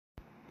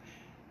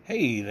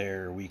Hey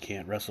there, We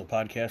Can't Wrestle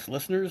podcast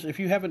listeners. If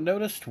you haven't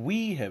noticed,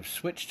 we have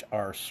switched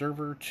our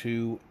server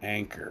to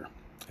Anchor.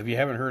 If you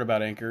haven't heard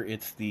about Anchor,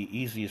 it's the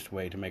easiest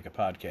way to make a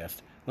podcast.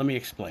 Let me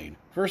explain.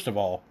 First of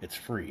all, it's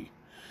free.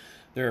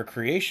 There are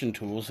creation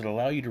tools that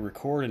allow you to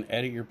record and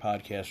edit your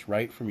podcast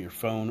right from your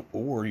phone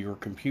or your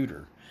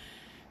computer.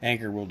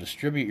 Anchor will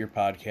distribute your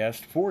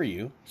podcast for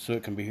you so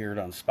it can be heard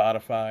on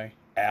Spotify,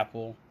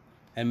 Apple,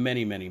 and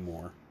many, many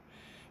more.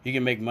 You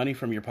can make money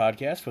from your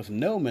podcast with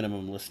no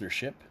minimum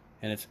listenership,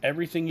 and it's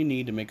everything you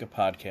need to make a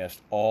podcast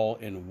all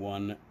in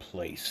one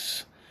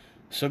place.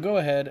 So go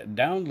ahead,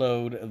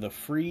 download the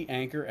free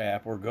Anchor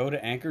app or go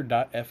to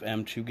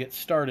anchor.fm to get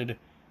started.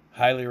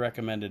 Highly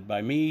recommended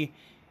by me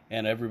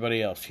and everybody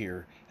else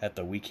here at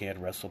the We Can't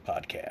Wrestle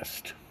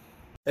podcast.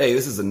 Hey,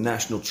 this is a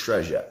national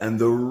treasure and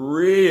the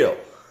real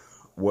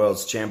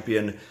world's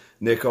champion,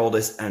 Nick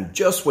Aldis. And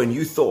just when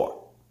you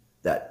thought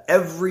that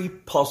every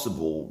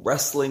possible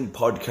wrestling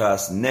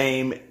podcast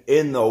name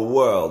in the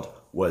world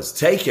was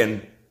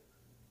taken,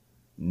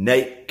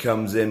 Nate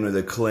comes in with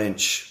a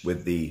clinch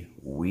with the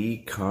We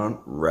Can't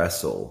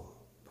Wrestle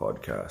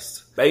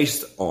podcast.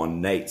 Based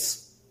on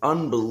Nate's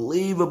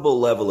unbelievable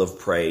level of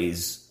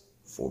praise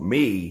for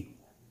me,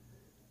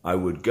 I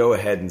would go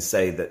ahead and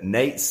say that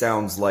Nate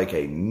sounds like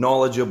a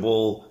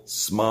knowledgeable,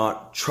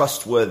 smart,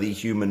 trustworthy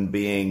human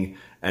being,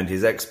 and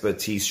his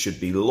expertise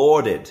should be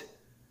lauded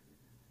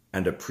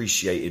and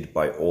appreciated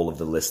by all of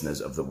the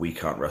listeners of the We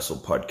Can't Wrestle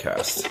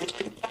podcast.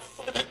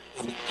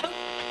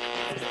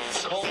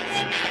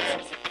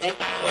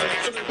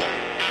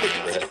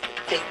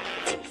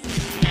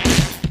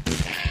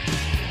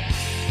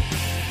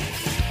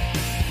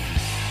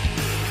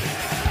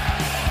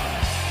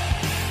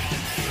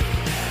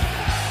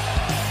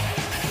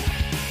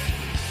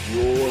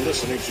 You're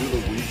listening to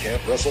the We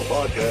Can't Wrestle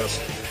podcast.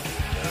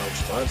 Now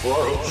it's time for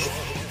our host,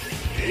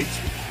 Nate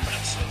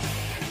Matson.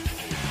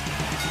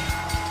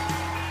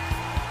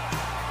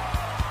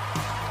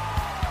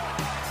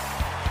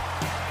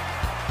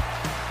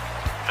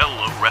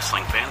 Hello,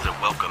 wrestling fans,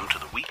 and welcome to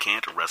the We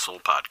Can't Wrestle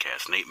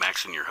podcast. Nate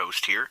Maxon, your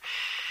host here.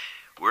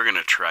 We're going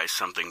to try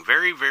something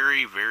very,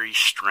 very, very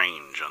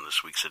strange on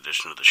this week's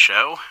edition of the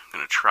show. I'm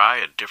going to try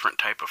a different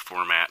type of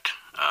format.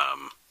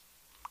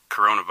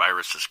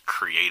 Coronavirus is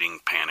creating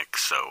panic,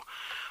 so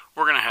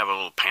we're going to have a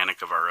little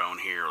panic of our own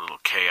here, a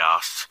little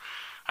chaos.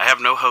 I have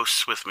no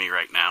hosts with me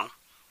right now.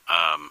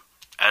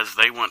 As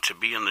they want to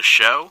be in the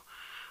show,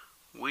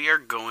 we are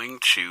going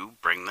to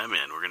bring them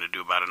in. We're going to do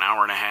about an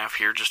hour and a half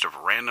here, just of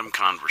random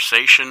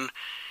conversation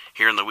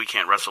here in the We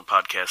Can't Wrestle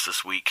podcast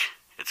this week.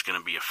 It's going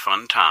to be a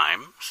fun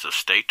time, so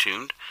stay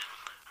tuned.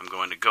 I'm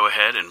going to go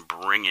ahead and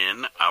bring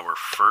in our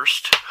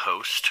first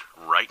host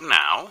right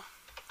now,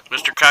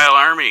 Mr. Kyle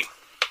Army.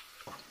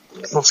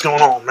 What's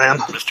going on, man?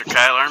 Mr.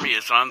 Kyle Army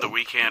is on the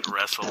We Can't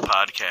Wrestle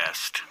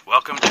podcast.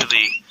 Welcome to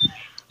the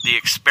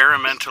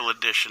experimental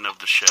edition of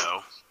the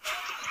show.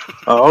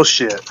 Oh,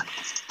 shit.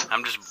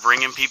 I'm just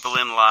bringing people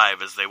in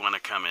live as they want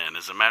to come in.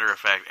 As a matter of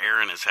fact,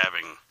 Aaron is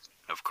having,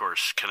 of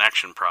course,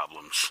 connection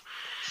problems.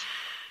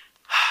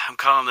 I'm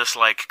calling this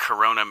like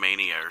Corona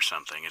Mania or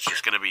something. It's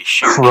just going to be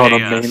sheer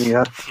chaos.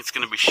 It's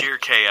going to be sheer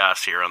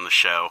chaos here on the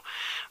show.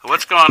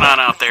 What's going on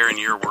out there in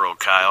your world,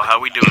 Kyle? How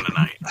are we doing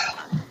tonight?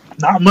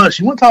 Not much.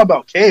 You want to talk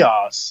about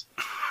chaos?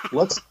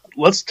 Let's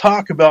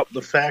talk about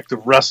the fact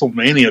of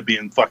WrestleMania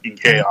being fucking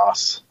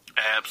chaos.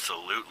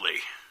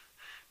 Absolutely.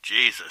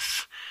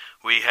 Jesus.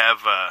 We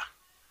have a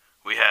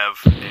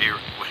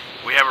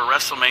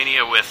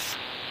WrestleMania with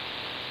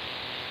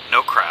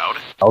no crowd.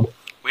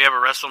 We have a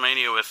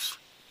WrestleMania with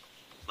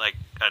like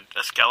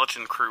a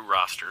skeleton crew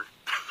roster.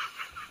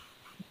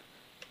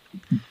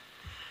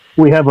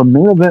 We have a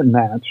main event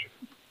match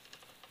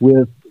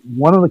with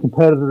one of the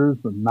competitors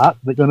not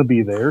going to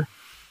be there.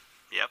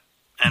 Yep.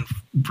 And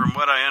from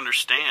what I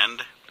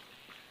understand,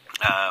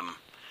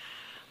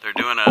 they're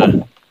doing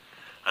a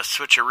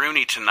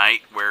switcheroony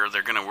tonight where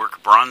they're going to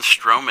work Braun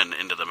Strowman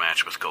into the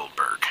match with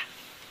Goldberg.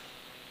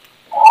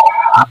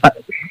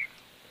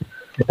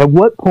 At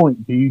what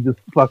point do you just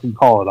fucking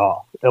call it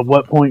off? At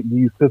what point do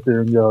you sit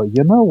there and go,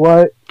 you know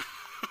what?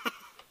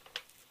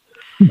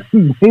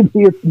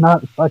 Maybe it's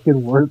not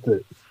fucking worth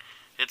it.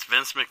 It's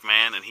Vince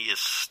McMahon, and he is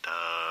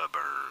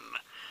stubborn.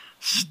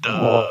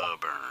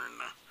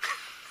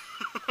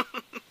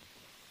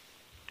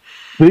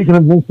 Speaking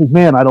of Vince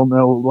McMahon, I don't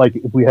know, like,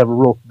 if we have a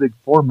real big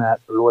format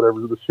or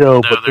whatever to the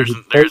show. No, but there's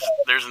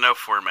no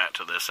format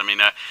to this. I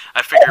mean, I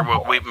figure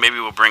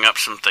maybe we'll bring up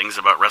some things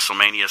about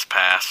WrestleMania's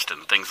past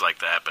and things like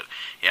that. But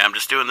yeah, I'm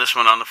just doing this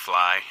one on the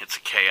fly. It's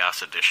a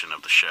chaos edition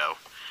of the show.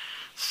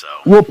 So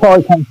we'll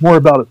probably talk more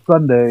about it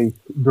Sunday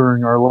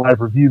during our live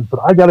reviews.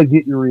 But I got to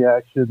get your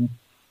reaction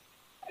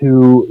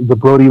to the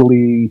Brody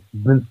Lee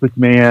Vince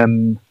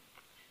McMahon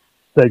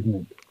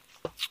segment.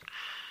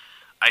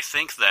 I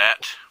think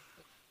that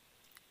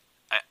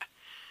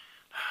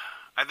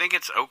I think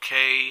it's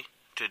okay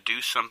to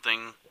do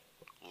something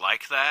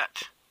like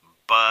that,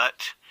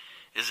 but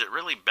is it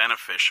really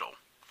beneficial?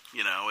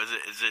 You know, is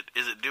it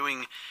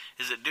doing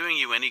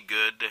you any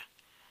good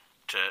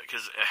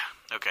because,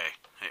 okay,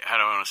 how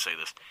do I want to say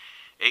this?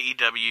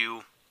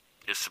 AEW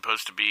is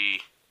supposed to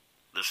be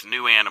this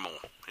new animal.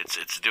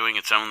 It's doing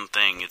its own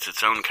thing. It's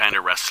its own kind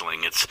of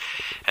wrestling.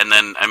 And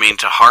then, I mean,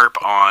 to harp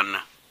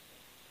on,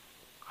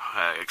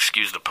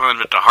 excuse the pun,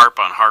 but to harp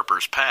on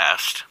Harper's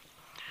past,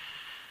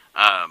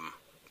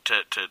 to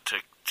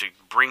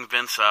bring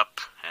Vince up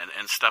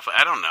and stuff.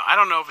 I don't know. I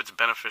don't know if it's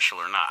beneficial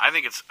or not. I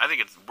think it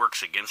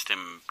works against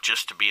him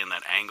just to be in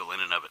that angle in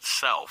and of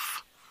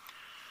itself.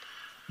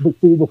 But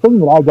see, the thing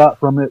that I got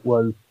from it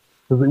was,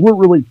 because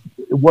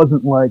it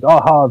wasn't like,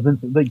 aha, Vince,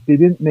 they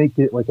didn't make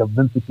it like a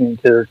Vince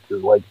McMahon character.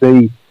 Like,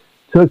 they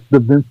took the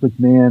Vince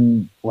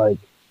McMahon, like,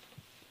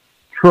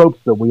 tropes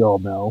that we all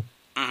know,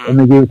 and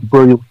they gave it to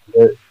Brody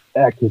to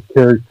act his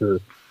character.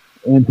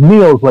 And to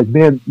me, I was like,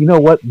 man, you know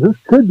what? This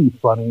could be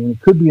funny, and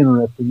it could be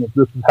interesting if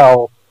this is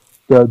how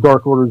the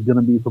Dark Order is going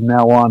to be from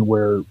now on,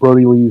 where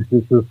Brody Lee's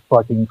just this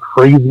fucking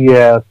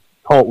crazy-ass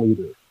cult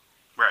leader.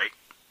 Right.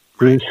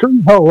 It's sure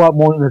a lot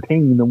more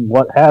entertaining than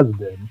what has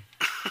been.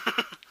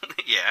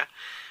 Yeah,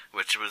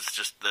 which was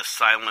just the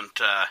silent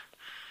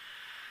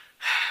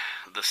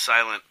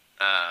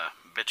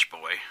bitch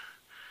boy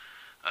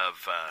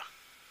of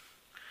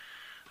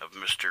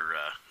Mr.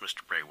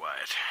 Bray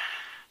Wyatt.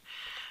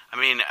 I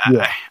mean,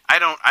 yeah. I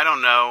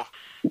don't know.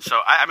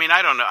 So I mean,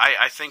 I don't know.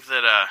 I think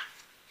that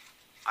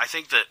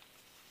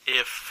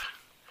if,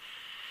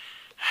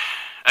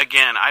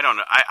 again, I don't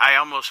know. I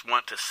almost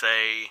want to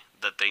say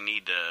that they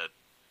need to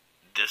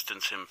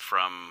distance him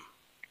from.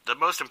 The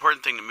most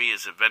important thing to me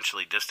is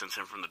eventually distance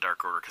him from the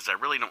Dark Order, because I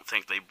really don't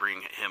think they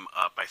bring him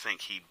up. I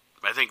think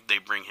they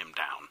bring him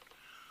down.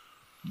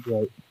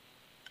 Right.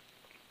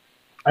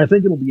 I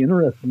think it'll be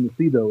interesting to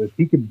see, though, if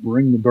he could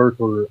bring the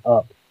Dark Order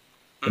up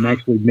and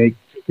actually make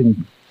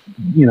chicken,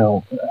 you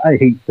know, I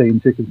hate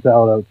saying chicken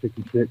salad out of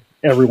chicken shit.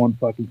 Everyone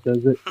fucking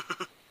says it.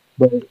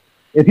 But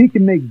if he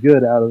can make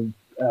good out of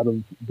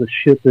the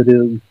shit that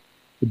is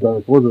the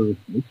Dark Order,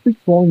 it speaks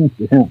volumes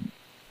to him.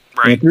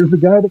 Right. And if there's a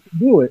guy that can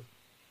do it,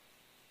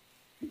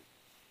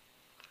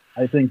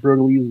 I think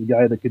Brody Lee is the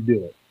guy that could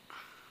do it.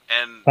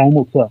 And time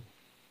will tell.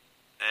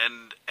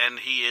 And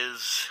he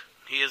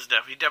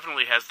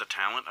definitely has the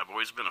talent. I've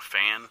always been a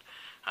fan.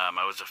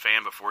 I was a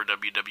fan before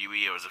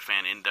WWE. I was a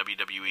fan in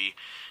WWE.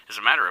 As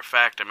a matter of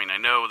fact, I mean, I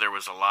know there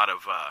was a lot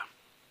of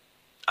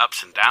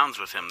ups and downs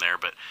with him there,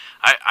 but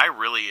I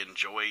really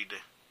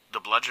enjoyed the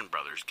Bludgeon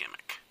Brothers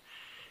gimmick.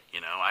 You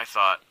know, I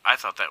thought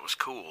that was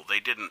cool. They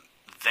didn't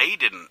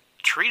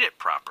treat it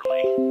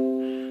properly,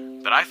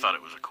 but I thought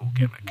it was a cool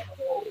gimmick.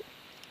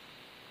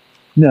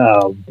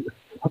 No,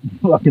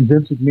 fucking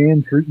Vince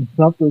McMahon treating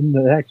something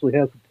that actually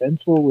has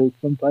potential with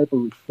some type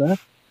of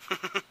respect.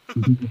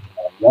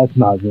 That's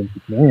not Vince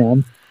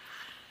McMahon.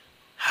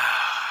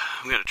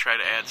 I'm going to try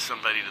to add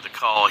somebody to the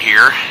call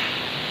here.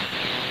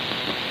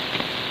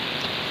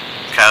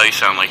 Kyle, you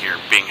sound like you're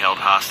being held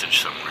hostage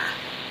somewhere.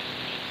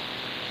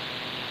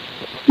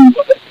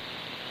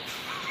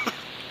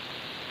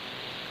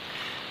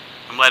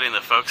 I'm letting the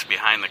folks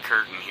behind the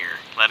curtain here,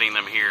 letting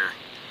them hear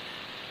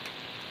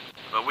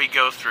what we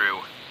go through.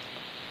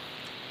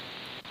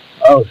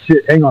 Oh,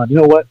 shit. Hang on. You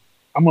know what?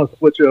 I'm going to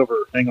switch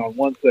over. Hang on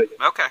 1 second.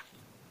 Okay.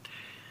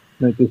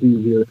 Make this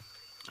easier.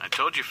 I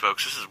told you,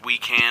 folks, this is We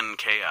Can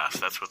Chaos.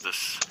 That's what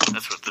this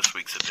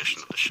week's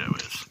edition of the show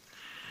is.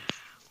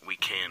 We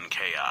Can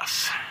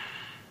Chaos.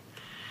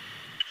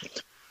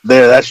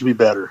 There, that should be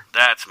better.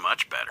 That's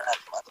much better.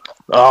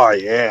 Oh,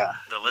 yeah.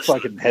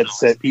 Fucking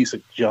headset piece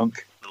of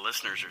junk. The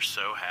listeners are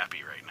so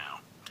happy right now.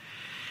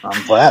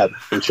 I'm glad.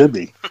 They should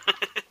be.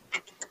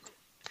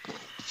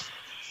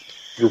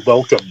 You're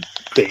welcome,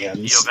 fans.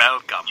 You're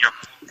welcome.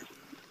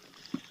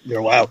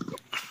 You're welcome.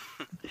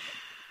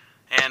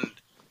 And,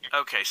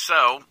 okay,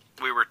 so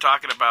we were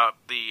talking about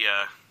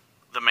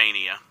the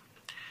mania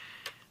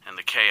and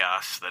the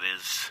chaos that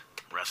is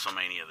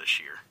WrestleMania this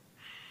year.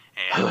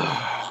 And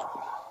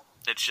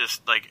it's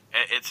just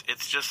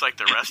like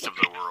the rest of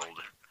the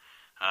world.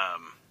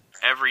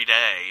 Every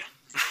day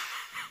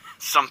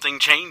something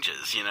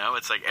changes, you know?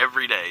 It's like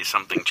every day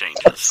something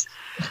changes.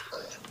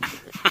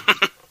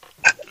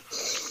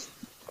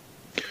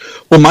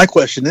 Well, my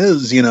question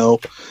is, you know,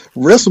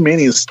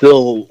 WrestleMania is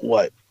still,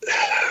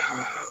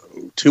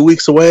 2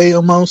 weeks away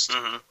almost?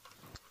 Mm-hmm.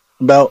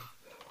 About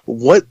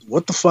what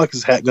the fuck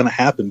is going to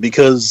happen?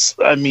 Because,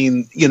 I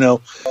mean, you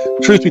know,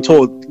 truth be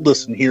told,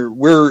 listen here,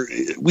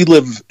 we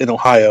live in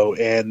Ohio,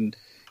 and,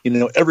 you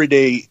know, every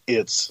day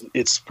it's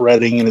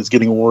spreading and it's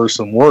getting worse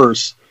and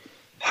worse.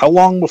 How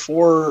long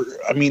before,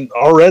 I mean,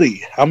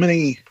 already, how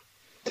many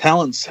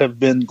talents have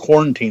been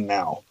quarantined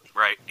now?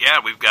 Right, yeah,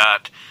 we've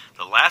got...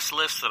 The last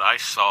list that I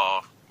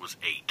saw was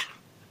 8.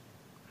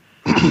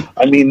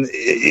 I mean,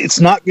 it's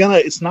not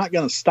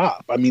gonna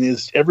stop. I mean,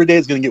 every day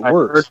it's gonna get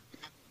worse.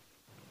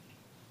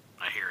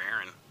 I hear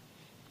Aaron.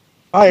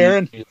 Hi,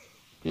 Aaron. You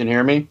can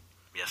hear me?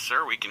 Yes,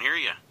 sir. We can hear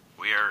you.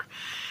 We are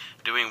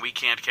doing We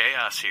Can't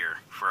Chaos here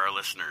for our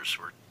listeners.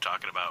 We're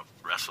talking about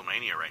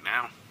WrestleMania right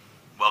now.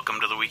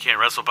 Welcome to the We Can't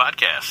Wrestle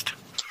podcast.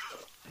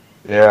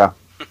 Yeah.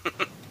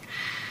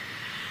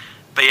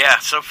 But yeah,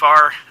 so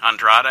far,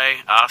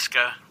 Andrade,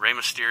 Asuka, Rey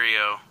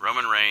Mysterio,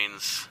 Roman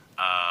Reigns,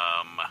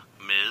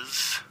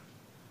 Miz,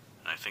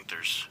 and I think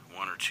there's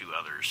one or two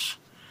others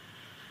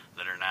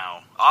that are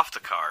now off the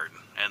card,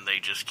 and they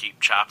just keep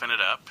chopping it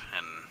up.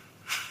 And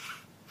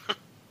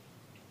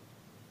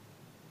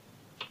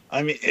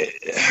I mean,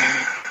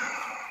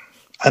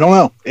 I don't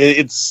know.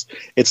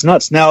 It's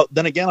nuts. Now,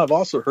 then again, I've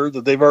also heard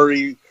that they've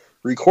already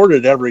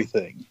recorded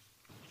everything.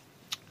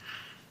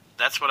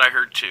 That's what I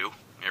heard too.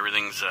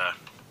 Everything's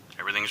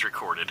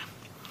recorded.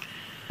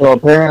 Well,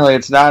 apparently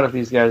it's not if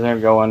these guys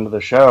aren't going to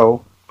the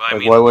show. Well, I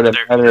like, mean, why would it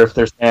matter if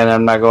they're saying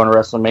I'm not going to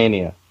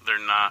WrestleMania? They're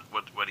not.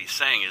 What he's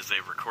saying is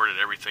they've recorded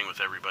everything with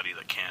everybody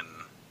that can.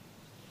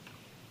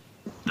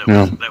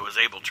 That was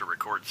able to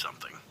record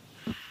something.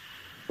 Well,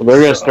 they're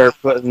going to start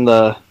putting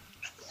that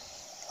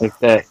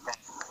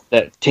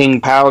Ting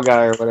Pao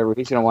guy or whatever.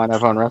 He's going to wind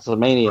up on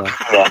WrestleMania.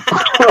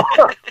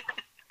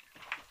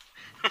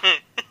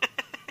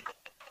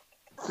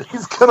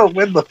 He's gonna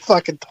win the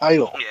fucking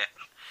title. Yeah.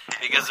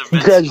 Because of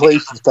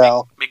Congratulations,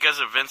 pal.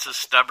 Because of Vince's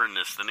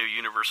stubbornness, the new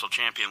Universal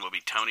Champion will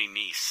be Tony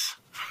Nese.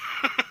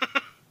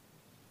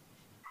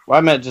 Well,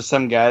 I meant just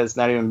some guy that's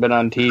not even been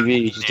on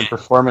TV, just a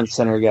performance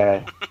center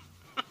guy.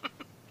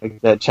 Like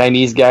that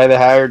Chinese guy that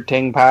hired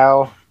Ting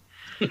Pao.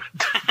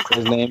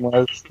 His name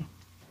was.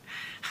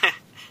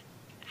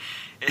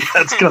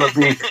 That's gonna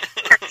be.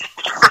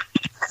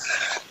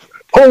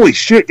 Holy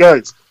shit,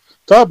 guys!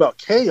 Talk about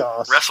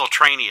chaos.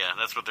 WrestleTrania,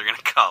 that's what they're gonna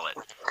call it.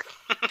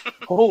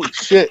 Holy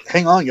shit!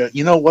 Hang on, guys.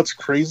 You know what's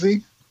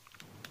crazy?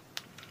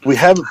 We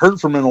haven't heard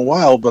from him in a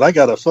while, but I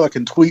got a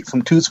fucking tweet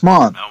from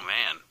Tootsmon. Oh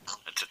man,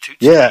 it's a Toots.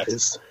 Yeah,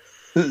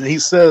 he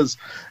says,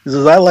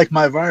 I like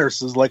my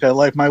viruses like I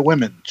like my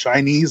women,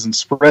 Chinese and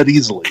spread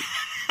easily.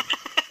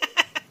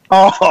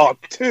 Oh,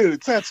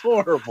 dude, that's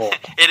horrible.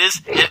 It is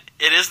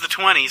the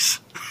 20s.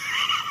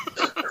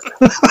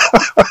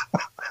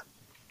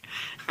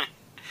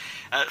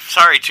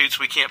 Sorry, Toots,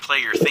 we can't play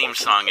your theme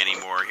song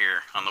anymore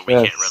here on the We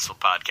Can't Wrestle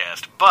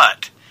podcast,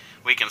 but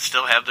we can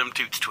still have them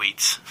Toots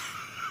tweets.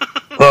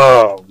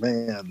 Oh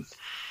man.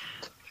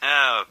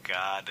 Oh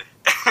God.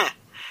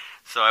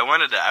 So I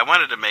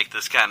wanted to make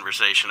this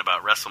conversation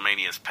about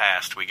WrestleMania's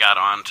past. We got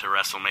on to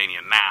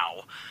WrestleMania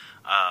now.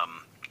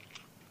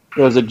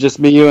 Was it just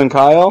me, you, and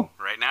Kyle?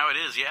 Right now it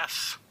is,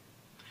 yes.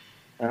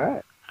 All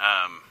right.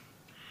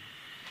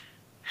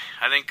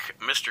 I think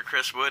Mr.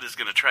 Chris Wood is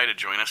going to try to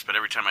join us, but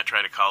every time I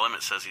try to call him,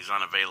 it says he's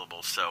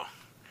unavailable, so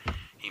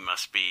he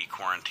must be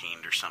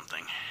quarantined or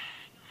something.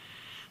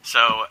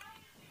 So,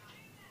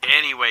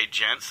 anyway,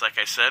 gents, like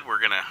I said, we're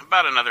going to,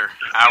 about another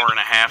hour and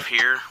a half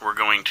here, we're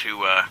going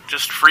to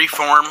just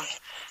freeform,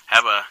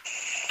 have a,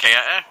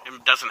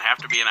 it doesn't have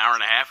to be an hour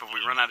and a half. If we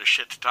run out of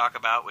shit to talk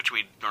about, which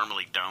we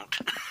normally don't,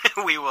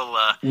 we will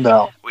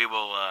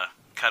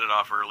cut it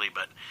off early,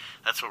 but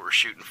that's what we're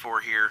shooting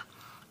for here.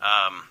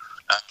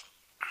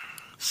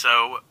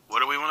 So, what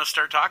do we want to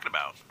start talking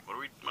about? What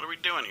are we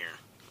doing here?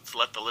 Let's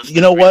let the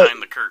listeners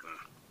behind the curtain.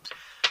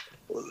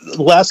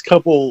 The last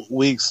couple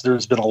weeks,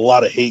 there's been a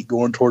lot of hate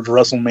going towards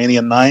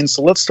WrestleMania 9,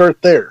 so let's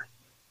start there.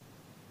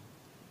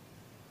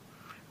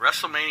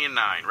 WrestleMania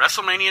 9.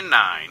 WrestleMania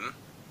 9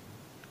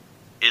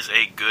 is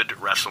a good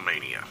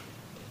WrestleMania.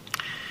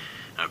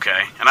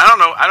 Okay? And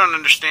I don't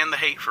understand the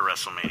hate for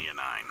WrestleMania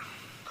 9.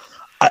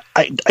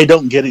 I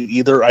don't get it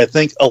either. I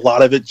think a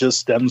lot of it just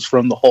stems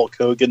from the Hulk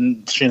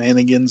Hogan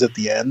shenanigans at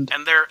the end.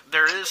 And there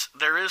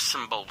is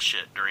some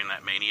bullshit during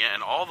that Mania,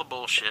 and all the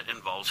bullshit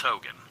involves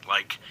Hogan.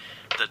 Like,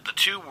 the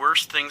two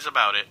worst things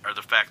about it are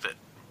the fact that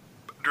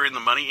during the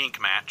Money Inc.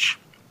 match,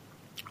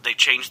 they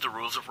changed the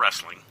rules of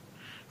wrestling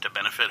to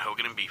benefit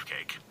Hogan and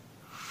Beefcake.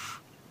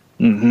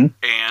 Mm-hmm.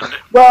 And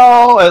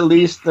well, at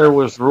least there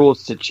was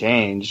rules to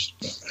change.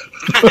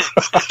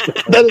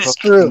 That is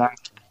true.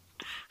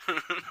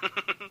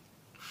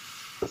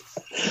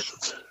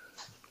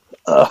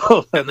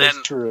 Oh,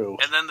 that's true.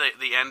 And then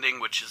the ending,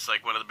 which is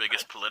like one of the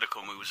biggest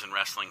political moves in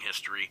wrestling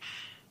history.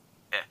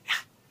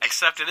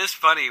 Except it is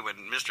funny when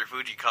Mr.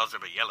 Fuji calls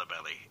him a yellow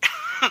belly.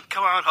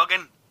 Come on,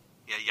 Hogan.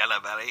 Yeah, yellow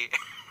belly.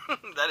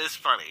 That is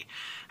funny.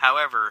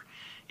 However,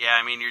 yeah,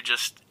 I mean, you're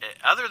just...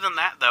 Other than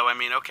that, though, I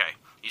mean, okay.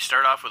 You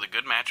start off with a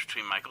good match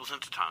between Michaels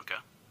and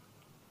Tatanka.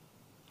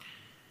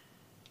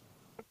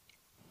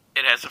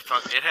 It has a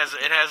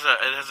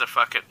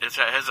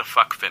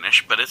fuck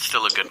finish, but it's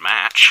still a good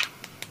match.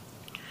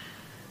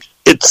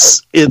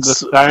 It's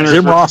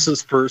Jim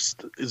Ross's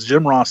first. It's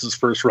Jim Ross's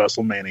first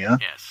WrestleMania.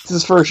 Yes, it's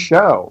his first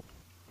show.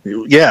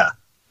 Yeah,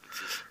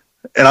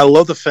 and I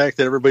love the fact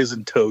that everybody's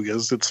in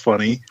togas. It's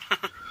funny.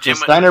 Jim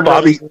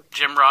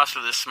Ross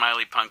with his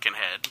smiley pumpkin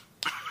head.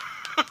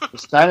 The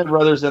Steiner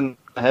Brothers and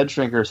the Head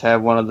Shrinkers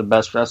have one of the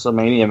best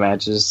WrestleMania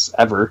matches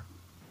ever.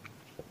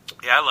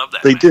 Yeah, I love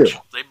that. They match. do.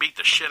 They beat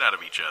the shit out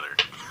of each other.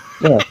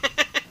 Yeah.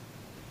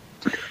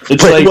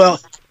 It's like, well,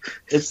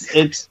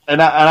 it's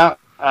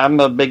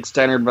I'm a big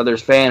Steiner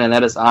Brothers fan, and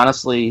that is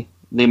honestly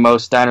the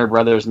most Steiner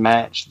Brothers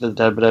match that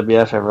the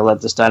WWF ever let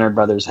the Steiner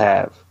Brothers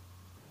have.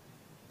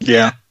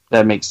 Yeah.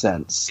 That makes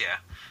sense. Yeah.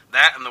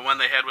 That and the one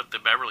they had with the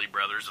Beverly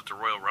Brothers at the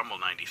Royal Rumble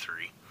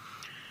 '93.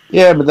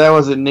 Yeah, but that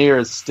wasn't near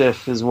as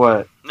stiff as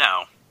what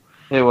No.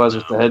 it was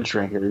with the Head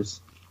Shrinkers.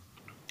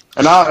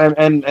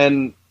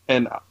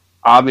 And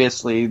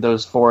obviously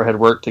those four had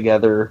worked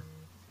together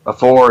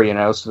before,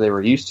 so they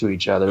were used to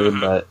each other. Mm-hmm.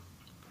 But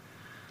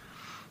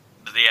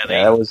yeah,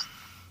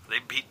 they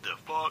beat the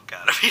fuck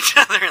out of each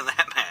other in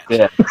that match.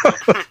 Yeah.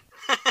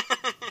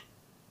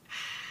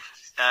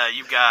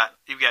 You've got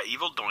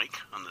Evil Doink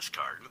on this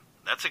card.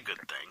 That's a good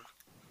thing.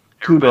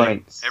 Two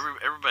Doinks.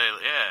 Everybody,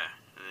 yeah.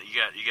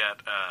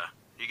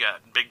 You got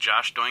Big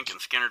Josh Doink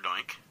and Skinner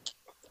Doink.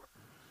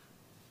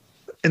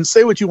 And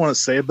say what you want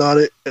to say about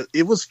it.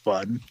 It was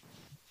fun.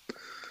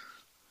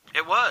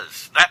 It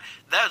was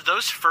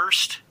those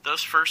first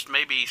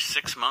maybe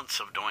 6 months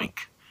of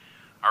Doink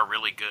are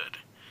really good.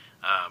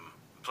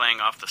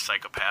 Playing off the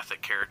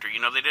psychopathic character.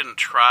 They didn't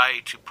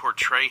try to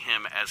portray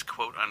him as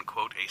quote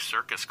unquote a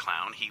circus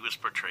clown. He was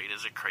portrayed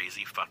as a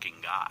crazy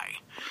fucking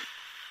guy.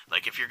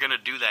 Like, if you're going to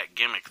do that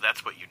gimmick,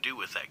 that's what you do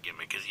with that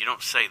gimmick, is you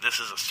don't say, this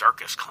is a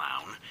circus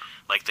clown,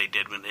 like they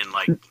did in,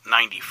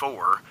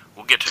 94.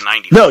 We'll get to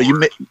 94, No,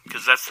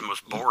 because that's the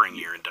most boring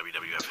year in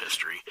WWF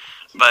history.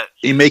 But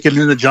you make it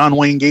into John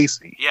Wayne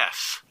Gacy.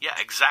 Yes, yeah,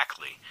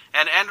 exactly.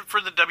 And for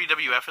the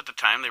WWF at the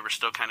time, they were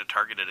still kind of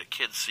targeted at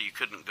kids, so you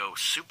couldn't go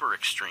super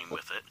extreme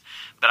with it.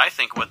 But I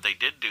think what they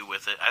did do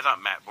with it, I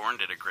thought Matt Bourne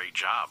did a great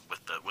job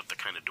with the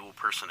kind of dual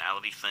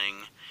personality thing.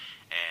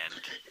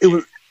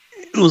 And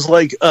It was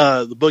like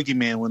the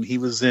Boogeyman when he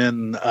was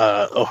in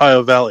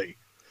Ohio Valley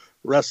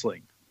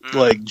Wrestling. Mm-hmm.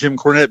 Like Jim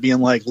Cornette being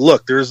like,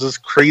 look, there's this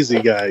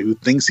crazy guy who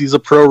thinks he's a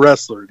pro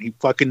wrestler and he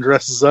fucking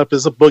dresses up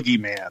as a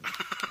boogeyman.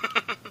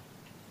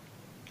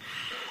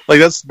 Like,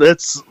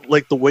 that's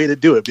like the way to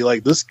do it. Be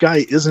like, this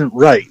guy isn't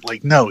right.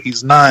 Like, no,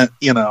 he's not,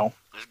 This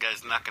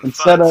guy's knocking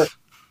fudge.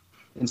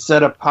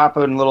 Instead of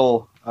popping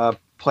little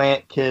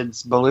plant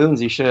kids' balloons,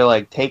 he should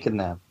have, taken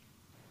them.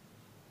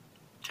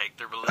 Take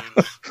their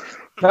balloons?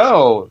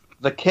 No,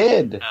 the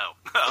kid.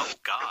 Oh,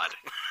 God.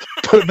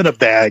 Put him in a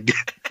bag.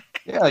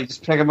 Yeah, you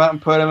just pick him up and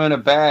put him in a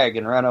bag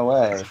and run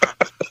away.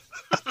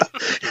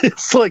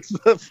 It's like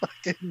the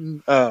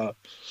fucking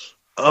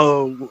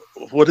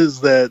what is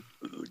that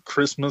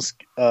Christmas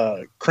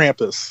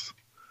Krampus?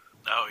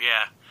 Oh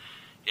yeah.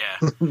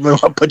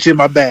 I'll put you in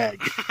my bag.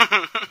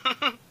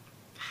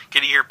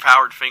 Can you hear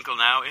Howard Finkel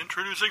now?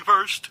 Introducing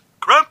first,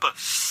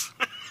 Krampus.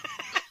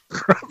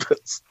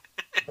 Krampus.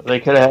 They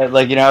could have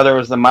had, there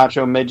was the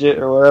Macho Midget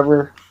or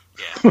whatever.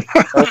 Yeah.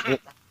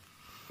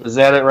 Was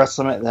that at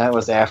WrestleMania? That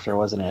was after,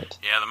 wasn't it?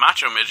 Yeah, the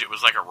Macho Midget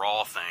was like a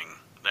Raw thing.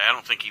 I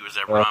don't think he was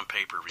ever on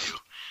pay-per-view.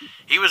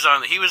 He was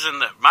in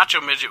the Macho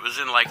Midget was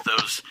in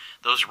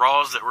those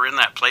Raws that were in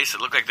that place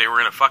that looked like they were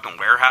in a fucking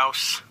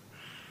warehouse.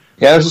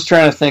 Yeah, I was just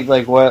trying to think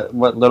what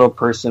little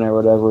person or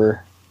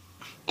whatever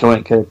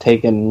Joint could have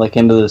taken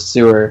into the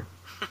sewer.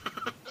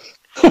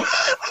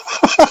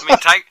 I mean,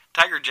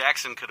 Tiger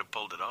Jackson could have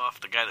pulled it off.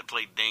 The guy that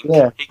played Dink,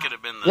 he could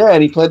have been the... Yeah,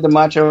 and he played the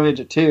Macho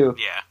Midget too.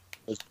 Yeah.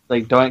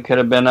 Doink could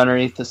have been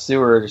underneath the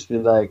sewer, just be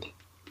like,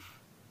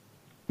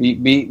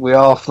 beat, we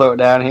all float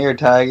down here,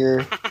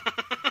 Tiger.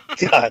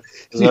 God.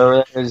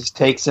 So just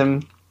takes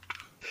him.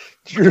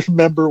 Do you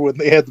remember when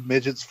they had the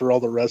midgets for all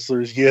the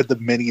wrestlers? You had the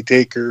mini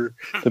Taker,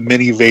 the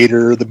mini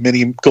Vader, the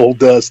mini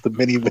Goldust, the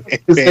mini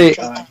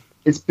Mankind.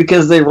 It's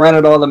because they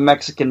rented all the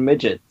Mexican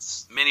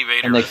midgets. Mini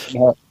Vader was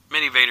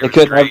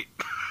great.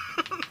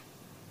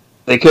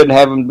 They couldn't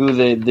have them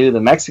do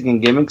the Mexican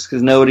gimmicks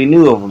because nobody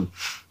knew of them.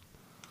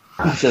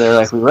 So they're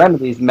like, we rented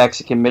these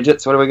Mexican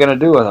midgets. What are we going to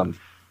do with them?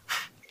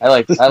 I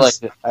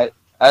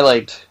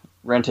liked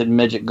rented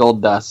midget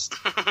Goldust.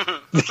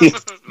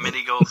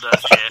 Mini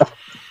Goldust,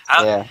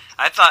 yeah.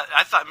 I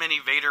thought Mini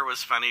Vader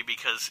was funny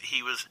because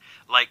he was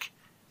like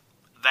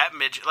that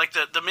midget. Like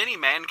the mini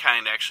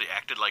Mankind actually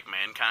acted like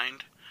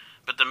Mankind,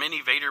 but the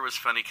mini Vader was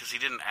funny because he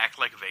didn't act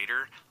like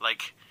Vader.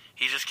 Like,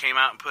 he just came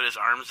out and put his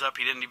arms up.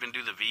 He didn't even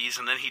do the V's,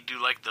 and then he'd do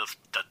like the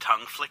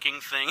tongue flicking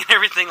thing and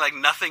everything, like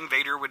nothing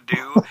Vader would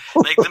do.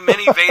 Like the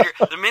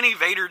mini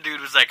Vader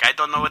dude was like, I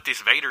don't know what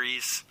this Vader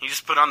is. He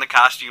just put on the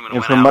costume and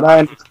went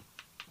out.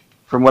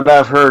 From what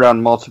I've heard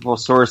on multiple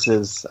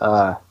sources,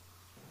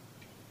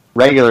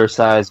 regular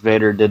size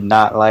Vader did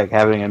not like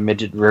having a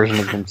midget version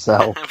of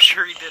himself. I'm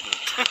sure he didn't.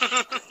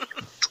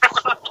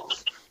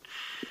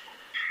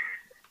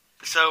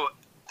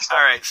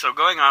 So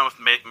going on with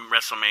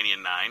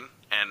WrestleMania 9,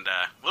 and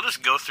we'll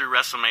just go through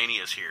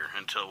WrestleManias here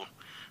until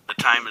the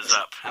time is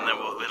up, and then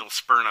it'll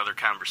spurn other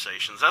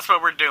conversations. That's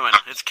what we're doing.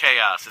 It's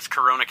chaos. It's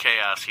Corona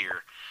chaos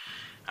here.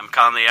 I'm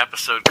calling the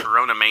episode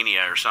Corona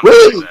Mania or something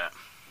like that.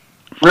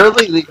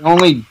 Really, the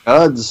only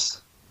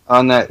duds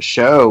on that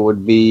show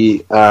would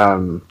be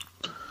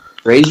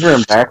Razor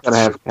and Backlund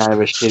have kind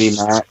of a shitty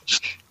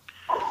match.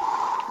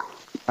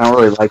 I don't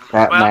really like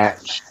that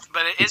match.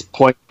 But it's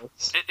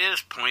pointless. It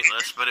is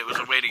pointless, but it was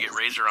a way to get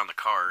Razor on the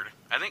card.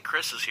 I think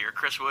Chris is here.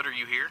 Chris Wood, are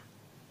you here?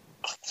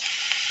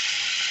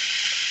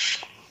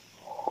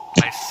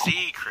 I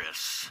see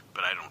Chris,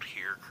 but I don't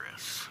hear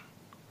Chris.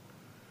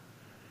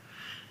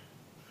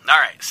 All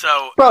right,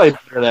 so Probably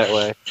better that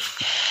way.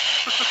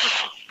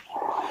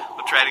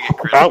 we'll try to get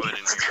Chris Wood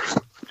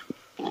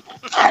in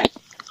here.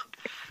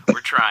 We're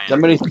trying.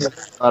 Somebody's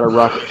out of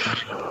rocket.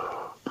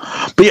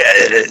 But yeah,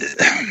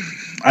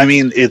 I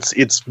mean,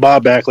 it's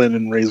Bob Backlund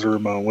and Razor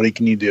Ramon. What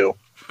can you do?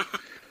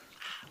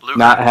 Luger,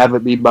 Not have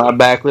it be Bob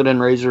Backlund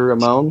and Razor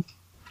Ramon.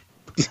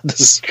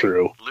 This is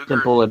true.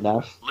 Simple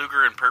enough.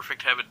 Luger and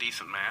Perfect have a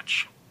decent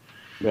match.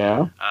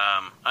 Yeah.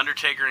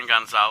 Undertaker and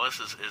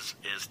Gonzalez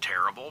is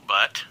terrible,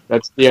 but...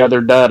 That's the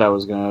other dud I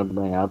was going to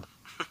bring up.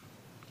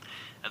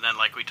 And then,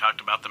 like we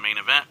talked about the main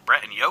event,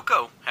 Brett and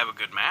Yoko have a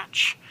good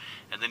match.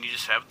 And then you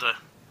just have the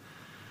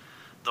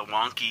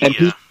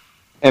wonky...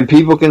 And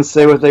people can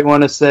say what they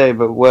want to say,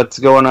 but what's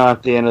going on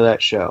at the end of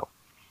that show?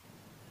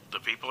 The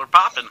people are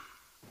popping.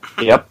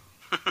 Yep.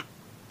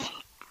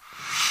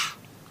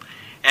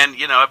 And,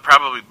 you know, it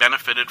probably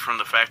benefited from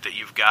the fact that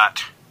you've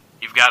got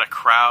a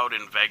crowd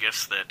in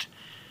Vegas that...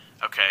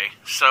 Okay,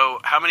 so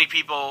how many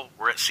people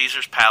were at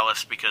Caesar's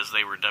Palace because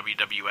they were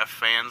WWF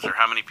fans, or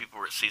how many people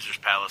were at Caesar's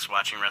Palace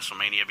watching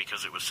WrestleMania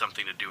because it was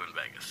something to do in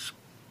Vegas?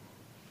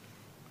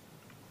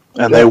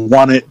 And they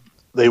want it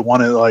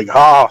like,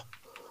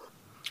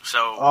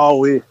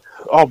 So,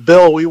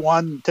 Bill, we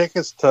won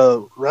tickets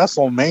to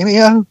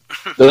WrestleMania?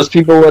 Those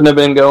people wouldn't have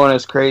been going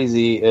as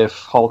crazy if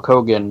Hulk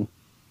Hogan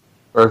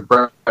or if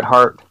Bret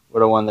Hart would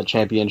have won the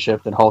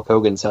championship and Hulk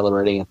Hogan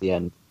celebrating at the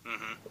end.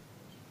 mm-hmm.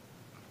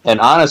 And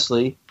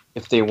honestly,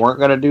 if they weren't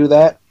going to do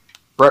that,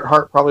 Bret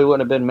Hart probably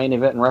wouldn't have been main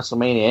event in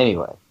WrestleMania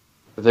anyway.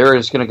 If they were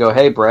just going to go,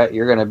 hey, Bret,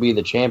 you're going to be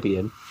the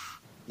champion,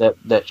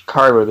 that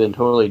card would have been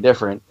totally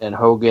different, and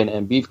Hogan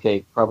and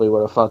Beefcake probably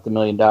would have fought the $1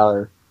 million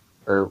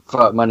or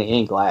fought Money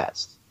Inc.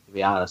 last, to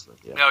be honest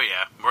with you. Oh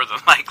yeah, more than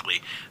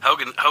likely.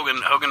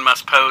 Hogan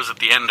must pose at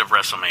the end of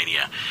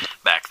WrestleMania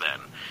back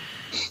then.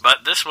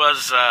 But this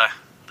was the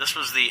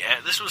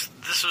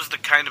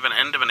kind of an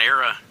end of an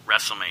era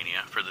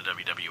WrestleMania for the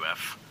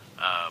WWF.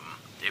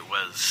 It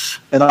was,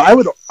 and I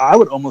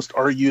would almost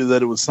argue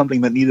that it was something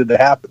that needed to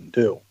happen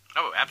too.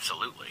 Oh,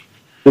 absolutely.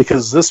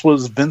 Because this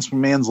was Vince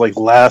McMahon's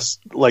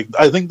last,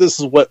 I think this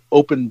is what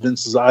opened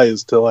Vince's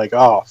eyes to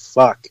oh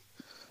fuck,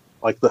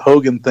 the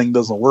Hogan thing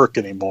doesn't work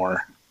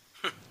anymore.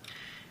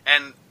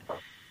 And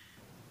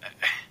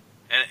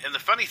the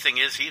funny thing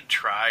is, he had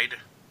tried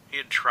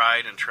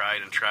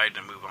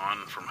to move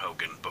on from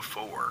Hogan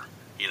before,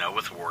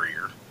 with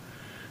Warrior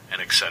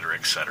and et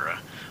cetera,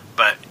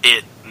 but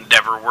it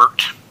never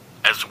worked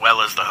as well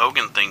as the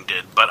Hogan thing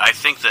did. But I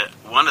think that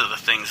one of the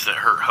things that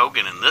hurt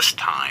Hogan in this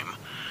time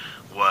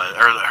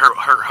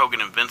hurt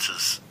Hogan and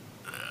Vince's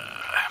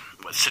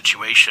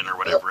situation or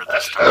whatever at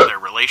this time, their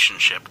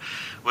relationship,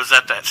 was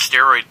that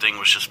steroid thing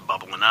was just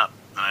bubbling up.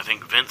 And I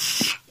think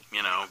Vince,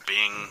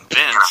 being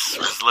Vince,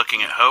 was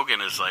looking at Hogan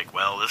as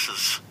well,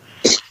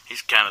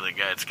 he's kind of the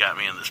guy that's got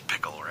me in this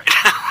pickle right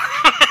now.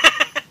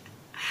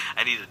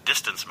 I need to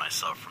distance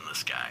myself from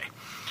this guy.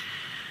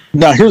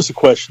 Now, here's the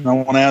question I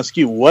want to ask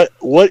you. What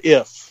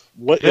if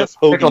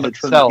Hogan had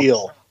turned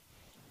heel?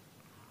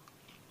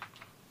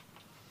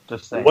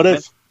 Just saying. What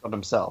if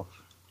himself?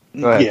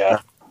 Go ahead. Yeah.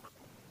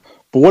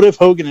 But what if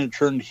Hogan had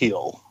turned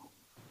heel?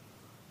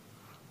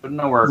 Wouldn't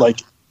have worked.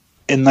 Like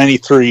in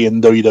 '93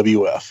 in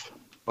WWF.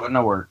 Wouldn't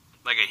have worked.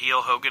 Like a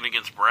heel Hogan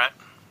against Brett?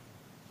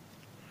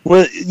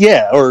 Well,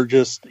 yeah, or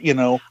just,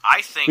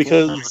 I think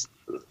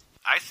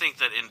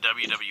that in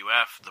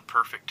WWF, the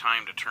perfect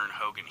time to turn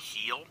Hogan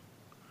heel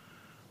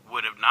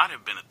would have not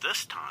have been at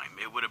this time.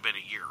 It would have been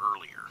a year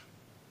earlier.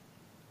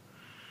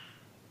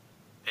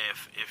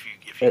 If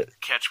you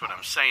catch what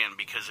I'm saying,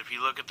 because if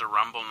you look at the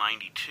Rumble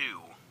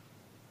 92,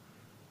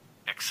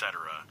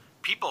 etc.,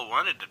 people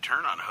wanted to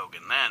turn on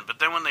Hogan then, but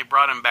then when they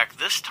brought him back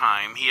this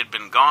time, he had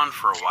been gone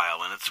for a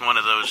while, and it's one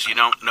of those you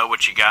don't know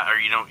what you got, or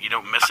you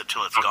don't miss it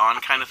till it's gone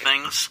kind of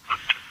things.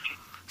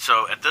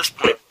 So at this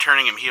point,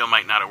 turning him heel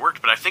might not have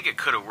worked, but I think it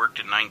could have worked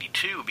in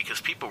 92 because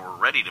people were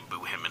ready to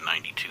boo him in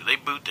 92. They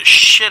booed the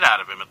shit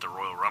out of him at the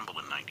Royal Rumble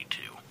in 92.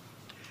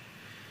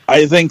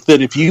 I think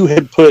that if you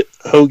had put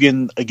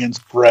Hogan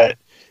against Brett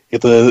at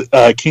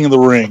the King of the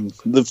Ring,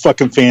 the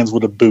fucking fans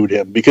would have booed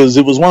him because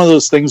it was one of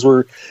those things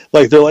where,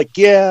 they're like,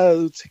 yeah,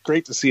 it's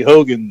great to see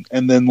Hogan,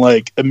 and then,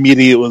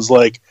 immediately it was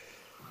like,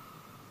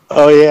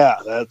 oh yeah,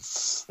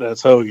 that's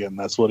Hogan,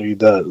 that's what he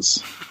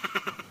does.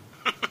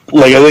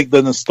 I think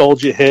the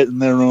nostalgia hit,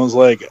 and then everyone was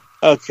like,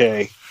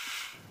 okay.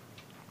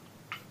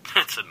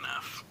 That's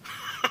enough.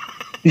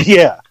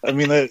 Yeah, I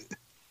mean... Aaron,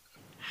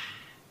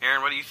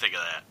 what do you think of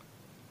that?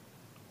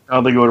 I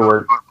don't think it would have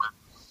worked.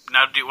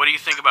 Now, what do you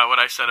think about what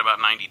I said about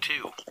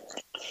 92?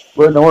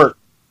 Wouldn't have worked.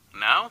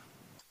 No?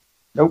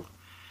 Nope.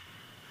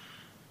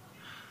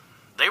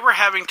 They were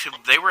having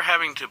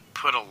to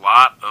put a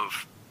lot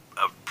of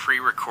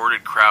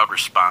pre-recorded crowd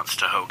response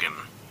to Hogan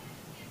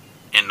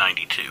in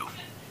 92.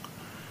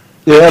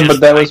 Yeah, but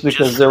that was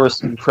because there was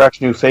some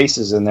fresh new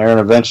faces in there, and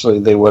eventually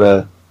they would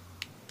have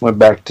went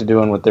back to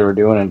doing what they were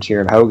doing and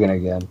cheering Hogan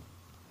again.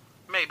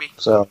 Maybe.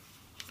 So,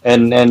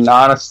 and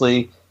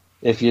honestly,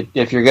 if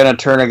you're gonna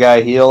turn a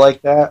guy heel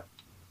like that,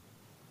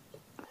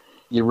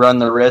 you run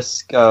the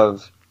risk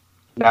of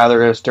now they're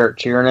going to start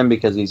cheering him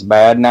because he's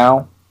bad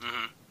now.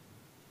 Mm-hmm.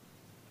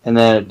 And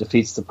then it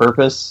defeats the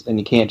purpose, and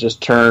you can't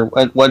just turn...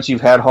 Once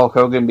you've had Hulk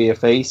Hogan be a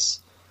face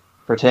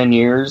for 10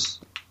 years,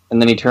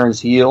 and then he turns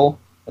heel,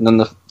 and then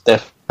the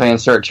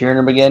fans start cheering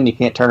him again, you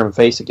can't turn him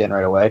face again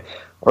right away,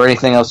 or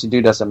anything else you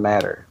do doesn't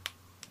matter.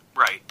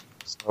 Right.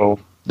 So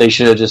they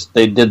should have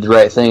they did the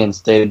right thing and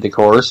stayed the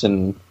course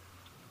and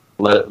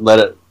let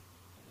it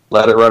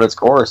run its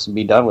course and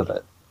be done with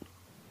it.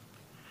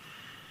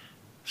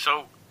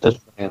 So, like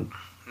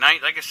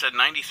I said,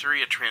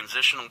 93, a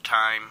transitional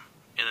time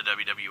in the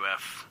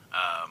WWF.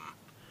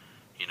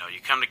 You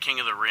come to King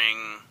of the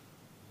Ring,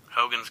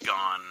 Hogan's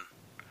gone,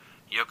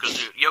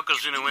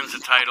 Yokozuna wins the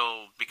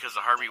title because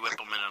of Harvey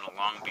Whippleman and a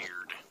long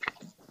beard.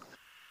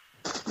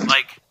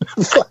 Like,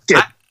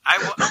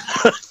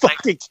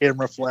 fucking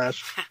camera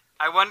flash.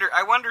 I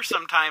wonder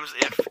sometimes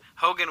if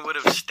Hogan would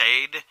have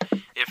stayed,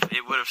 if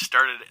it would have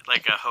started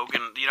like a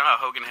Hogan. You know how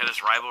Hogan had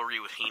his rivalry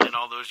with Heenan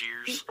all those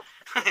years?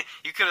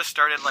 You could have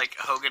started like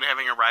Hogan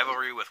having a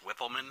rivalry with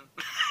Whippleman.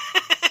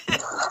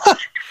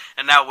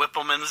 And now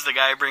Whippleman's the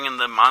guy bringing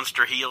the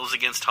monster heels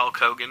against Hulk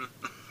Hogan.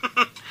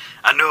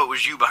 I know it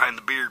was you behind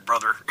the beard,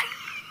 brother.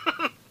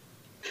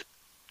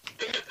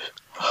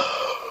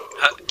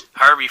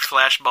 Harvey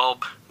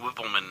Flashbulb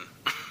Whippleman.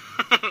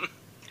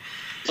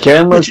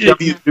 Cameras don't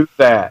do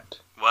that.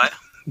 What?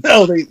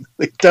 No, they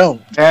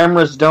don't.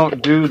 Cameras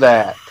don't do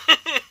that.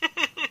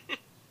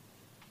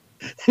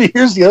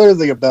 Here's the other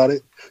thing about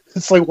it.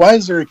 It's like, why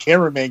is there a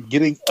cameraman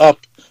getting up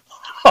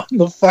on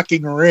the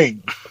fucking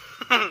ring?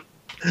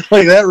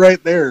 Like that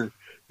right there.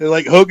 They're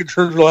like, Hogan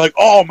turns like,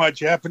 oh, my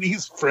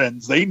Japanese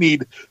friends, they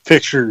need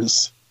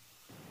pictures.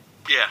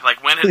 Yeah,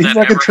 like when had that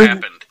ever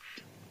happened?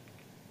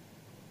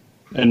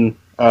 And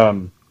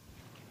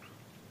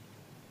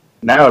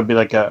now it'd be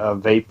like a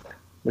vape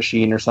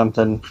machine or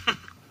something.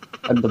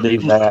 I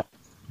believe that.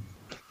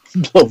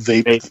 No,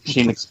 vape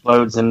machine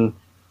explodes in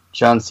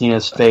John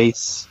Cena's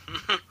face.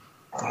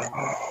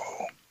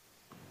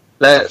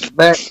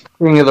 That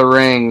King of the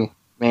Ring,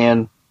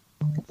 man.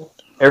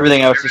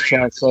 Everything I was just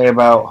trying to say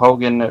about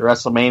Hogan at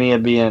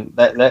WrestleMania being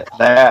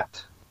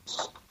that.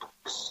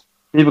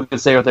 People can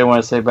say what they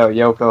want to say about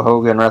Yoko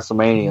Hogan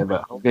WrestleMania,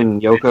 but Hogan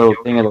Yoko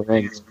King of the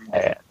Ring is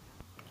bad.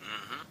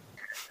 Mm-hmm.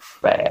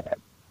 Bad.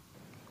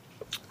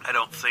 I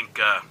don't think.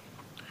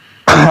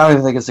 I don't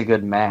even think it's a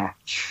good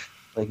match.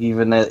 Like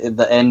even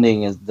the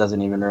ending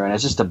doesn't even ruin it.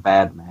 It's just a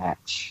bad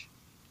match.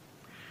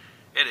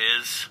 It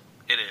is.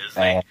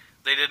 Bad.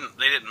 They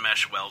didn't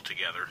mesh well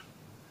together.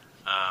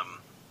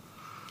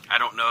 I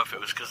don't know if it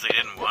was because they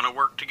didn't want to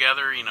work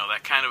together,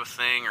 that kind of a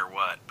thing, or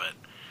what. But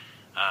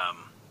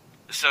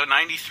so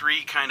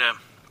 93 kind of,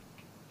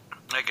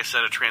 like I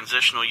said, a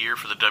transitional year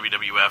for the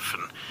WWF,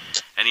 and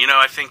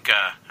I think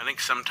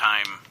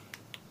sometime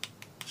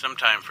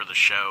for the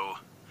show,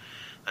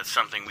 that's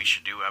something we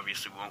should do.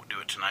 Obviously, we won't do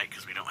it tonight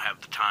because we don't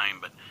have the time,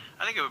 but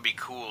I think it would be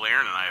cool.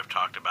 Aaron and I have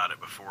talked about it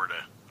before, to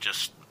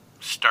just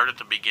start at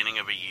the beginning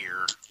of a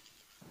year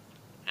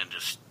and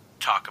just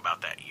talk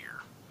about that year.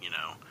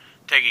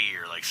 Take a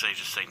year, like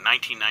just say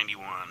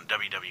 1991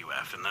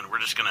 WWF, and then we're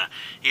just gonna,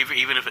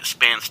 even if it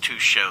spans 2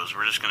 shows,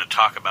 we're just gonna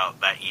talk about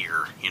that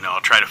year.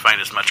 I'll try to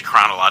find as much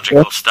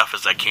chronological stuff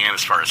as I can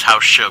as far as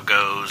house show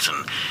goes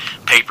and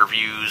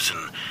pay-per-views.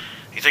 And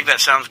you think that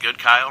sounds good,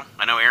 Kyle?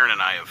 I know Aaron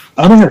and I have.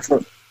 I'm here for.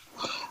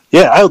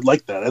 Yeah, I would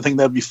like that. I think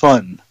that'd be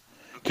fun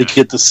to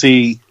get to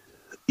see.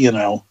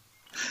 Now.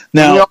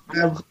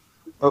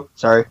 Oh,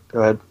 sorry. Go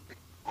ahead.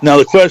 Now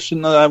the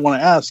question that I want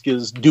to ask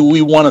is: do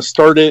we want to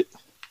start it?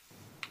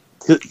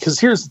 Because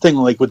here's the thing,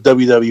 like with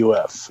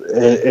WWF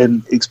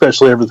and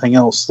especially everything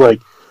else,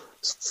 like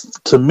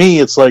to me,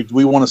 it's like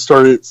we want to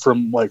start it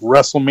from like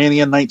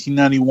WrestleMania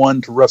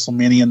 1991 to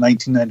WrestleMania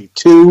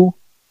 1992.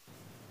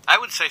 I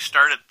would say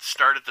start at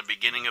the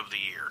beginning of the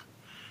year.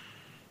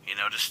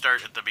 Just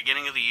start at the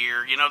beginning of the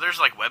year. There's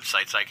like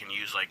websites I can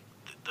use, like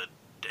the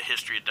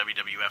history of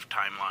WWF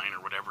timeline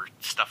or whatever,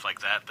 stuff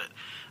like that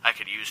I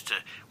could use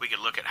we could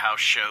look at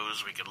house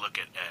shows, we could look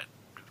at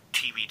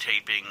TV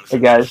tapings. Hey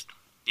guys.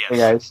 Yes. Hey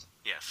guys.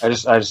 Yes.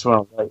 I just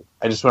want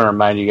to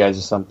remind you guys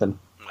of something.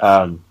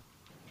 The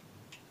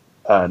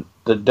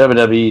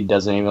WWE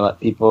doesn't even let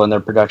people in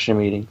their production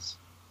meetings.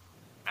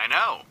 I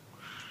know.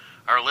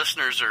 Our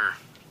listeners are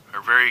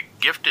very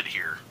gifted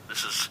here.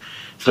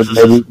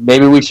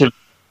 Maybe we should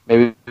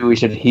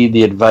heed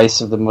the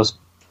advice of the most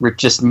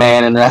richest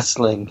man in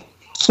wrestling.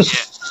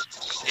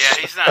 Yeah,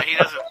 he's not. He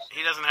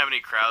doesn't have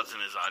any crowds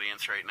in his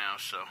audience right now,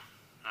 so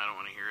I don't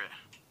want to hear it.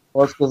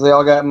 Well, it's because they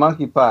all got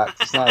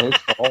monkeypox. It's not his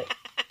fault.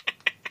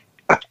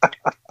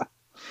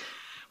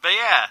 But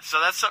yeah,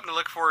 so that's something to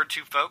look forward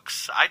to,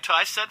 folks.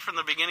 I said from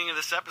the beginning of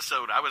this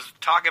episode, I was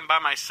talking by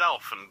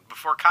myself, and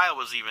before Kyle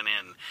was even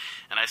in,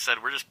 and I said,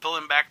 we're just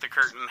pulling back the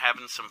curtain,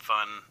 having some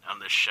fun on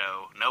this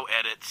show. No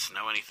edits,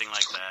 no anything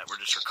like that. We're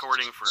just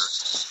recording for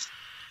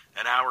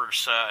an hour or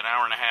so, an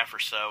hour and a half or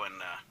so,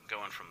 and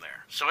going from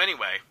there. So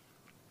anyway,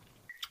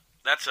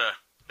 that's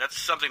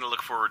something to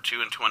look forward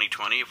to in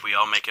 2020 if we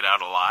all make it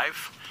out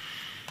alive.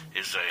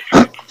 is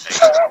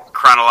a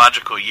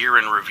chronological year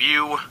in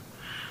review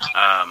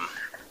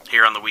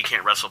here on the We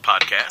Can't Wrestle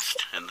podcast.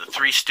 And the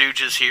Three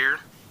Stooges here,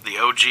 the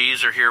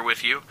OGs, are here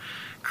with you.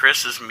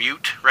 Chris is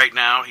mute right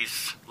now.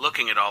 He's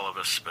looking at all of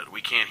us, but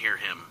we can't hear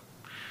him.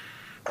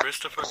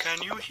 Christopher,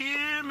 can you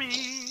hear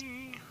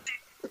me?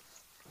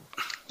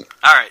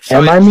 All right. So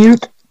am I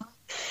mute?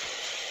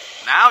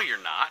 Now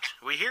you're not.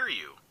 We hear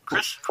you.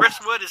 Chris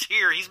Wood is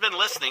here. He's been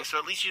listening, so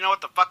at least you know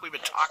what the fuck we've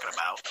been talking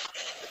about.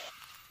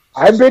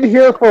 I've been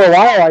here for a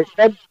while. I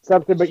said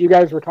something, but you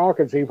guys were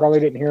talking, so you probably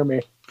didn't hear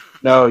me.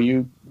 No,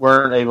 you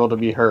weren't able to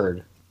be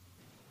heard.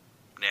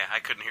 Yeah, I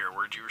couldn't hear a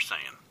word you were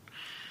saying.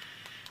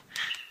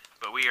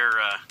 But we're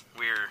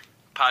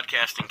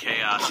podcasting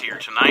chaos here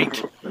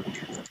tonight.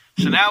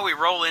 So now we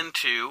roll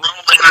into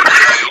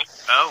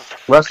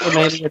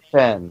WrestleMania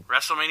 10.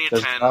 WrestleMania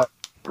 10.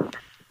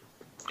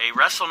 A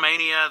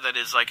WrestleMania that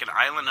is like an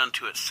island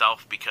unto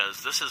itself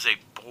because this is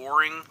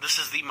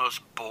the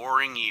most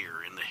boring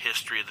year in the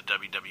history of the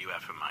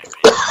WWF, in my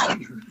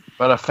opinion.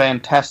 But a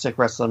fantastic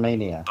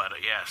WrestleMania. But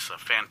yes, a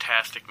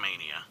fantastic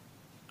mania.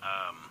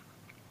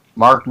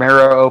 Mark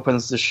Mero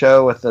opens the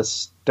show with a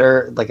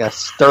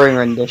stirring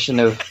rendition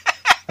of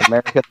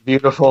America the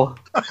Beautiful.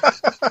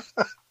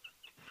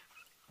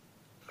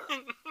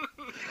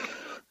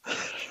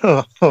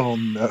 Oh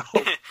no.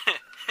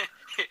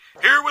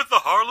 Here with the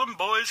Harlem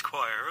Boys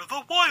Choir,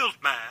 the Wild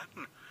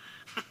Man.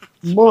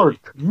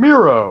 Mark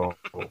Mero.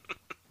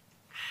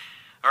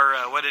 Or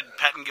what did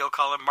Pettengill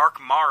call him? Mark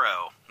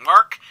Morrow.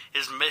 Mark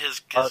is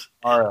his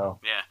Morrow.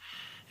 Yeah,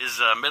 his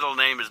middle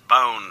name is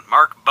Bone.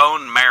 Mark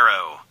Bone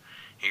Marrow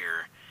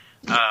here.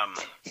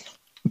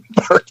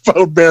 Mark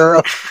Bone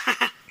Marrow.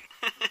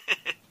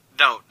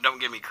 Don't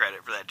give me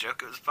credit for that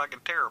joke. It was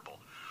fucking terrible.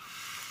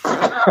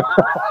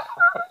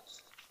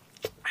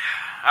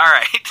 All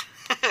right.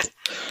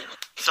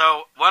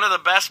 So, one of the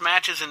best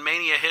matches in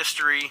Mania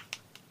history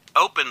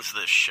opens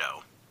this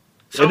show.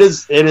 So, It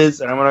is,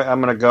 and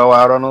I'm gonna go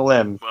out on a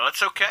limb. Well,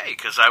 it's okay,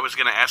 because I was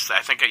going to ask,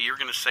 I think you were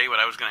going to say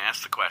what I was going to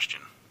ask the question.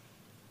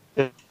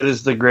 It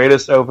is the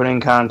greatest opening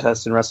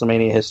contest in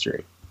WrestleMania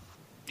history.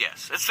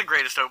 Yes, it's the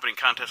greatest opening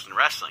contest in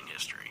wrestling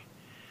history.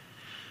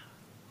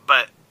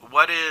 But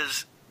what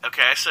is...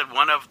 Okay, I said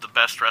one of the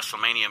best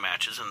WrestleMania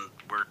matches, and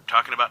we're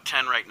talking about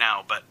 10 right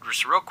now, but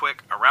just real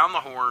quick, around the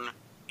horn,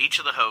 each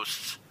of the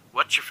hosts,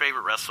 what's your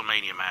favorite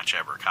WrestleMania match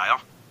ever, Kyle?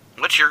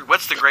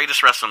 What's the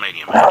greatest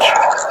WrestleMania match?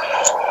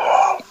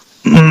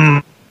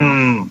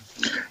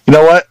 You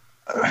know what?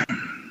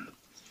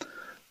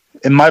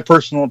 In my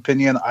personal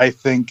opinion, I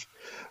think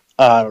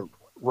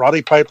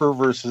Roddy Piper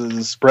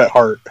versus Bret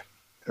Hart at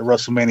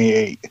WrestleMania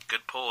 8.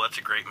 Good pull. That's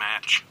a great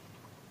match.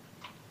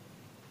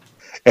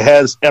 It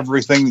has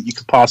everything that you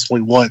could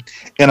possibly want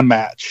in a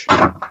match.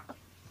 I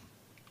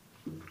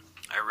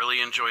really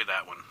enjoy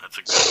that one. That's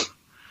a good one.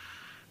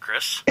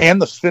 Chris?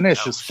 And the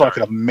finish is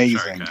fucking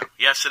amazing. Sorry,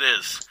 yes, it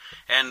is.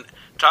 And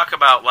talk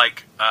about,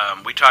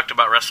 we talked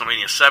about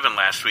WrestleMania 7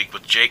 last week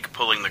with Jake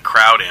pulling the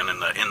crowd in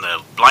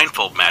the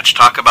blindfold match.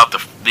 Talk about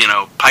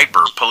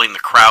Piper pulling the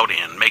crowd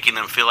in, making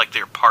them feel like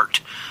they're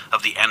part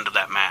of the end of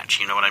that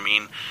match. You know what I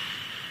mean?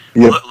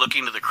 Yep.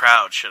 Looking to the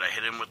crowd, should I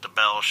hit him with the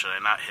bell? Should I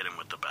not hit him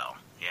with the bell?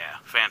 Yeah,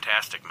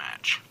 fantastic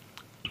match.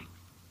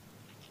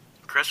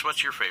 Chris,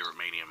 what's your favorite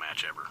Mania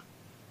match ever?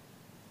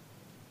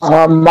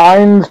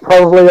 Mine's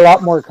probably a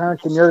lot more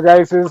current than your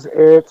guys's.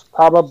 It's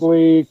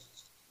probably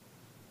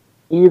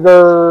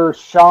either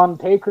Shawn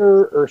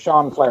Taker or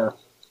Shawn Flair.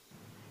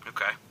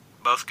 Okay,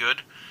 both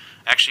good.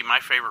 Actually, my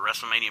favorite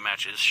WrestleMania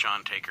match is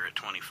Shawn Taker at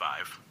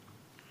 25.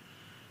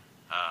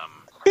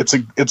 It's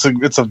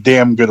a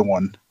damn good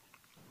one.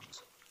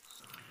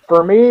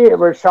 For me, it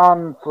was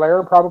Shawn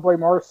Flair, probably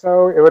more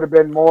so. It would have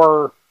been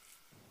more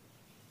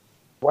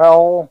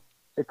well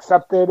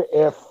accepted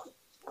if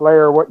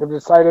Flair wouldn't have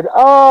decided,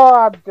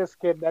 I'm just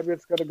kidding, I'm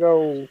just going to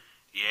go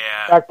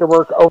back to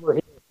work over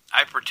here.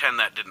 I pretend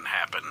that didn't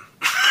happen.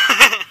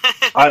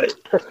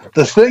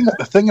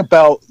 The thing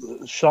about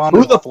Shawn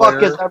Who the Flair,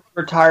 fuck is ever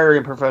retiring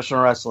in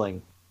professional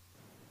wrestling?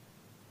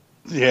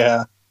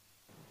 Yeah.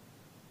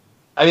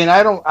 I mean,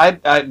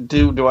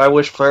 do I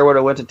wish Flair would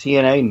have went to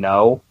TNA?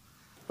 No.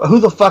 But who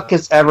the fuck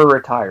has ever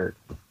retired?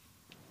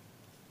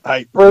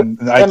 In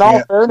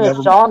all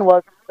fairness, Shawn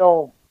was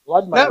still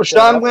blood money. No,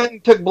 Shawn went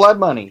and took blood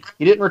money.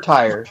 He didn't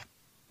retire.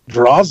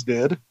 Draws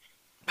did.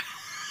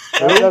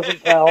 That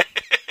doesn't count.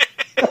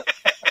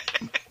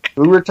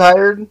 Who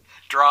retired?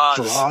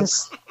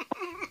 Draws.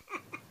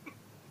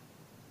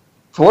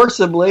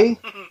 Forcibly.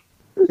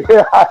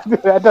 Yeah,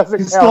 that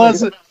doesn't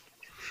count.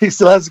 He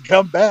still hasn't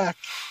come back.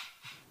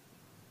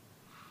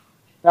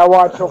 Now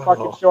watch, he'll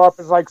fucking show up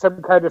as like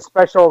some kind of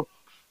special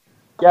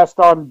guest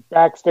on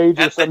backstage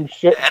or some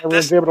shit, and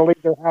everyone's able to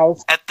leave their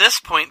house. At this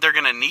point, they're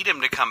going to need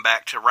him to come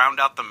back to round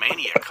out the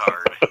Mania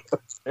card.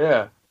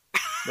 Yeah.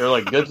 They're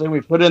like, good thing we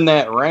put in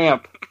that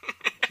ramp.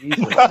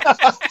 Jesus.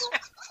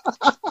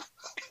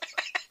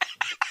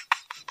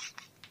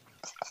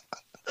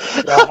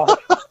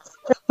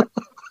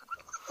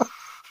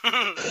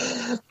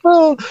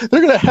 Oh,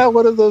 they're gonna have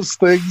one of those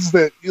things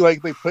that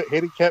like they put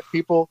handicapped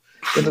people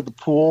into the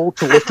pool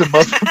to lift them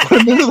up and put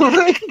them into the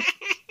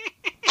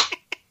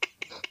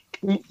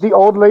ring. The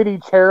old lady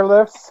chair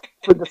lifts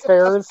with the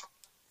stairs.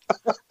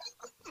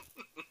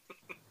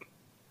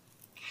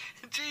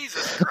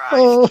 Jesus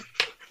Christ.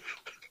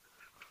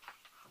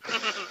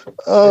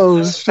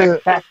 Oh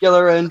shit.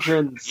 Spectacular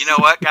entrance. You know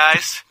what,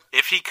 guys?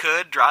 If he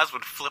could, Droz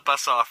would flip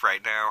us off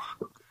right now.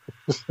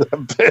 I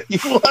bet he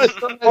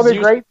would. Well, the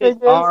great thing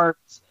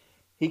is,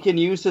 he can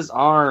use his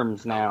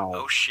arms now.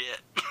 Oh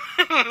shit.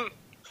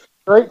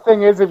 Great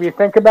thing is, if you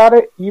think about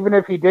it, even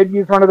if he did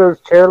use one of those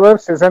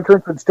chairlifts, his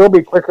entrance would still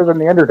be quicker than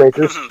the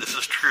Undertaker's. This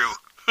is true.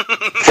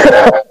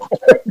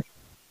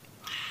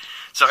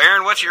 So,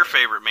 Aaron, what's your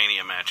favorite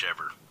Mania match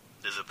ever?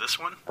 Is it this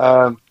one?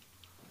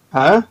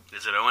 Huh?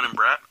 Is it Owen and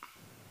Bret?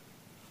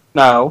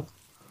 No.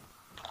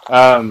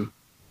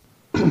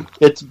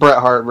 It's Bret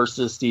Hart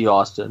versus Steve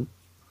Austin.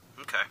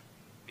 Okay.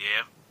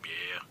 Yeah.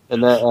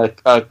 And then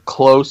a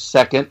close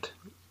second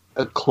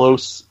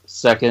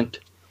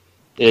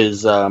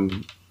is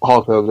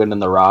Hulk Hogan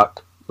and The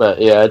Rock.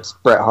 But yeah, it's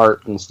Bret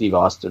Hart and Steve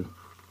Austin.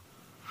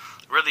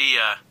 We're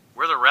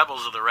the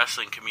rebels of the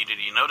wrestling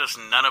community. Notice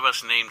none of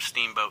us named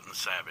Steamboat and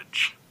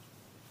Savage.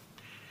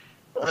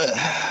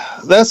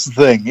 That's the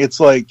thing.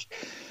 It's like,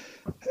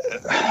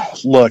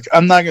 look,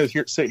 I'm not going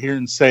to sit here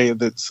and say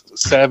that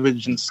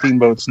Savage and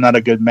Steamboat's not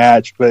a good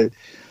match, but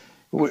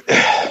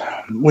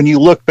when you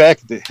look back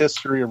at the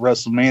history of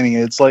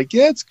WrestleMania, it's like,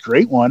 yeah, it's a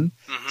great one.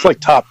 Mm-hmm. It's like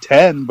top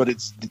 10, but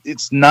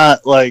it's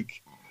not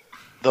like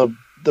the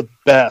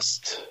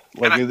best.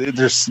 Like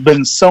there's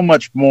been so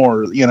much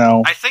more, you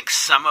know. I think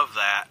some of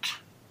that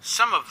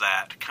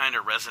kind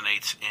of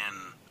resonates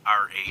in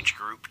our age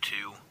group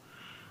too.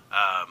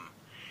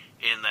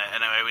 And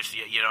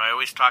I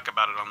always talk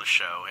about it on the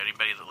show.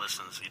 Anybody that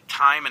listens,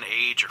 time and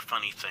age are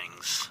funny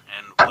things,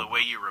 and the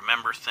way you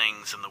remember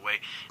things, and the way,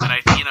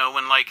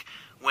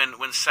 and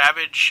when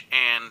Savage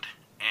and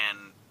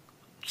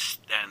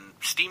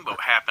Steamboat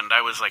happened,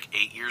 I was like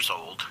 8 years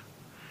old,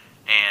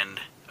 and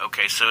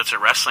okay, so it's a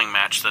wrestling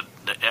match that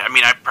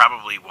I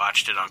probably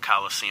watched it on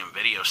Coliseum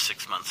Video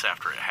 6 months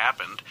after it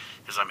happened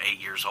because I'm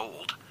 8 years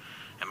old,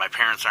 and my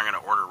parents aren't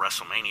going to order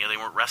WrestleMania. They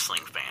weren't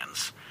wrestling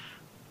fans.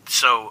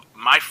 So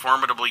my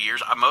formidable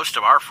years, most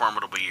of our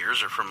formidable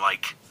years are from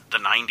like the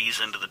 90s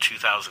into the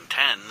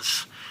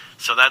 2010s.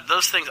 So that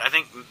those things, I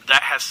think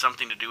that has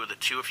something to do with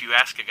it too. If you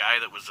ask a guy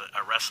that was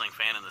a wrestling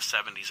fan in the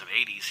 70s and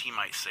 80s, he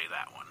might say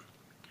that one.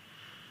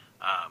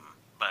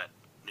 But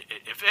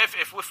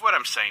if what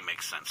I'm saying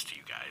makes sense to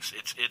you guys,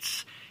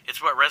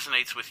 it's what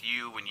resonates with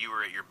you when you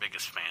were at your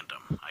biggest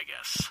fandom, I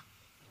guess.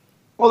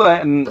 Well,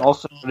 and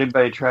also, if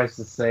anybody tries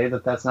to say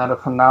that that's not a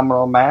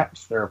phenomenal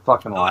match, they're a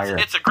fucking liar.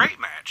 It's a great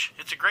match.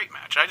 It's a great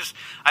match. I just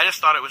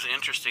thought it was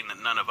interesting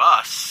that none of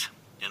us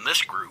in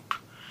this group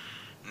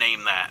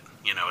name that,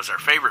 as our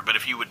favorite. But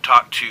if you would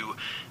talk to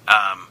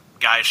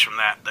guys from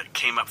that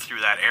came up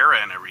through that era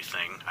and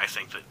everything, I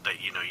think that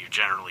you're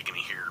generally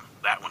going to hear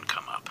that one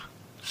come up.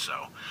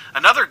 So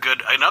another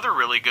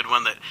really good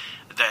one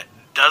that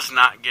does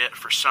not get,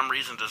 for some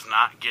reason, does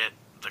not get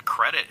the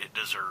credit it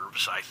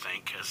deserves, I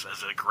think, as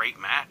a great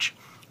match.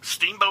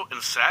 Steamboat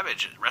and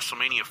Savage at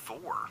WrestleMania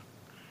 4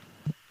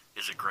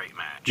 is a great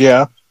match.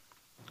 Yeah.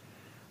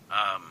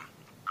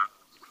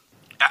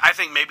 I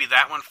think maybe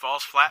that one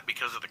falls flat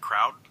because of the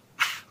crowd.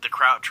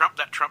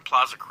 That Trump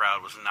Plaza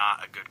crowd was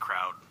not a good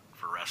crowd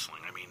for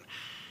wrestling. I mean,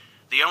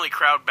 the only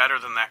crowd better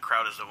than that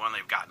crowd is the one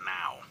they've got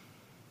now.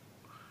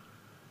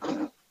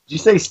 Did you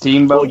say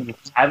Steamboat and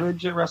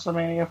Savage at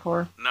WrestleMania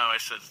 4? No, I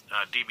said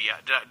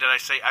DiBiase. Did I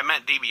say? I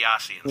meant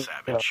DiBiase and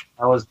Savage.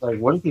 I was like,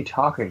 what is he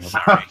talking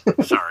about?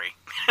 Sorry.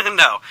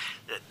 No.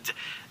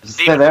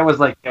 That was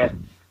like that.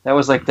 That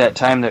was like that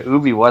time that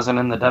Ubi wasn't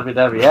in the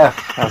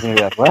WWF. I was gonna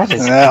be like, what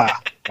is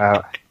that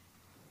about?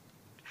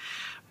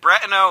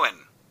 Bret and Owen.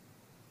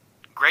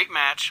 Great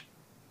match.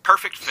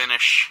 Perfect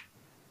finish.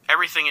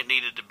 Everything it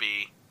needed to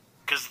be.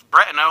 Because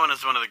Bret and Owen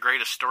is one of the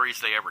greatest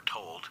stories they ever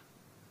told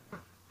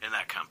in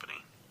that company.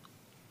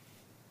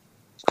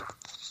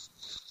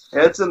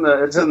 Yeah, it's in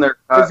their.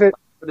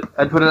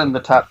 I'd put it in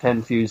the top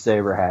 10 feuds they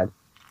ever had.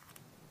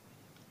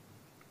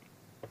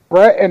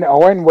 Bret and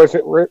Owen,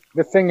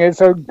 the thing is,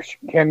 though,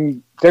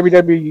 can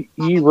WWE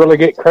really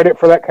get credit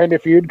for that kind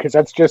of feud? Because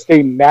that's just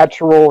a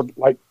natural,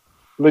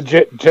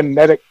 legit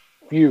genetic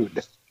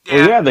feud. Yeah,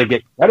 well, yeah, they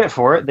get credit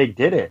for it. They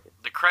did it.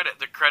 The credit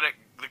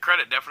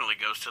definitely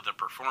goes to the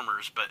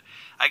performers. But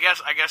I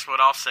guess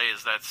what I'll say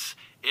is that's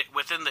it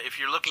within the. If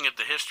you're looking at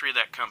the history of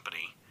that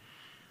company,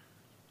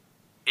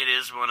 it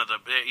is one of the.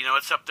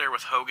 It's up there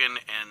with Hogan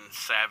and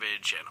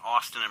Savage and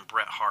Austin and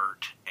Bret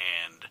Hart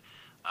and.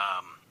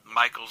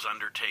 Michaels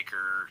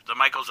Undertaker, the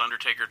Michaels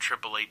Undertaker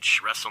Triple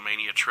H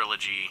WrestleMania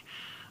trilogy.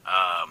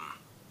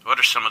 What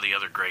are some of the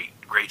other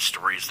great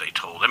stories they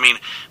told? I mean,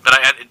 but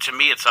to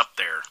me, it's up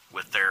there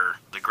with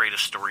the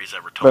greatest stories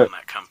ever told in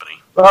that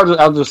company.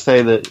 I'll just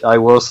say that I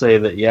will say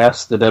that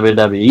yes, the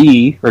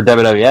WWE or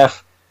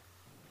WWF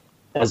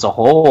as a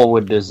whole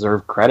would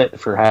deserve credit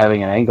for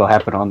having an angle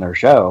happen on their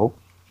show.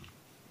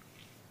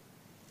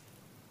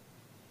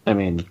 I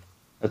mean,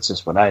 that's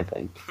just what I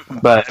think.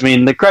 But, I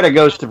mean, the credit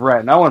goes to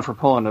Bret and Owen for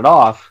pulling it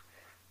off,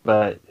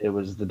 but it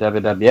was the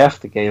WWF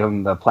that gave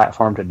him the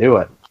platform to do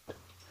it.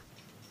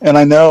 And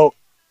I know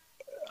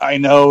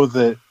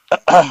that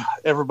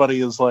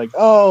everybody is like,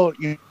 oh,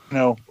 I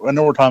know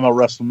we're talking about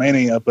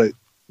WrestleMania, but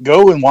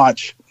go and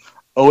watch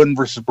Owen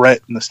versus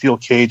Bret in the steel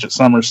cage at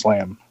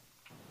SummerSlam.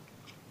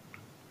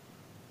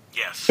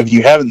 Yes. If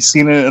you haven't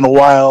seen it in a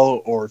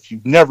while, or if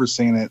you've never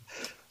seen it,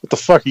 what the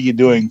fuck are you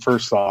doing,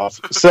 first off?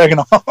 Second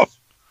off,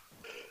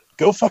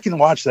 go fucking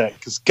watch that,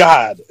 because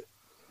God,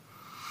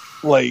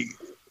 like,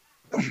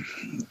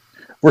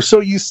 we're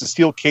so used to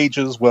steel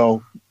cages,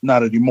 well,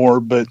 not anymore,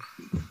 but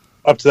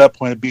up to that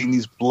point of being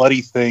these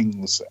bloody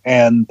things,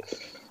 and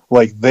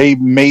like they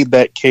made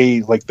that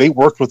cage, like they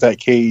worked with that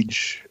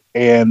cage,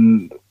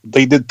 and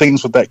they did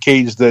things with that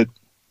cage that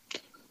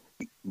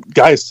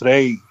guys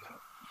today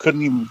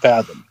couldn't even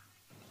fathom.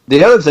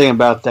 The other thing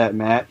about that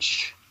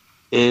match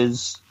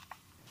is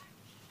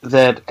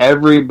that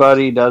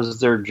everybody does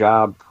their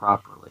job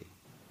properly.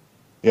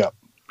 Yeah.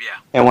 Yeah.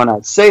 And when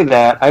I say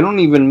that, I don't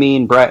even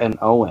mean Bret and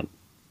Owen.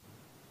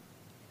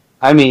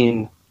 I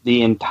mean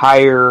the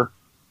entire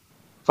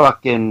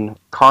fucking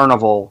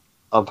carnival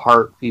of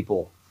Hart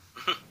people.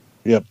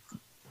 Yep.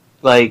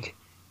 Like,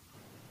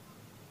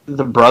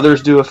 the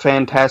brothers do a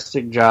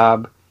fantastic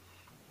job.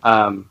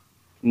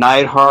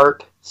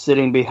 Neidhart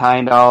sitting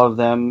behind all of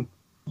them,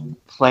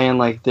 playing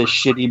like this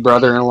shitty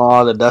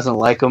brother-in-law that doesn't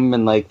like him,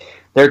 and like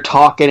they're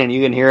talking and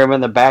you can hear him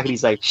in the back and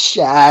he's like,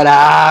 shut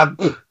up!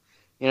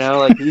 You know,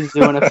 like he's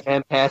doing a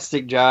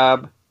fantastic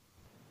job.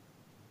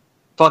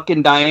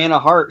 Fucking Diana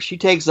Hart, she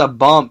takes a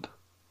bump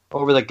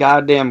over the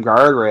goddamn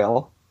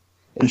guardrail.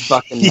 It's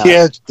fucking nuts.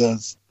 Yeah, it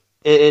does.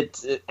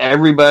 It's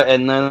everybody,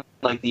 and then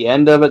like the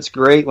end of it's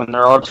great when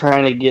they're all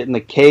trying to get in the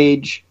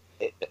cage.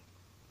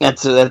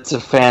 That's a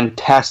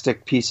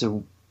fantastic piece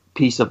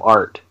of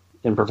art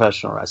in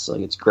professional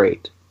wrestling. It's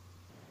great.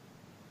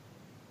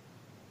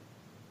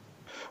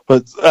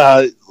 But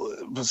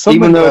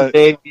even though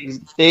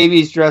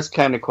Davey's dressed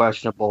kind of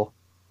questionable.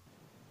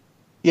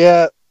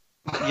 Yeah,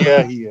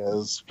 he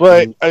is.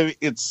 But I mean,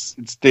 it's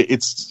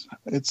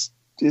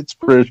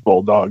British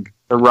Bulldog.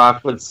 The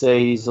Rock would say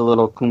he's a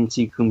little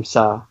kumsi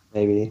kumsa,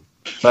 maybe.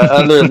 But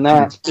other than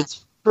that,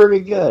 it's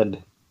pretty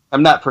good.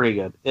 I'm not pretty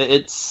good.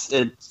 It's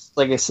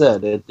like I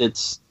said,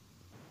 it's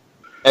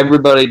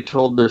everybody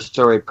told their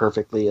story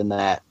perfectly in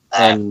that,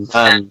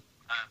 and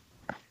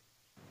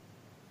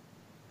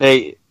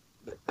Nate,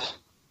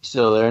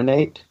 still there,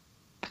 Nate?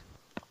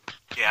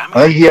 Yeah, I'm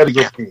I think here. he had to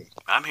get me.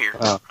 I'm here.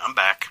 Oh. I'm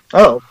back.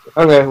 Oh,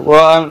 Okay.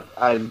 Well,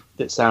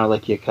 it sounded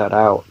like you cut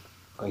out.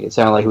 Like it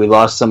sounded like we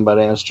lost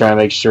somebody. I was trying to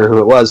make sure who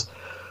it was.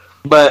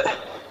 But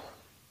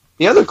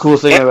the other cool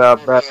thing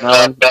about Bret and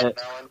Owen,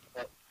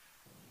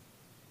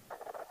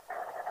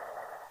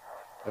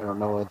 I don't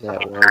know what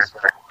that was.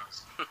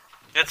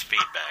 It's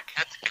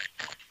feedback.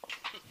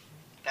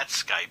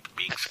 That's Skype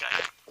being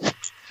Skype.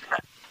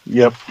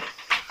 yep.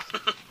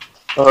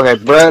 Okay,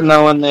 Bret and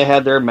Owen, they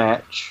had their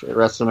match at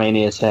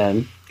WrestleMania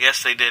 10.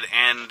 Yes, they did,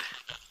 and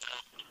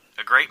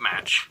a great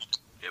match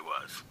it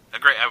was. I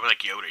like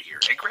Yoda here.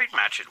 A great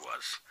match it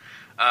was.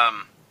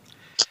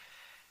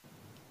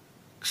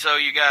 So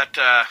you got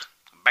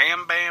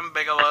Bam Bam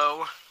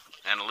Bigelow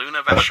and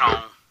Luna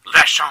Vachon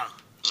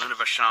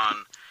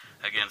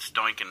against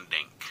Doink and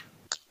Dink.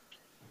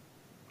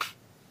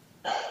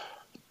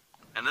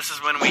 And this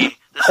is when yeah,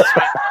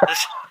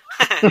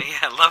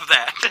 love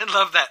that.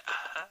 Love that.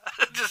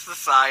 Just the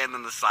sigh and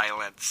then the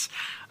silence.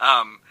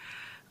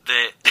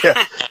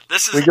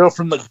 This is We go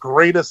from the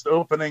greatest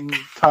opening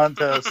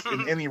contest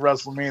in any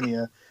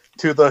WrestleMania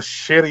to the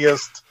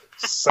shittiest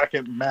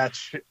second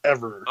match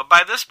ever. Well,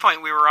 by this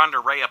point, we were on to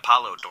Ray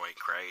Apollo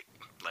Doink, right?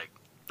 Like,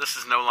 this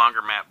is no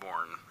longer Matt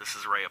Bourne. This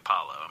is Ray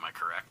Apollo. Am I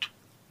correct?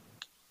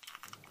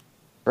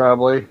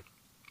 Probably.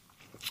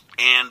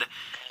 And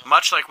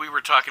much like we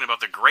were talking about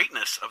the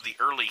greatness of the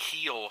early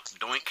heel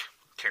Doink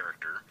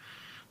character,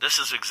 this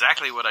is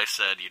exactly what I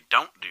said you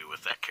don't do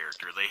with that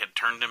character. They had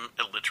turned him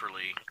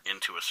literally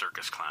into a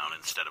circus clown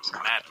instead of a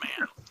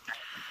madman.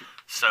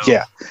 So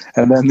Yeah,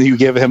 and then you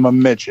give him a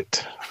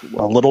midget,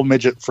 a little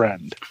midget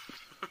friend.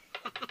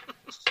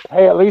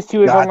 Hey, at least he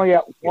was God. only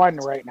at 1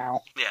 right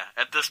now. yeah,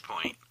 at this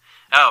point.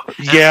 Oh,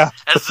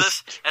 As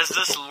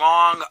this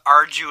long,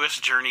 arduous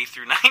journey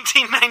through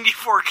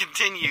 1994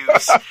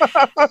 continues,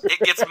 it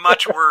gets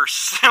much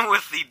worse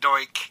with the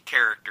Doink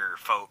character,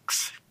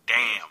 folks.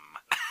 Damn.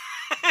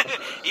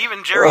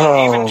 even Jerry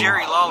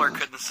Lawler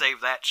couldn't save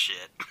that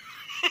shit.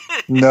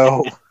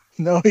 No,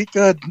 he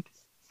couldn't.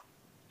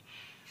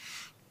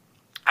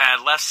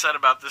 Less said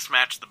about this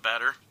match, the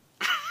better.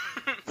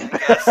 I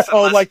guess, Oh,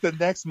 unless- like the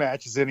next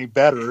match is any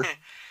better.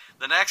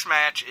 The next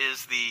match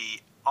is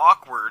the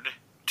awkward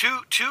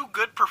two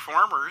good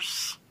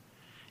performers,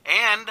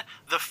 and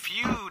the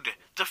feud.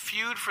 The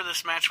feud for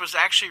this match was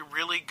actually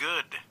really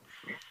good.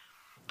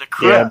 The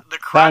Crush,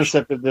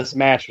 Concept of this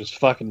match was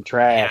fucking yes,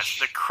 trash.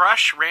 the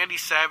Crush Randy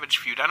Savage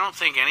feud. I don't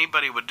think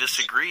anybody would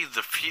disagree.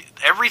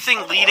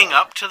 Everything leading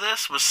up to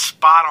this was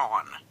spot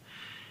on,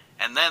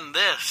 And then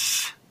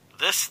this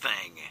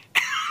thing.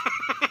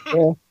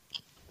 Yeah.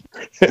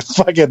 It's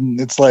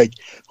like,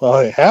 well,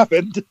 it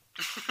happened.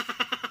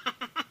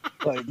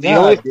 Like,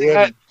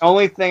 The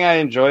only thing I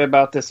enjoy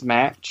about this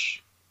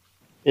match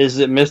is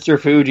that Mr.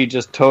 Fuji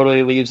just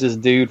totally leaves his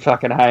dude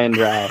fucking high and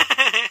dry.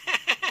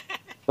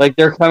 Like,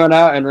 they're coming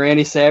out, and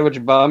Randy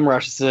Savage bum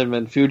rushes him,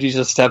 and Fuji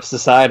just steps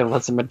aside and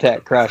lets him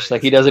attack Crush.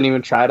 Like, he doesn't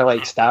even try to,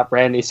 like, stop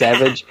Randy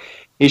Savage.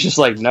 He's just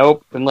like,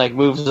 nope, and, like,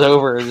 moves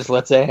over and just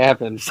lets it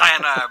happen.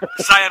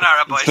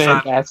 Sayonara, boy, It's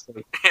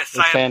fantastic. It's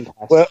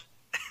fantastic. Well,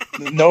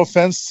 no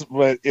offense,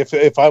 but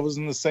if I was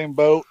in the same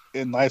boat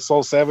and I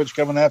saw Savage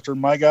coming after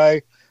my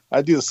guy,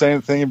 I'd do the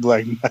same thing and be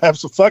like,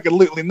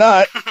 absolutely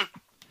not.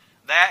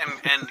 That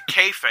and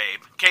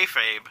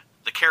Kayfabe,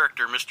 the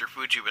character, Mr.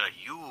 Fuji, would be like,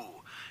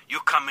 you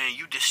come in,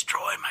 you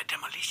destroy my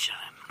demolition.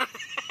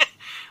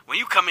 When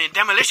you come in,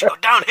 demolition go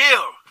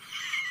downhill.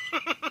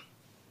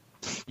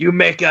 You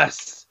make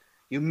us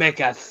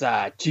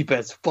cheap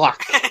as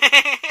fuck.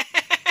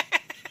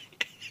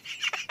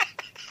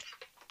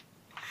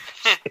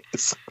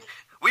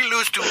 We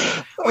lose to...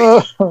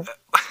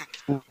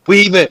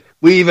 We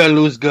even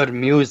lose good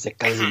music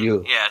because of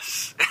you.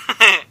 Yes.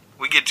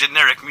 We get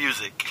generic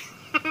music.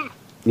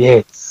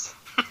 Yes.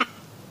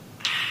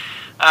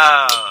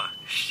 Oh,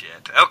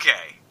 shit.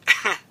 Okay.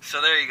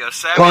 So there you go.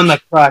 Savage. Con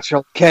the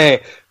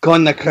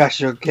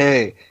crush,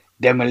 okay.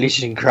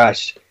 Demolition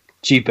Crush,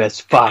 cheap as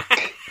fuck.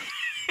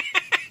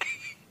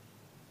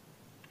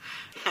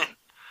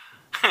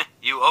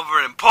 You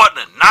over in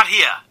Portland, not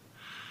here.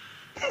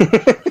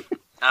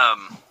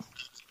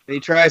 He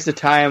tries to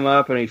tie him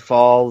up and he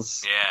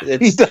falls. Yeah.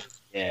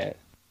 Yeah.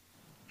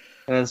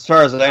 And as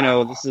far as I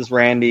know, this is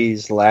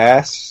Randy's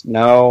last.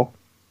 No.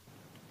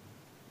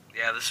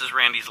 Yeah, this is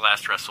Randy's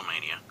last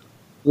WrestleMania.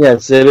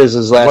 Yes, it is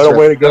his last. What a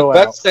way to go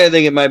out. I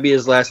think it might be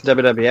his last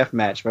WWF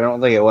match, but I don't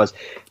think it was.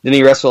 Didn't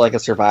he wrestle like a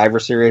Survivor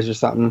Series or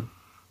something?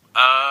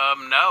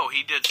 No,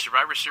 he did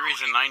Survivor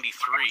Series in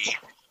 '93.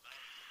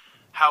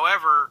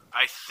 However,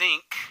 I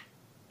think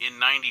in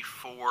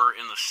 '94,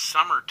 in the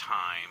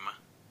summertime,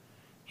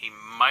 he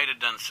might have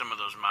done some of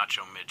those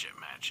Macho Midget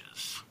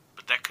matches.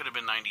 But that could have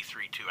been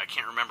 '93 too. I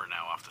can't remember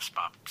now off the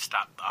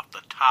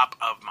top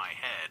of my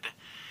head.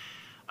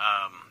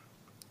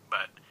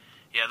 But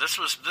yeah, this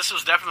was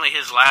definitely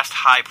his last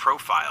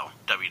high-profile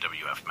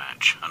WWF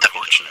match,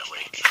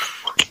 unfortunately.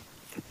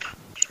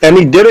 And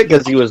he did it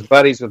because he was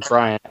buddies with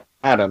Bryan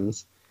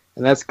Adams,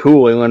 and that's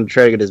cool. He wanted to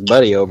try to get his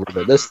buddy over,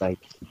 but this thing,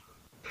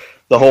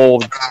 the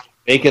whole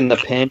making the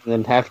pin and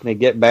then having to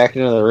get back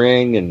into the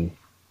ring, and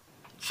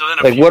so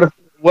then,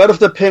 what if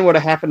the pin would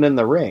have happened in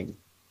the ring?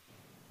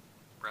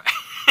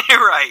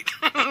 Right.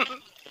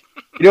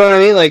 You know what I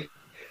mean? Like,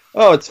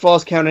 oh, it's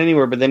false count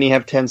anywhere, but then you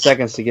have 10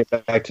 seconds to get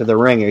back to the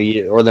ring,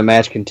 or the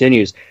match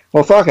continues.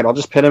 Well, fuck it, I'll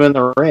just pin him in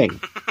the ring.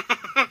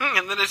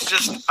 And then it's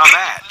just a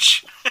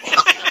match.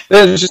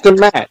 It's just a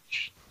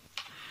match.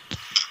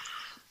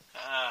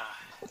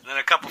 Then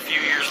a few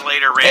years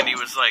later, Randy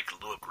was like,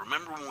 look,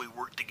 remember when we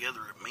worked together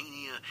at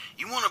Mania?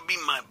 You want to be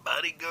my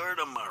bodyguard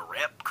on my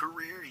rap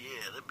career?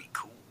 Yeah, that'd be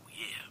cool.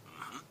 Yeah.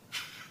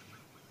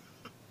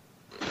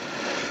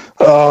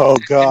 Oh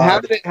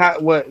God!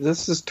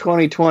 This is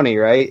 2020,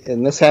 right?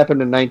 And this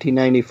happened in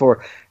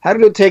 1994. How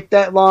did it take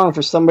that long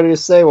for somebody to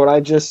say what I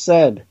just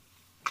said?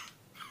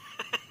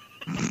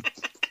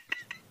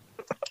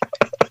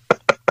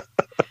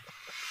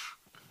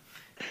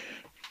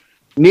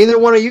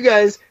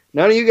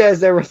 None of you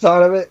guys ever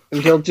thought of it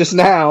until just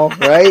now,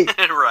 right?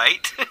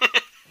 Right.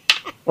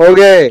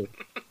 Okay.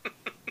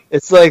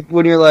 It's like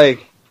when you're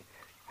like,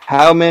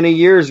 how many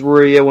years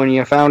were you when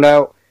you found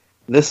out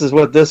this is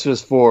what this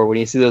was for? When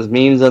you see those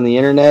memes on the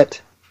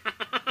internet? You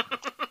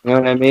know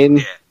what I mean?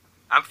 Yeah.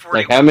 I'm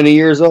 41. Like, how many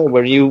years old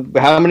were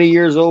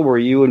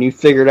you when you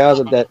figured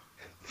out that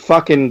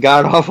fucking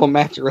god-awful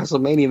match at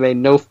WrestleMania made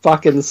no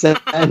fucking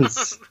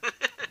sense?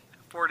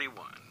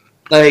 41.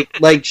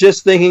 Like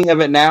just thinking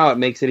of it now, it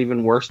makes it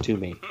even worse to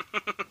me.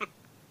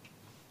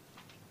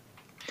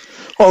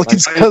 Well,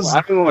 it's because I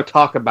don't even want to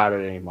talk about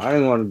it anymore. I don't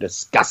even want to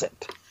discuss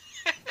it.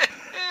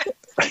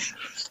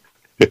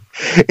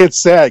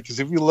 it's sad because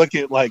if you look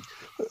at like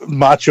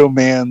Macho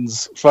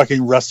Man's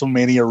fucking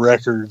WrestleMania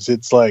records,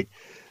 it's like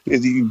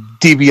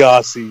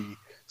DiBiase,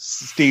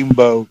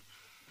 Steamboat,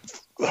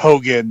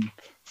 Hogan,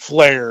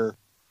 Flair,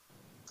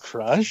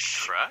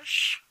 Crush.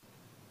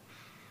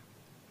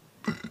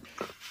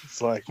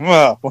 It's like,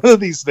 well, one of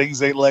these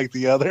things ain't like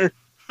the other.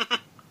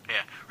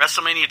 Yeah.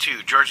 WrestleMania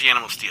 2, George the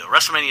Animal Steel.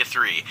 WrestleMania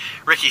 3,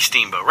 Ricky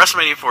Steamboat.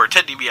 WrestleMania 4,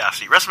 Ted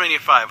DiBiase. WrestleMania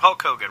 5,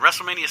 Hulk Hogan.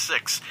 WrestleMania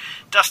 6,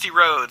 Dusty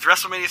Rhodes.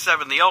 WrestleMania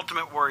 7, The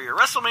Ultimate Warrior.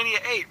 WrestleMania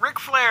 8, Ric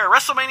Flair.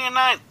 WrestleMania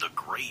 9, The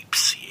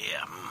Grapes. Yeah.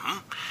 Mm-hmm.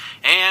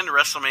 And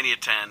WrestleMania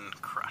 10,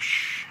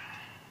 Crush.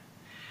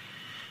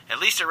 At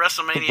least at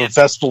WrestleMania... The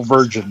Vestal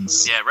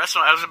Virgins. Yeah,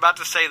 I was about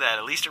to say that.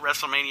 At least at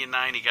WrestleMania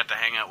 9, he got to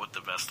hang out with the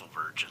Vestal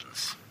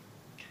Virgins.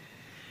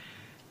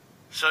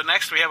 So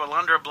next we have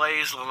Alundra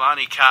Blaze,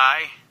 Leilani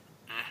Kai.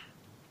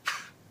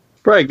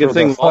 Probably a good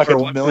thing Walter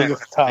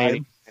millionth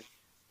time.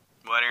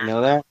 What, Aaron? You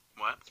know that?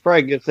 What? It's probably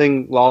a good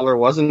thing Lawler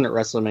wasn't at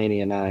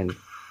WrestleMania 9.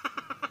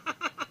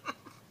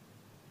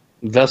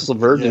 Vessel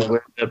Virgin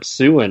would end up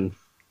suing.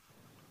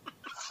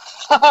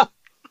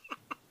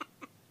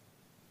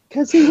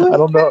 Because he was, I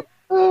don't know.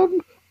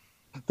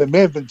 They may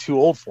have been too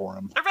old for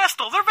him. They're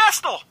Vestal. They're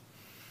Vestal.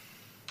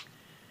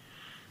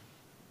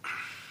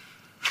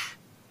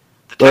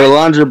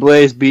 Alundra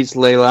Blaze beats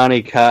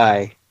Leilani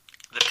Kai.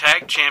 The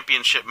tag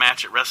championship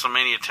match at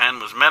WrestleMania 10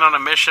 was Men on a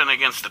Mission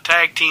against the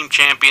tag team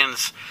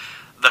champions,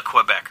 the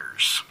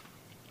Quebecers.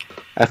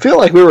 I feel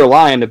like we were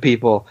lying to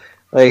people.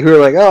 Like, we were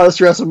like, oh, this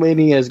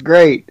WrestleMania is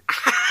great.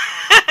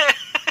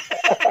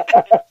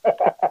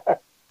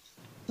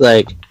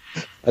 Like,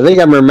 I think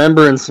I'm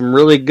remembering some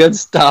really good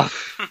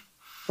stuff.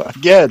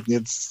 Again,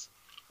 it's...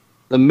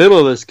 The middle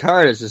of this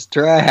card is just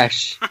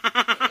trash.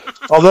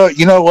 Although,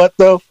 you know what,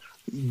 though?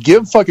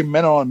 Give fucking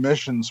Men on a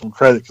Mission some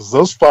credit, because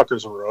those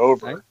fuckers were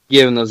over. I'm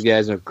giving those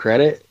guys no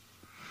credit.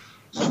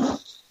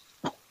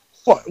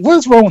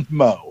 What's wrong with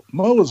Mo?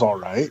 Mo was all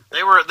right.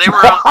 They were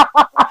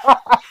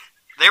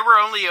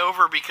only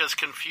over because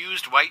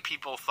confused white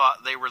people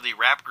thought they were the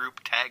rap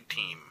group tag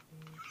team.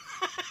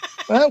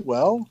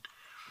 Well,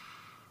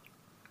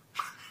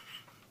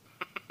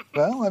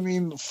 I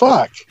mean,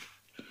 fuck.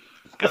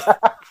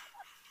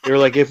 They were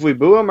like, if we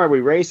boo them, are we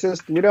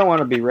racist? We don't want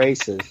to be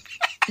racist.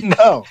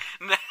 No.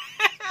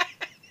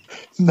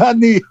 Not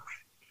me.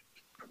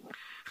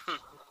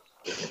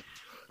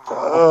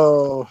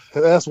 Oh,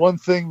 that's one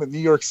thing that New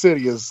York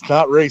City is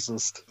not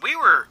racist. We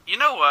were, you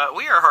know what?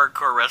 We are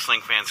hardcore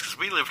wrestling fans because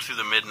we lived through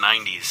the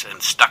mid-'90s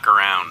and stuck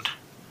around.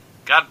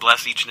 God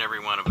bless each and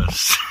every one of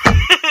us.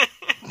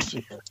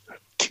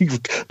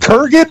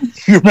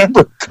 Kurgan? You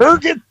remember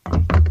Kurgan?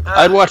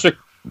 I'd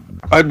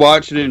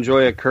watch and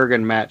enjoy a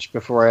Kurgan match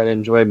before I'd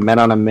enjoy Men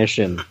on a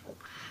Mission.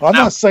 I'm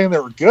not saying they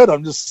were good.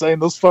 I'm just saying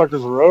those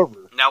fuckers were over.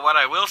 Now, what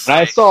I will say,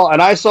 I saw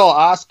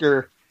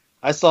Oscar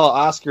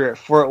at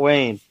Fort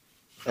Wayne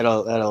at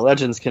a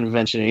Legends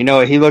convention. You know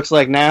what he looks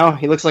like now?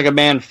 He looks like a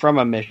man from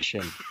a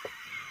mission.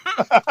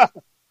 I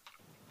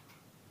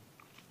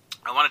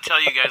want to tell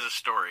you guys a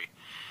story.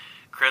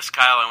 Chris,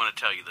 Kyle, I want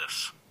to tell you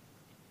this.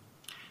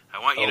 I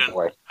want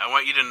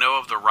you to know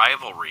of the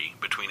rivalry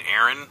between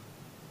Aaron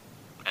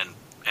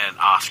and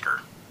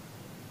Oscar.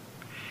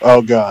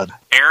 Oh God.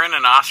 Aaron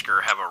and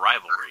Oscar have a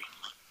rivalry.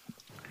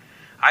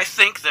 I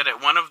think that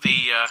at one of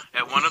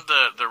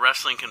the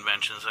wrestling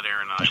conventions that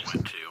Aaron and I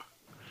went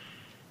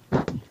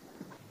to,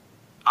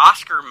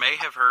 Oscar may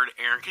have heard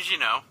Aaron, because you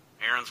know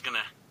Aaron's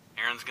gonna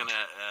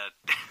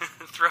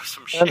throw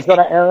some shade. Aaron's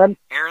gonna Aaron.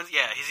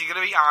 He's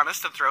gonna be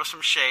honest and throw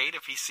some shade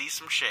if he sees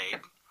some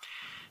shade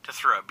to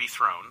be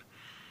thrown.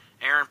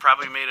 Aaron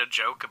probably made a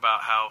joke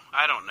about how,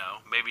 I don't know,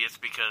 maybe it's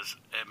because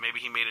maybe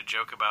he made a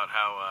joke about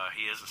how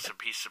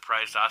he's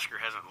surprised Oscar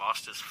hasn't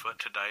lost his foot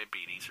to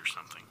diabetes or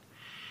something.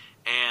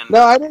 And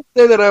no, I didn't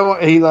say that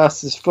he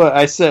lost his foot.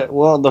 I said,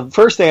 well, the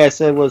first thing I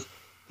said was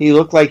he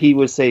looked like he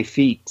would say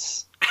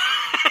feets.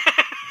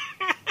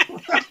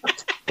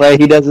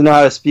 Like he doesn't know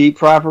how to speak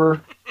proper.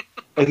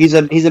 Like he's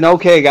an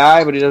okay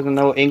guy, but he doesn't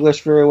know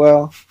English very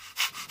well.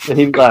 And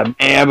he'd be like,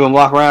 man, I've been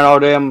walking around all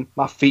day,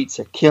 my feet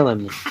are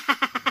killing me.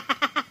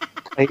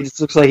 He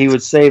just looks like he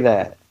would say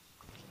that.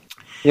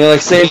 You know,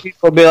 like saying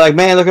people would be like,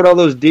 man, look at all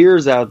those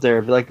deers out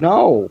there. Be like,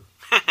 no.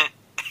 That's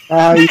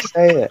how you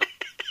say it.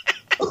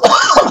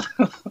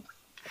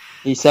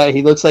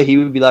 He looks like he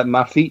would be like,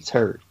 my feet's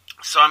hurt.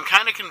 So I'm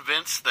kind of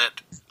convinced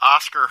that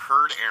Oscar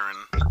heard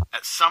Aaron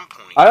at some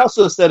point. I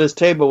also said his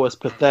table was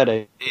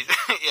pathetic.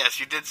 Yes,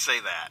 you did say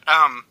that.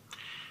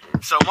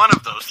 So one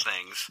of those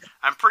things,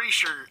 I'm pretty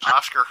sure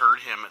Oscar heard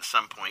him at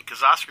some point,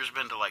 because Oscar's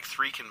been to like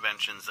 3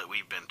 conventions that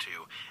we've been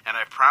to, and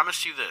I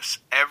promise you this,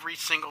 every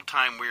single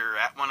time we're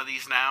at one of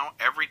these now,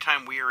 every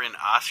time we are in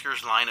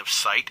Oscar's line of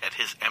sight at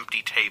his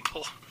empty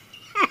table,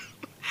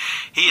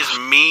 he is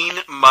mean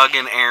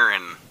mugging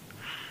Aaron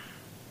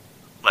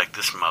like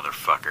this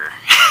motherfucker.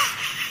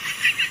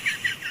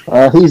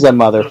 He's a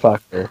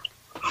motherfucker.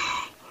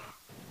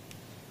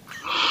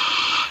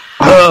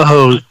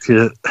 Oh,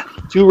 shit.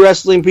 2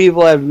 wrestling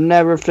people I've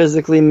never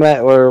physically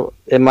met or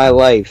in my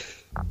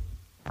life.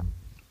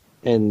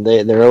 And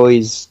they're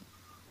always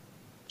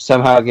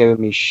somehow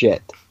giving me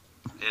shit.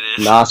 It is.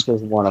 And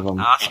Oscar's one of them.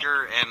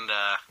 Oscar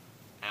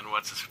and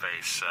what's his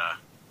face?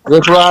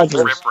 Rip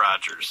Rogers. Rip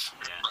Rogers.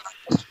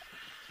 Yeah.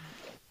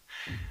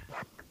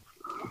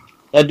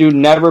 That dude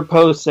never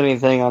posts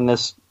anything on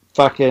this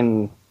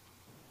fucking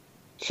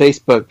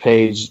Facebook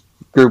page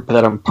group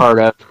that I'm part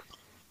of.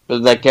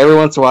 But like every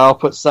once in a while I'll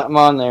put something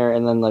on there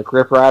and then like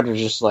Rip Rogers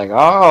just like,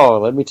 oh,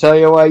 let me tell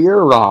you why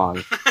you're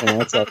wrong.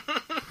 And it's like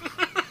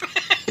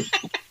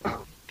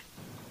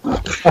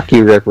fuck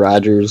you, Rip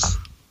Rogers.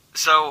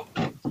 So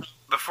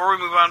before we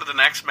move on to the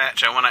next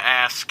match, I want to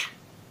ask,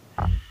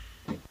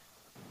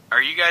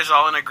 are you guys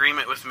all in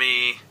agreement with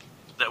me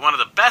that one of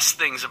the best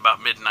things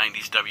about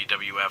mid-90s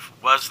WWF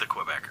was the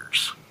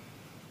Quebecers?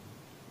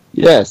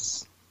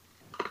 Yes.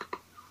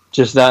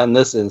 Just not in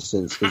this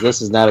instance, because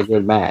this is not a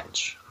good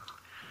match.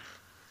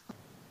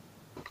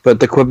 But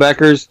the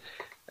Quebecers,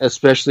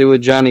 especially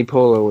with Johnny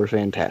Polo, were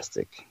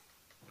fantastic.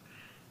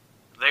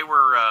 They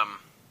were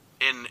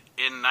in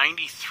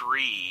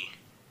 '93,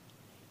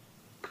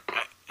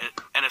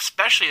 and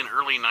especially in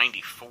early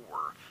 '94.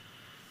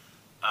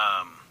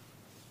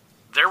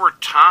 There were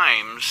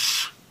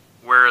times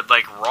where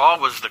like Raw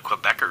was the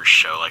Quebecers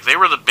show. Like they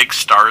were the big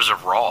stars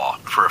of Raw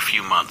for a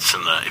few months.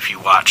 If you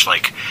watch,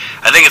 like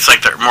I think it's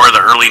like more of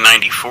the early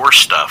 '94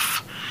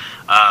 stuff.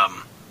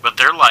 But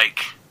they're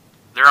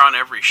on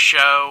every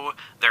show.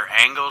 Their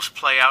angles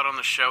play out on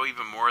the show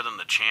even more than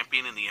the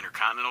champion and the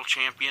Intercontinental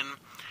Champion.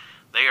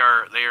 They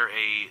are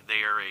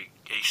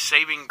a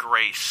saving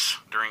grace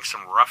during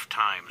some rough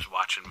times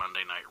watching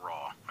Monday Night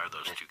Raw. Are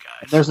those two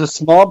guys? There's a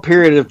small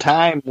period of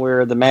time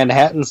where the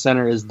Manhattan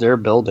Center is their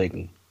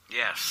building.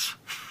 Yes.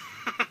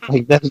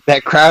 Like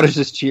that crowd is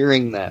just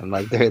cheering them.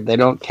 Like they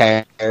don't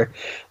care.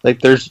 Like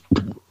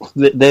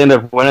they end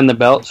up winning the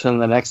belts, and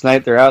the next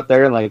night they're out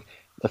there and like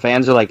the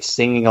fans are like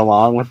singing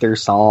along with their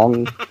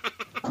song.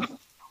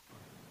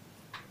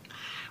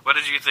 What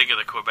did you think of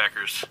the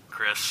Quebecers,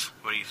 Chris?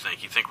 What do you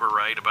think? You think we're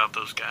right about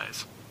those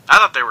guys? I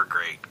thought they were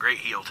great. Great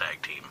heel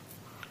tag team.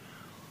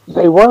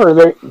 They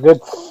were.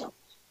 That's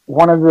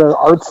one of the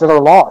arts that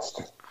are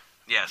lost.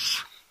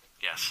 Yes.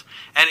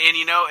 And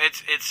you know,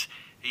 it's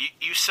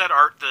you said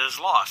art that is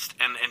lost,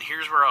 and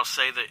here's where I'll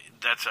say that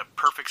that's a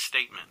perfect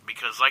statement,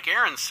 because like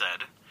Aaron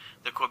said,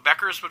 the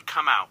Quebecers would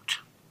come out,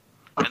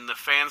 and the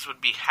fans would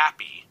be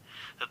happy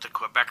that the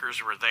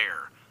Quebecers were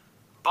there,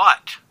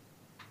 but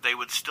they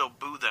would still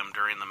boo them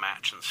during the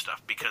match and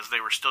stuff because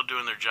they were still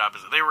doing their job.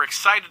 They were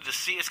excited to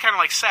see. It's kind of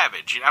like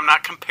Savage. I'm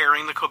not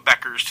comparing the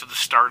Quebecers to the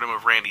stardom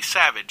of Randy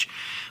Savage,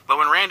 but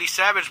when Randy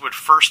Savage would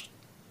first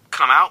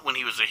come out when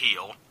he was a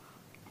heel,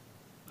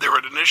 there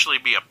would initially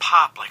be a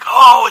pop like,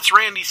 oh, it's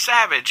Randy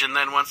Savage, and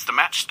then once the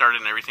match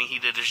started and everything, he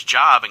did his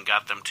job and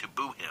got them to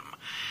boo him.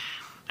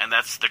 And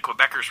the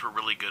Quebecers were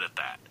really good at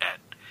that, at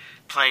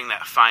playing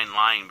that fine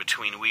line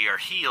between we are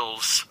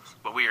heels,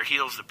 but we are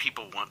heels that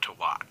people want to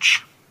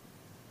watch.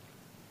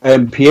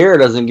 And Pierre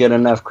doesn't get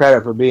enough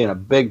credit for being a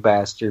big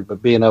bastard,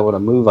 but being able to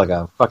move like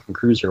a fucking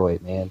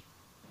cruiserweight, man.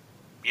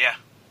 Yeah.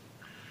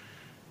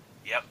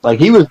 Yep. Like,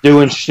 he was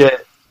doing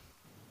shit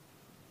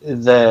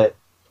that,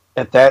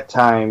 at that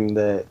time,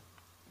 that,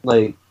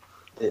 like,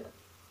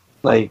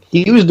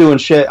 he was doing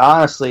shit,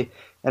 honestly,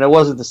 and it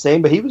wasn't the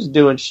same, but he was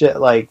doing shit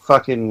like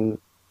fucking,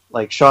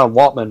 like Sean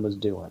Waltman was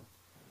doing.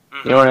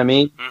 Mm-hmm. You know what I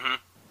mean? Mm-hmm.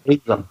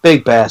 He's a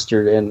big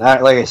bastard, and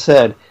like I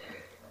said,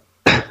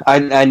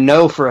 I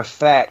know for a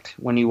fact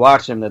when you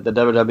watch him that the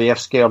WWF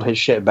scaled his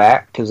shit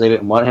back because they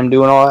didn't want him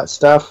doing all that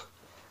stuff.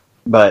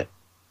 But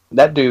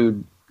that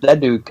dude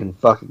can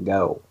fucking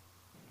go.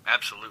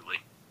 Absolutely.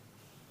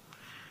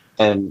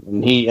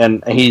 And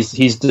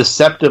he's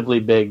deceptively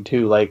big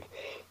too. Like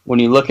when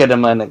you look at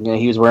him and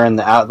he was wearing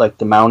the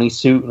Mountie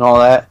suit and all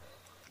that,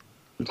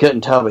 you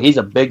couldn't tell, but he's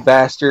a big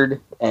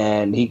bastard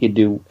and he could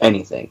do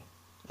anything.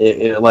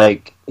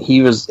 Like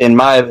he was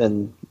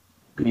and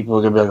people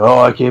are gonna be like, "Oh,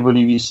 I can't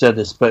believe you said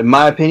this," but in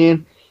my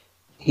opinion,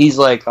 he's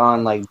like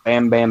on like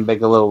Bam Bam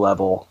Bigelow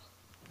level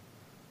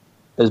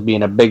as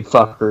being a big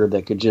fucker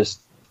that could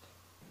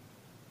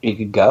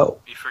go.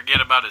 You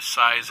forget about his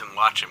size and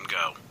watch him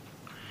go.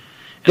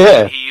 And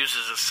yeah, he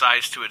uses his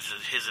size to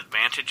his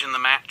advantage in the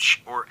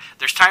match. Or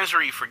there's times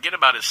where you forget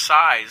about his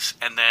size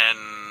and then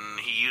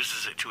he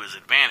uses it to his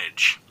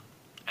advantage,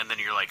 and then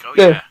you're like, "Oh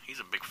yeah, he's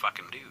a big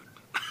fucking dude."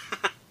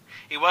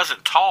 He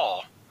wasn't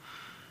tall,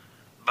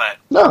 but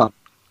no.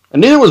 And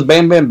neither was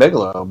Bam Bam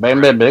Bigelow.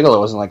 Bam Bam Bigelow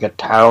wasn't like a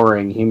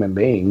towering human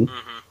being.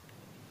 Mm-hmm.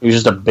 He was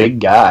just a big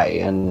guy.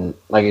 And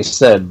like I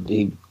said,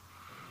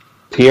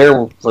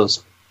 Pierre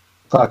was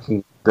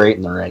fucking great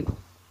in the ring.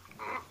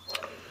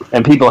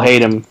 And people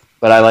hate him,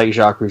 but I like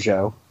Jacques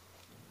Rougeau.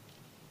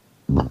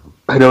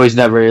 I know he's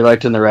not very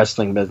liked in the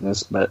wrestling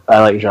business, but I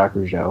like Jacques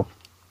Rougeau.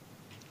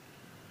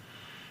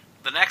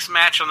 The next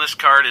match on this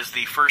card is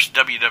the first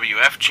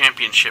WWF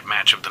Championship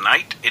match of the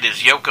night. It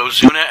is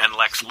Yokozuna and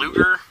Lex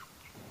Luger.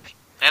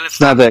 And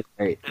it's not that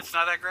great. It's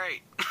not that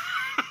great.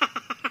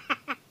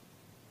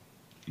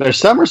 Their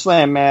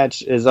SummerSlam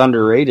match is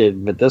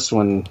underrated, but this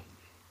one,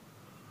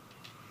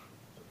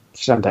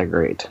 it's not that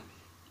great.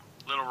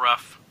 Little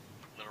rough.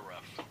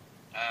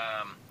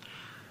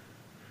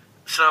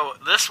 So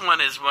this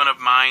one is one of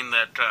mine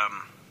that,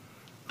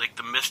 like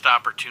the missed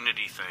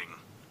opportunity thing.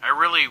 I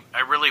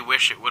really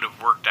wish it would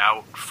have worked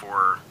out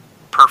for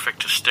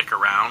Perfect to stick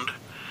around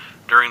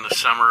during the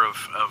summer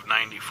of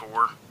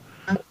 '94.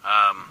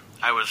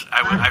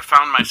 I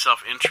found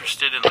myself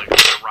interested in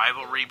the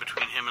rivalry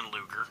between him and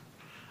Luger.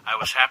 I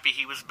was happy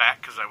he was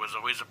back because I was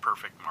always a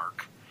Perfect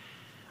mark.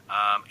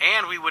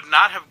 And we would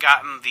not have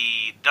gotten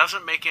the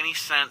doesn't make any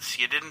sense,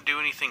 you didn't do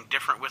anything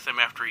different with him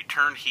after he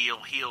turned heel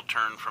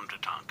turn from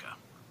Tatanka.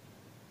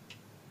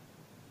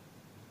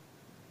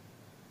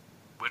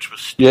 Which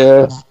was stupid.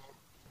 Yeah.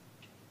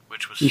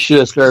 Which was you should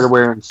have started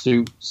wearing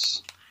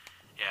suits.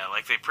 Yeah,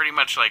 like they pretty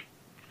much like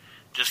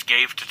just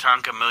gave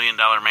Tatanka $1 Million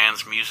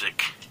Man's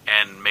music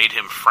and made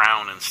him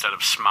frown instead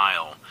of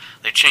smile.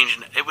 They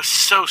changed. It was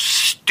so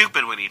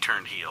stupid when he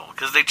turned heel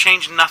because they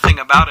changed nothing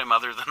about him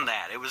other than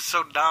that. It was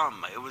so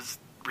dumb. It was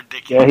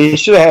ridiculous. Yeah, he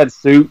should have had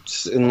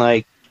suits and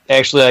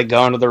actually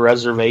gone to the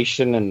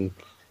reservation and.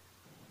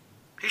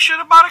 He should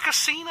have bought a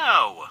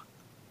casino.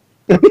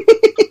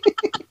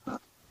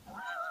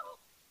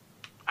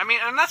 I mean,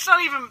 and that's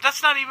not even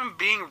that's not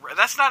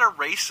a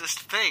racist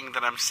thing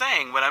that I'm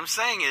saying. What I'm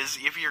saying is,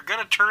 if you're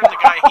gonna turn the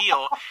guy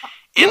heel,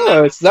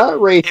 it's not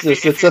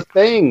racist. It's a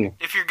thing.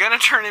 If you're gonna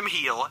turn him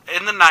heel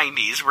in the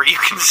 '90s, where you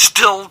can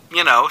still,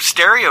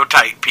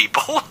 stereotype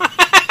people,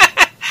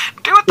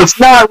 do it. It's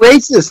not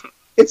racist.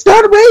 It's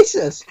not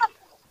racist.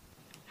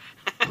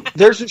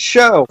 There's a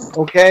show,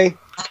 okay?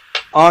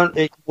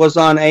 It was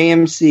on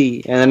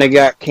AMC, and then it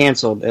got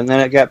canceled, and then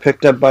it got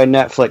picked up by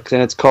Netflix,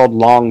 and it's called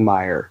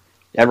Longmire.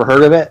 You ever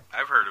heard of it?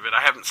 I've heard of it.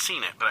 I haven't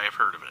seen it, but I've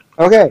heard of it.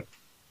 Okay.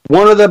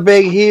 One of the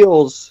big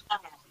heels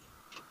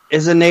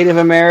is a Native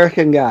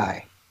American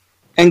guy.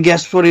 And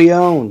guess what he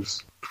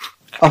owns?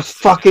 A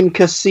fucking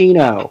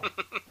casino.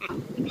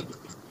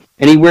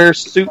 And he wears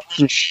suits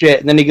and shit,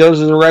 and then he goes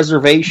to the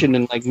reservation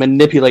and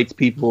manipulates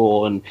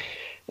people, and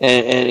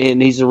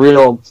he's a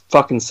real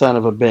fucking son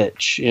of a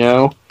bitch,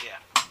 Yeah.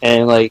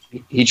 And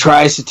he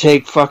tries to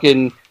take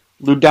fucking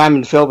Lou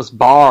Diamond Phillips'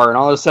 bar and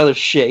all this other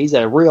shit. He's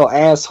a real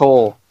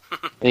asshole.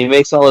 And he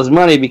makes all his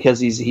money because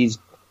he's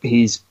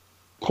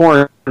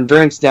pouring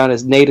drinks down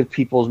his native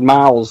people's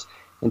mouths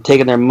and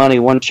taking their money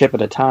one chip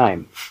at a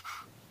time.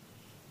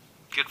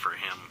 Good for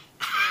him.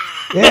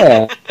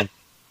 Yeah.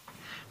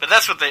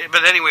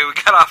 But anyway, we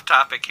got off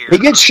topic here. He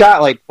gets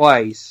shot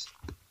twice.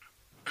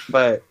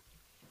 But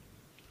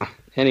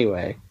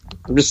anyway,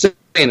 I'm just saying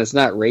it's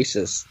not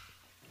racist.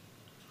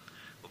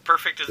 Well,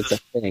 Perfect is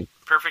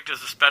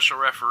a special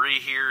referee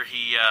here.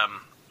 He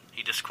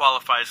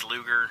disqualifies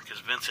Luger because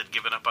Vince had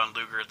given up on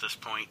Luger at this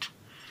point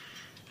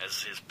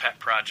as his pet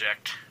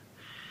project.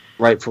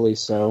 Rightfully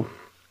so.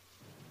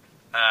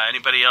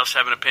 Anybody else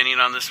have an opinion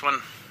on this one?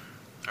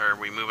 Or are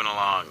we moving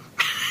along?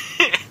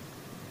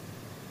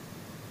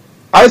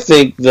 I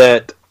think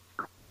that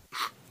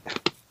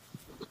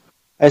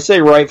I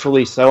say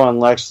rightfully so on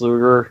Lex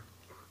Luger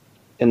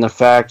in the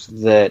fact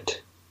that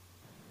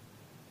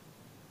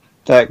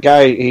that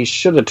guy, he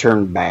should have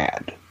turned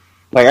bad.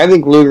 I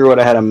think Luger would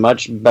have had a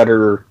much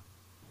better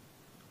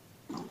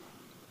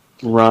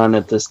run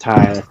at this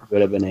time if he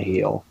would have been a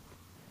heel.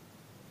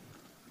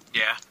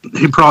 Yeah.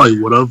 He probably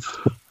would have.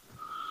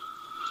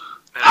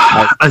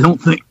 I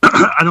don't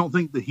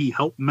think that he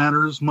helped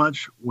matters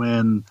much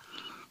when,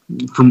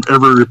 from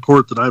every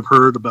report that I've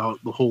heard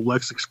about the whole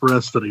Lex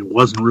Express, that he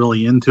wasn't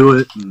really into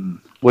it. And,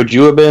 would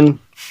you have been?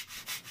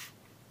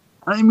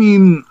 I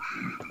mean,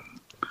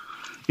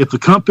 if the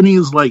company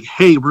is like,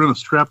 hey, we're going to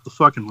strap the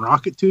fucking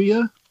rocket to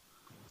you,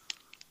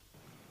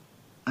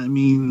 I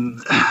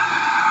mean,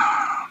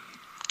 I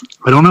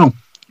don't know.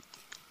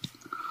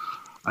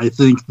 I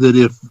think that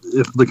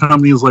if the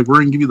company is like, we're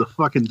going to give you the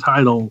fucking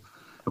title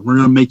and we're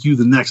going to make you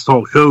the next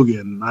Hulk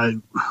Hogan, I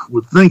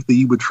would think that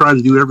you would try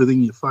to do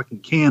everything you fucking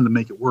can to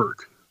make it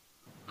work.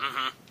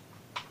 Mm-hmm.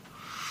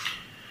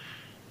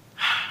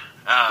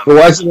 Well,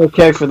 why is it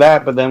okay for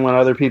that, but then when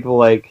other people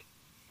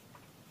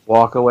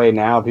walk away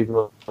now,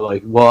 people are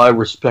like, well, I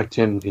respect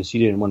him because he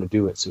didn't want to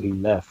do it, so he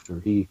left, or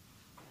he...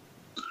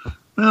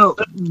 Well,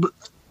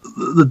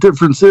 the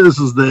difference is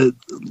that,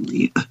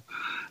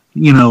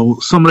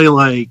 somebody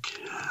like,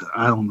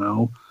 I don't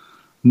know,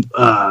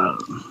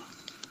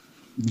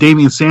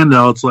 Damian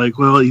Sandow, it's like,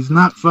 well, he's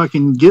not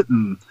fucking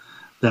getting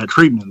that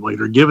treatment.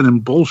 They're giving him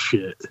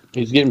bullshit.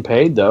 He's getting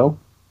paid, though.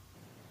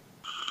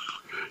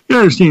 Yeah, I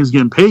understand he's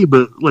getting paid,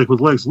 but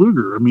with Lex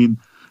Luger, I mean,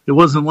 it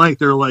wasn't like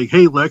they're like,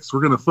 hey, Lex, we're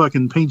going to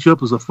fucking paint you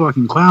up as a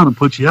fucking clown and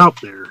put you out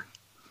there.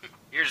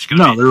 You're just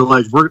gonna they're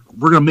like, we're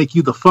going to make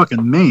you the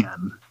fucking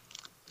man.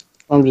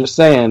 I'm just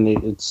saying,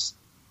 it's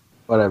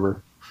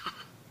whatever.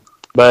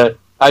 But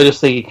I just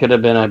think he could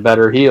have been a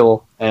better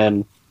heel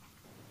and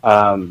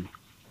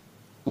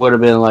would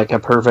have been a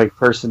perfect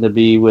person to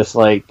be with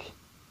Ted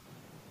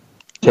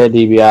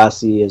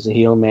DiBiase as a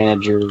heel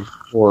manager,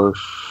 or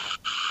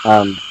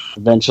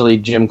eventually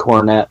Jim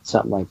Cornette,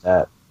 something like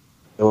that.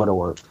 It would have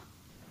worked.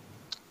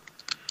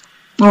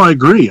 Well, I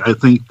agree. I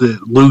think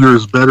that Luger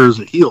is better as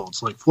a heel.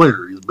 It's like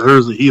Flair. He's better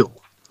as a heel.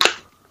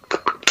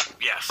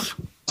 Yes.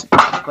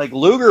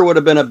 Luger would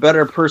have been a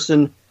better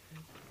person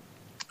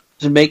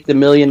to make the $1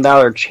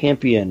 Million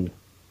champion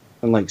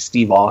than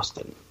Steve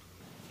Austin.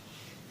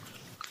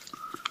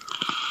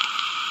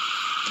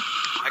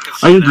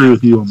 I agree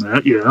with you on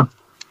that, yeah.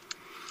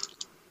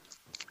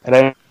 And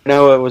I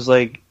know it was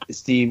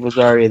Steve was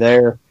already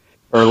there,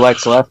 or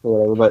Lex left or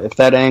whatever, but if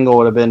that angle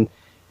would have been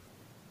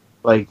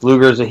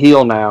Luger's a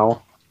heel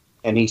now,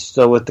 and he's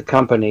still with the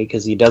company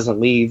because he doesn't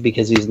leave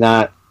because he's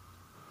not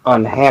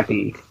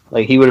unhappy,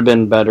 he would have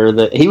been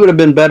better. He would have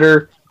been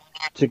better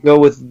to go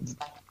with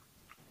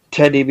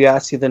Ted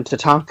DiBiase than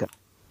Tatanka,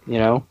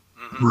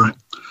 Right.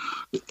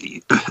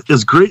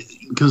 It's great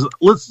because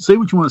let's say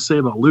what you want to say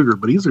about Luger,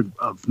 but he's an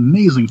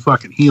amazing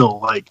fucking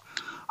heel.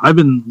 I've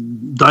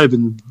been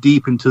diving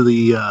deep into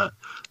the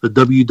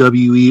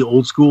WWE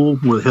old school,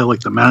 where they had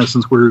like the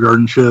Madison Square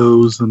Garden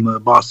shows and the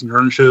Boston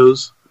Garden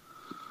shows,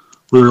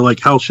 where they're like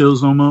house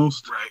shows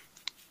almost. Right.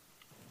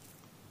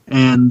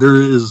 And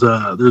there's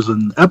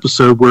an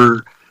episode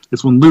where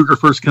it's when Luger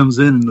first comes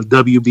in and the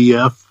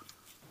WBF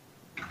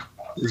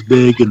is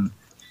big, and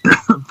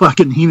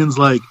fucking Heenan's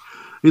like,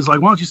 he's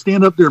like, why don't you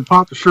stand up there and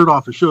pop the shirt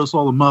off and show us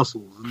all the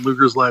muscles? And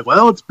Luger's like,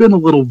 well, it's been a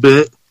little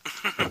bit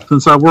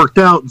since I worked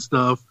out and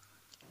stuff.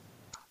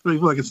 But he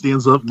fucking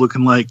stands up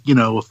looking like,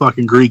 a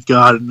fucking Greek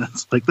god, and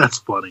that's like, that's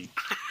funny.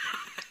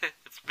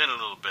 It's been a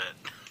little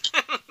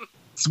bit.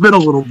 It's been a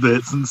little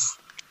bit since.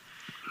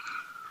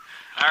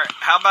 All right,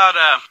 how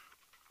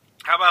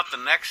about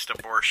the next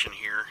abortion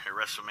here at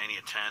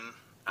WrestleMania 10?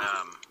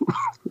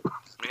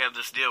 We had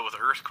this deal with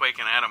Earthquake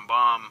and Adam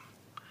Bomb.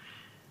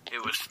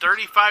 It was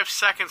 35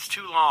 seconds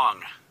too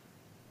long.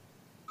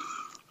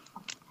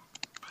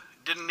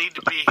 Didn't need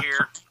to be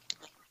here.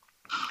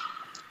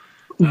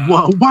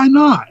 Well, why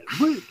not?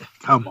 Wait,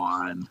 come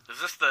on.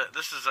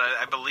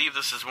 I believe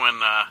this is when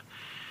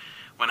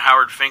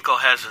Howard Finkel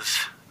has his.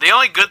 The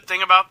only good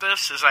thing about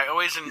this is I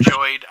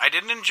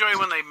didn't enjoy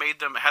when they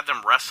had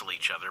them wrestle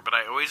each other, but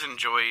I always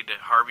enjoyed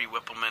Harvey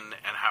Whippleman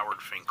and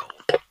Howard Finkel.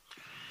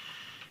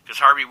 Because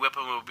Harvey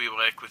Whippleman would be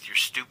like, with your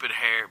stupid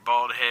hair,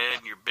 bald head,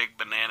 and your big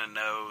banana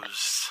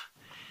nose.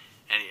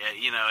 And,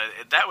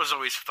 that was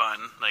always fun.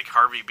 Like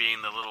Harvey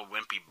being the little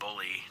wimpy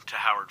bully to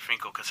Howard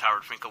Finkel, because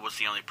Howard Finkel was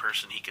the only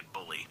person he could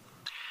bully.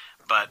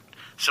 But,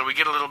 so we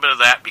get a little bit of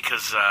that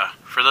because,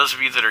 for those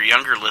of you that are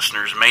younger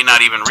listeners may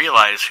not even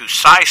realize who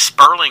Cy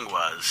Sperling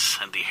was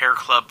and the Hair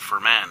Club for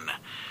Men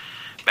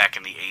back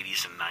in the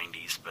 80s and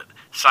 90s. But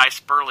Cy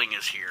Sperling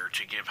is here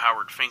to give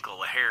Howard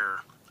Finkel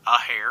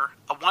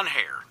one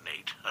hair,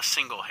 Nate, a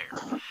single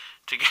hair.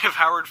 To give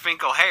Howard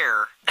Finkel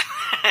hair,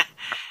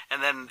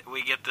 and then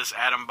we get this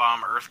Atom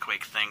Bomb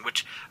Earthquake thing,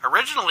 which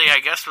originally, I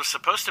guess, was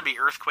supposed to be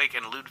Earthquake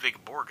and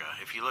Ludwig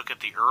Borga, if you look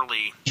at the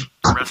early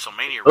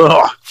WrestleMania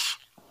reports.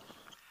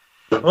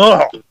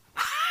 Oh.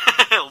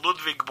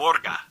 Ludwig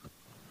Borga.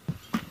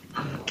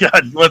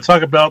 God, you want to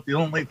talk about the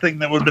only thing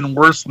that would have been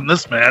worse than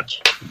this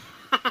match?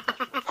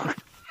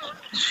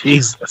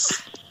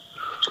 Jesus.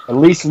 At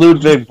least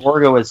Ludwig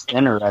Borga was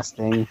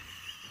interesting.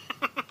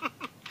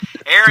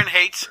 Aaron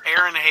hates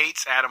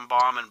Atom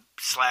Bomb and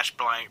 /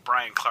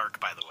 Brian Clark,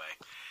 by the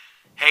way.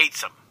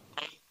 Hates him.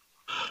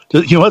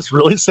 You know what's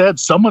really sad?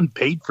 Someone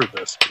paid for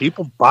this.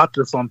 People bought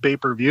this on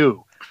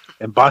pay-per-view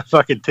and bought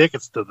fucking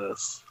tickets to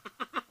this.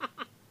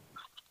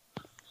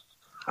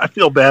 I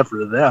feel bad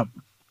for them.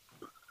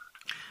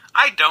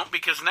 I don't,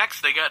 because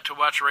next they got to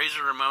watch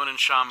Razor Ramon and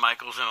Shawn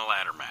Michaels in a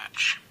ladder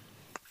match.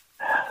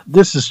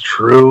 This is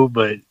true,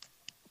 but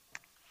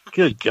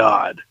good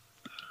God.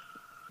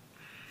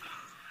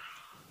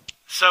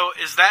 So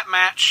is that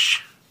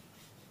match...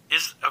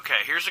 Okay,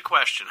 here's a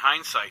question.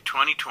 Hindsight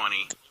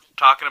 2020,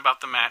 talking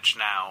about the match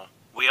now.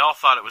 We all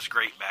thought it was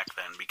great back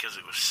then because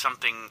it was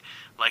something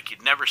like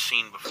you'd never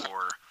seen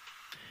before.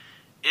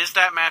 Is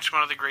that match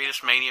one of the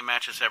greatest Mania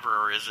matches ever,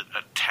 or is it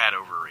a tad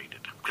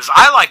overrated? Because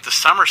I like the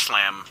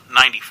SummerSlam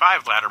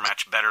 95 ladder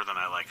match better than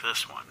I like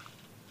this one,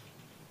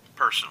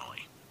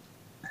 personally.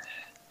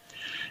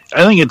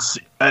 I think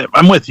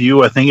I'm with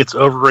you. I think it's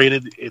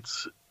overrated.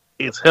 It's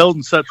held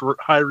in such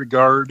high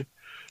regard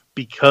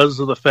because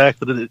of the fact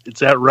that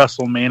it's at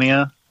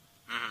WrestleMania.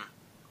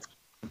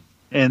 Mm-hmm.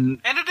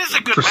 And it is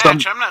a good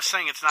match. I'm not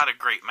saying it's not a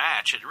great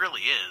match. It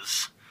really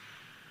is.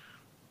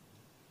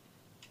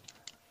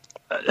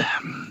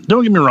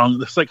 Don't get me wrong,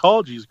 the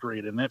psychology is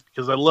great in it,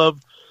 because I love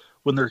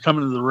when they're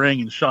coming to the ring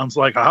and Shawn's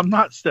like, I'm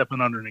not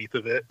stepping underneath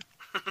of it.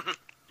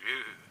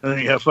 And then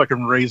you have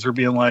fucking Razor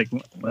being like,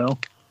 well,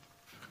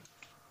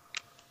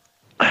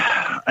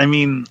 I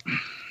mean,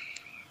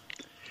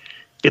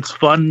 it's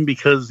fun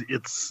because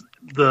it's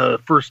the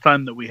first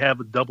time that we have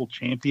a double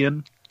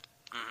champion.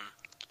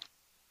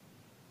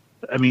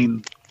 Mm-hmm. I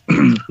mean,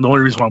 the only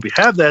reason why we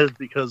have that is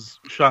because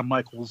Shawn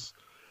Michaels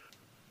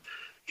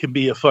can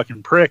be a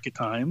fucking prick at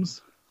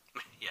times.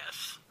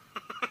 Yes.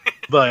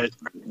 But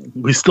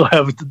we still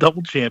have the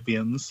double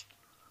champions.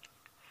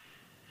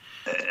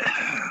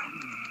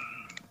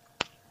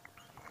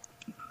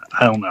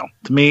 I don't know.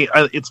 To me,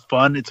 it's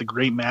fun. It's a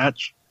great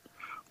match.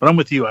 But I'm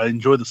with you. I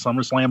enjoy the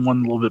SummerSlam one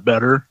a little bit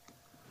better.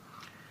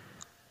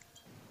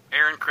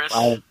 Aaron, Chris,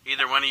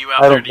 either one of you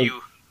out there, do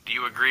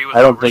you agree with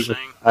what we're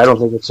saying? I don't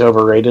think it's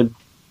overrated.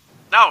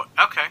 No,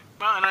 okay.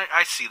 Well, and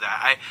I see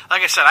that.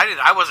 Like I said,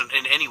 I wasn't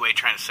in any way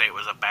trying to say it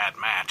was a bad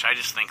match. I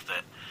just think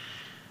that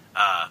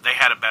they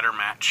had a better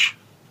match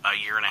a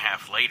year and a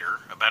half later,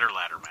 a better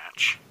ladder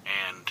match,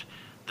 and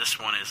this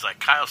one is, like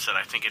Kyle said,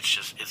 I think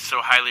it's so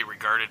highly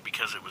regarded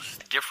because it was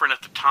different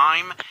at the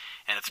time,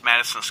 and it's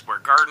Madison Square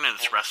Garden, and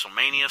it's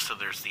WrestleMania, so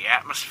there's the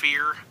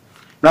atmosphere.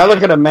 When I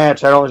look at a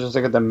match, I don't just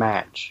look at the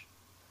match.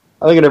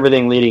 I look at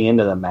everything leading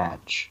into the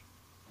match.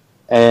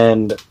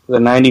 And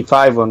the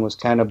 95 one was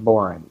kind of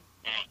boring.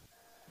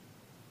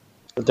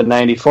 But the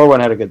 94 one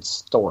had a good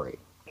story.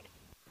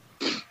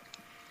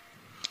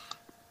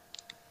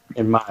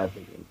 In my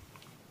opinion.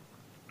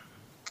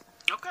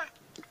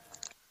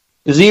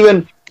 Because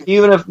even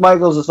if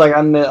Michaels is like,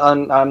 I'm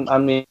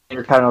the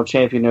Intercontinental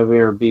Champion over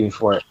here, beat me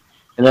for it,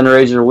 and then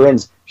Razor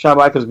wins, Shawn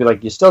Michaels would be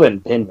like, you still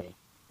didn't pin me.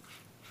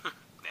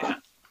 Yeah,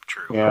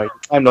 true. You know,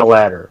 I'm the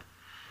ladder.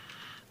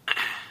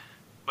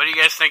 What do you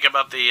guys think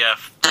about the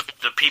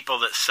people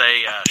that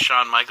say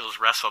Shawn Michaels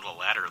wrestled a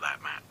ladder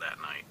that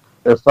night?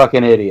 They're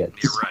fucking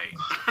idiots. You're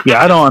right.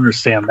 Yeah, I don't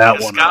understand that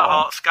one at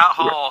all. Scott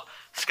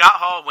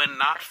Hall, when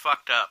not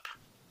fucked up,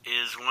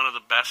 is one of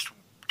the best,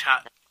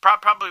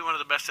 probably one of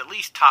the best, at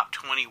least top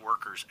 20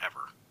 workers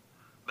ever,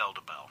 bell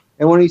to bell.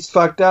 And when he's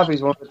fucked up,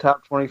 he's one of the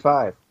top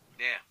 25.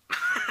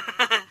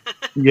 Yeah.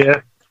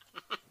 Yeah.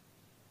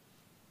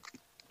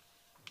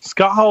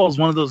 Scott Hall is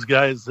one of those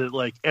guys that,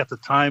 like, at the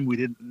time we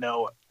didn't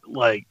know,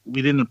 like,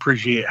 we didn't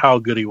appreciate how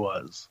good he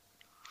was.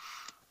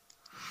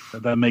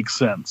 If that makes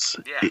sense.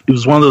 Yeah. He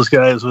was one of those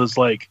guys who was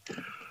like,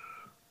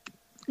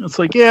 it's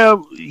like, yeah,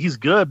 he's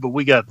good, but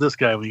we got this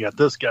guy, we got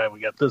this guy, we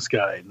got this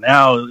guy.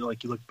 Now,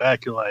 like, you look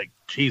back, you're like,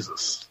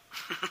 Jesus.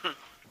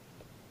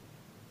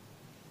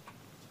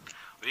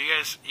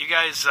 You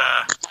guys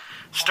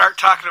start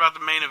talking about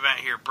the main event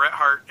here. Bret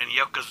Hart and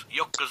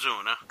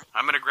Yokozuna.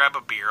 I'm going to grab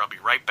a beer. I'll be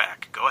right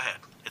back. Go ahead.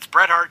 It's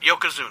Bret Hart,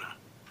 Yokozuna.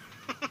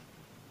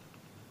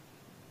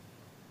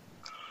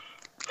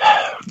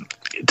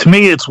 To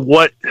me, it's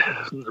what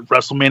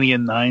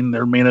WrestleMania 9,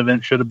 their main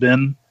event, should have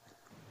been.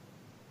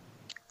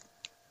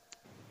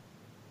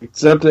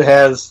 Except it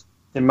has,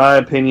 in my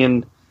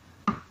opinion,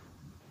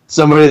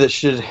 somebody that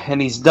should,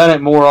 and he's done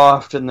it more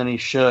often than he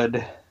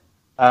should.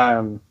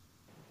 For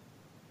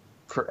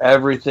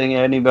everything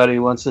anybody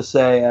wants to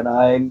say, and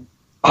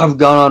I've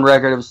gone on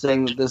record of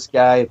saying that this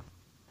guy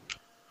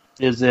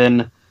is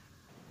in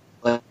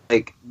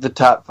like the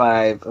top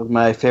 5 of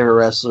my favorite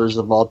wrestlers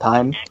of all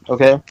time.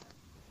 Okay,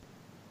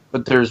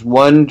 but there's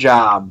one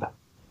job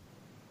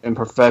in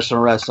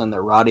professional wrestling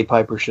that Roddy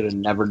Piper should have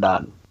never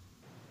done,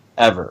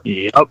 ever.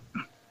 Yep.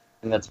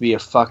 And that's be a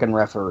fucking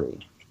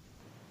referee.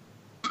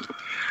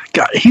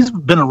 God, he's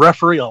been a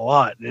referee a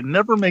lot. It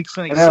never makes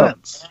any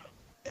sense.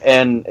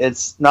 And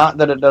it's not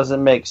that it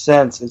doesn't make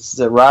sense. It's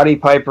that Roddy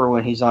Piper,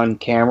 when he's on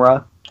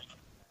camera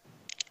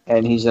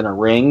and he's in a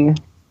ring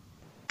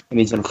and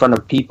he's in front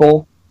of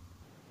people,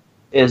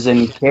 is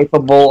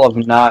incapable of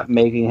not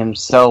making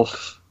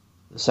himself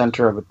the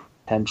center of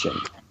attention.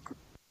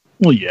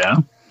 Well, yeah.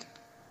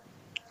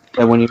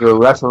 And when you're a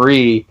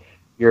referee,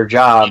 your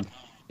job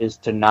is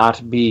to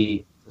not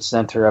be the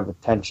center of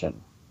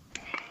attention.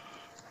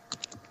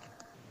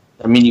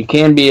 I mean, you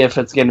can be if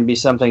it's going to be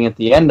something at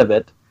the end of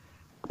it,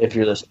 if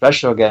you're the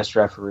special guest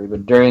referee,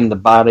 but during the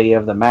body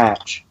of the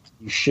match,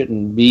 you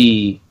shouldn't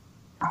be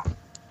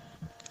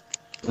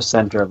the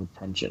center of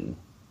attention.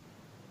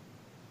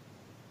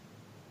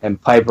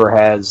 And Piper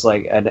has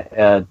like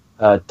a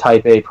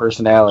type A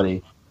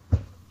personality,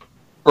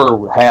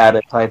 or had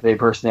a type A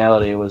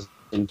personality, was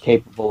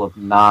incapable of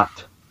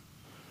not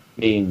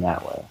being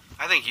that way.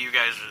 I think you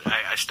guys,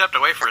 I stepped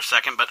away for a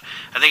second, but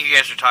I think you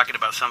guys are talking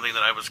about something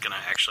that I was going to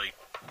actually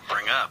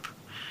bring up.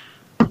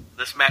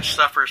 This match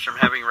suffers from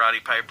having Roddy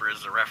Piper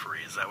as the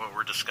referee. Is that what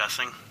we're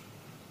discussing?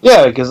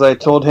 Yeah, because I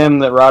told him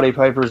that Roddy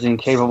Piper is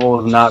incapable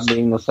of not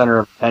being the center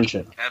of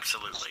attention.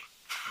 Absolutely.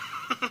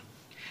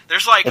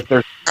 There's like, if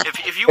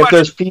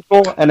there's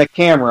people and a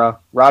camera,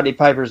 Roddy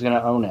Piper's going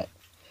to own it.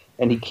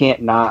 And he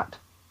can't not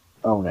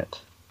own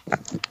it.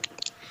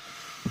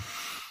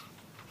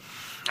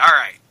 All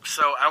right.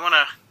 So I want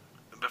to,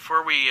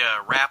 before we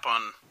wrap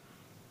on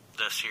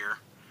this here,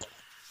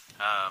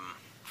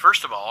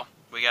 first of all,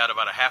 we got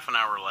about a half an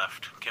hour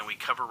left. Can we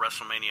cover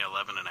WrestleMania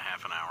 11 in a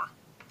half an hour?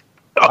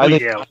 I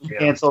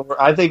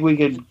think we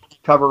could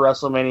cover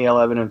WrestleMania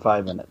 11 in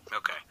 5 minutes.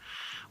 Okay.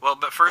 Well,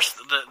 but first,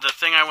 the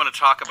thing I want to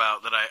talk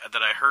about that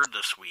I heard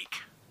this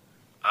week,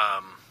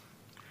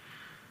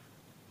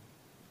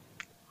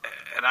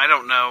 and I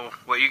don't know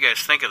what you guys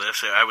think of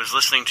this. I was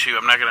listening to,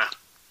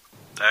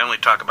 I only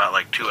talk about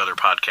like 2 other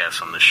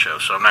podcasts on this show,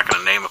 so I'm not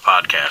going to name a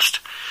podcast.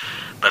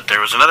 But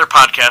there was another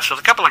podcast with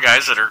a couple of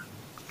guys that are,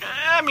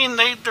 I mean,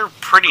 they're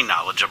pretty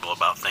knowledgeable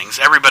about things.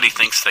 Everybody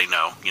thinks they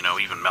know,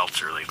 even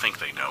Meltzer, they think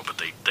they know,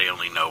 but they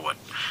only know what.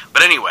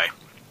 But anyway,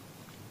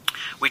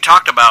 we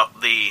talked about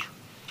the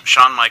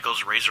Shawn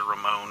Michaels, Razor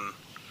Ramon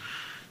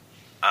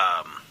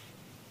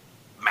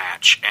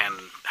match and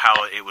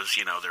how it was,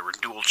 there were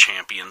dual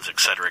champions, et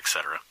cetera, et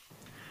cetera.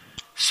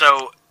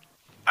 So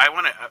I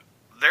want to,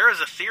 there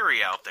is a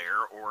theory out there,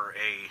 or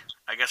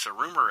I guess a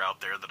rumor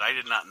out there that I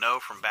did not know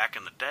from back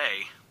in the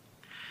day.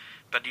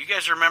 But do you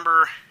guys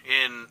remember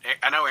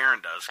I know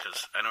Aaron does,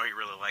 because I know he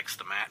really likes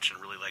the match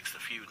and really likes the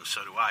feud, and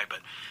so do I, but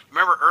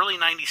remember early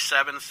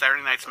 97,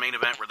 Saturday Night's Main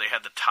Event, where they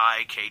had the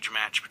tie cage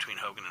match between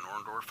Hogan and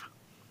Orndorff?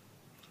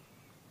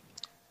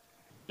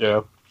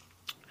 Yeah.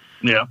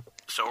 Yeah.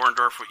 So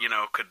Orndorff,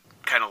 could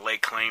kind of lay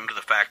claim to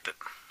the fact that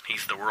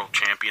he's the world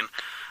champion.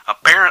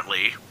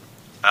 Apparently,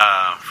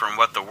 from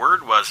what the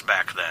word was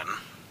back then,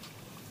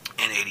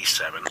 in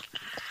 87,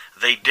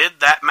 they did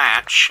that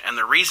match, and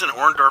the reason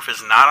Orndorff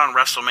is not on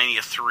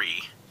WrestleMania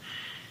 3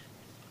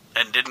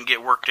 and didn't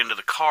get worked into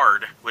the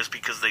card was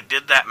because they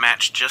did that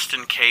match just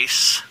in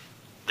case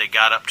they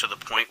got up to the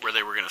point where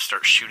they were going to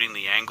start shooting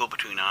the angle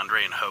between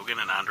Andre and Hogan,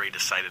 and Andre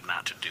decided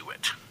not to do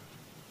it.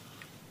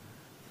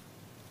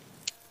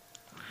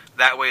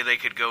 That way they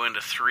could go into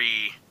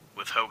 3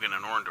 with Hogan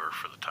and Orndorff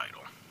for the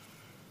title.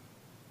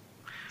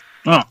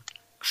 Oh.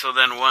 So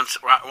then once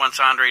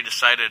Andre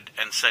decided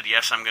and said,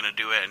 yes, I'm going to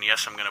do it, and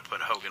yes, I'm going to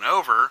put Hogan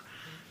over,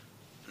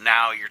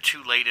 now you're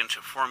too late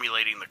into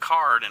formulating the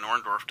card, and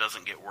Orndorff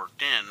doesn't get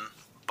worked in.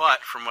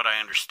 But from what I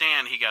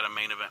understand, he got a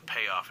main event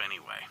payoff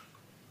anyway.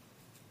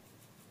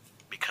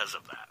 Because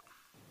of that.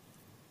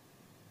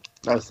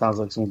 That sounds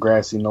like some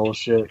grassy knoll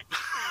shit.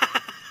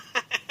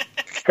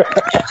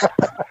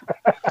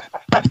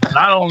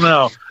 I don't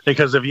know,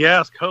 because if you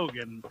ask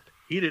Hogan,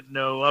 he didn't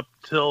know up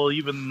till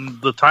even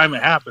the time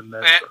it happened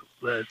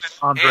that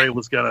Andre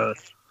was going to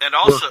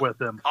work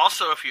with him.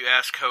 Also, if you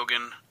ask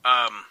Hogan,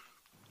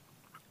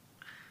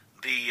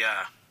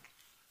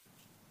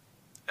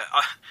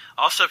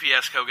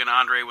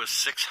 Andre was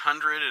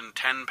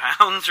 610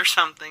 pounds or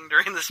something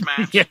during this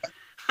match. Yeah.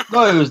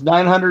 No, he was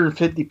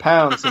 950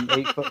 pounds and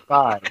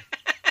 8'5".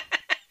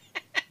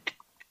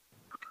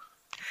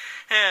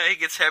 Yeah, he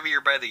gets heavier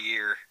by the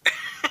year.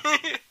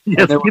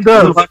 Yes, he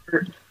does.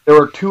 There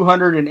were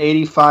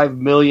 285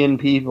 million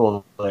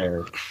people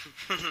there.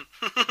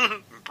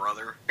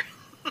 Brother.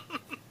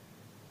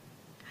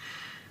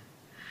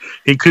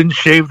 He couldn't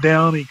shave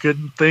down. He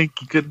couldn't think.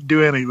 He couldn't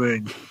do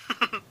anything.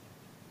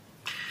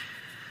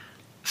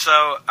 So,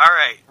 all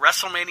right,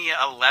 WrestleMania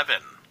 11.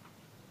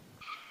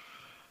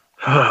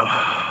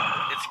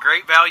 It's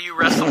great value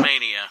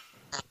WrestleMania.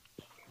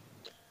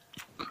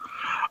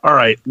 All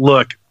right,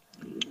 look.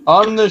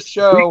 On this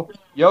show,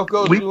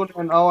 Yokozuna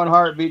and Owen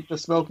Hart beat the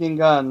Smoking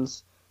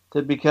Guns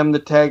to become the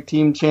tag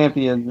team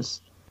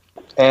champions,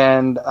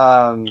 and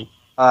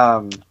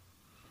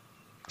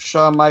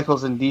Shawn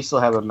Michaels and Diesel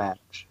have a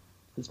match.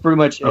 That's pretty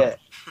much it.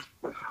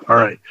 All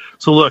right.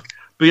 So look,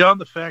 beyond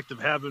the fact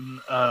of having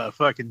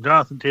fucking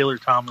Jonathan Taylor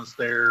Thomas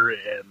there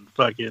and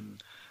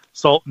fucking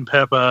Salt and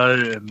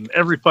Peppa and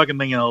every fucking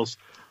thing else,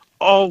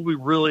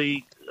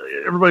 everybody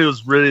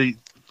was ready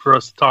for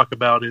us to talk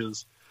about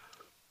is,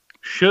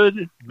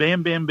 should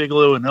Bam Bam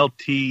Bigelow and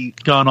LT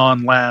gone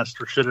on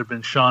last, or should it have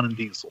been Shawn and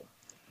Diesel?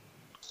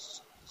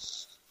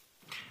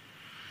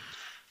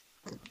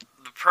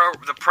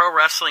 The pro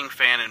wrestling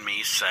fan in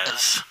me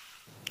says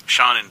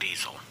Shawn and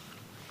Diesel.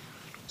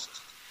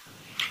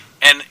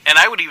 And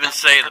I would even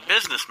say the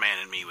businessman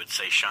in me would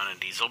say Shawn and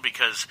Diesel,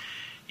 because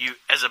you,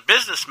 as a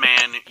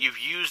businessman, you've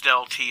used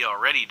LT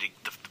already.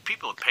 The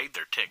people have paid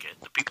their ticket.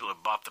 The people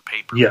have bought the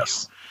pay-per-view.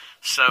 Yes.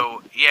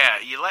 So, yeah,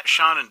 you let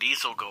Shawn and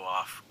Diesel go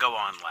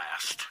on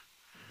last.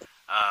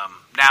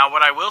 Now,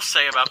 what I will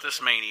say about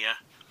this Mania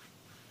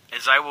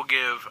is I will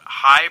give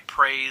high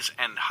praise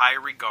and high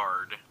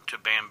regard to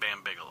Bam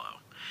Bam Bigelow,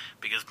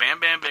 because Bam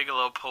Bam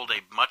Bigelow pulled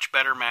a much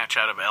better match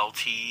out of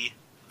LT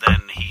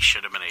than he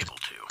should have been able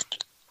to.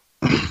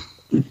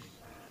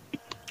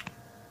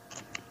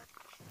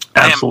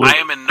 I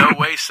am in no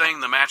way saying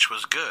the match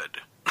was good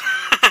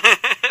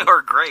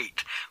or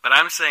great, but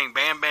I'm saying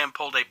Bam Bam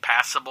pulled a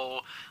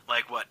passable,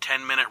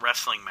 10-minute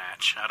wrestling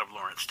match out of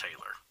Lawrence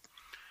Taylor.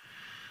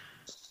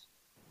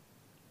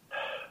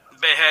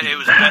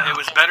 It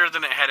was better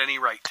than it had any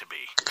right to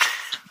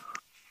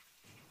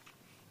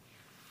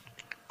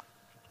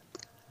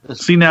be.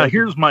 See, now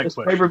here's my this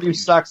question. Pay-per-view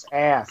sucks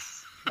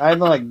ass. I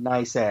like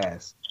nice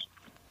ass.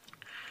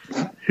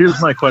 Here's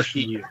my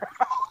question to you.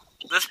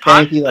 This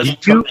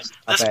podcast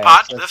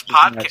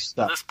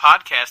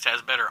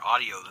has better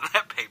audio than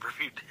that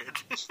pay-per-view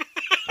did.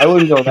 I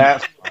wouldn't go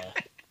that far.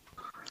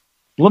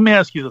 Let me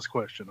ask you this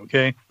question,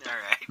 okay? All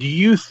right. Do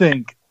you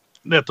think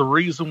that the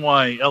reason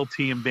why LT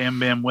and Bam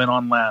Bam went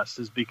on last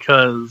is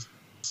because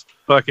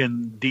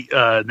fucking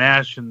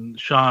Nash and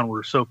Shawn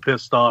were so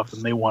pissed off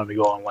and they wanted to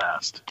go on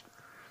last?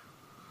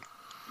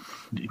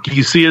 Do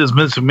you see it as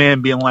Vince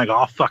McMahon being like,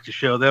 "Oh, fuck to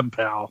show them,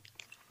 pal"?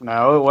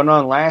 No, it went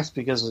on last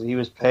because he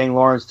was paying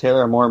Lawrence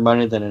Taylor more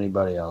money than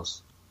anybody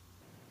else.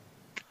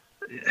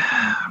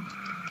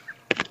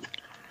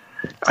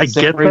 I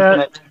get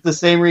that. The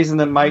same reason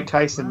that Mike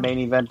Tyson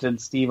main evented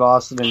Steve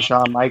Austin and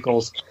Shawn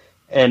Michaels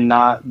and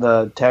not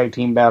the tag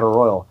team battle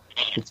royal.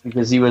 It's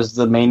because he was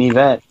the main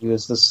event. He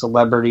was the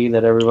celebrity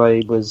that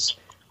everybody was,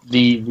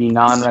 the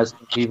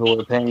non-wrestling people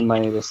were paying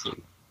money to see.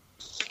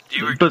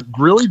 But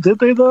really, did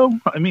they though?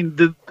 I mean,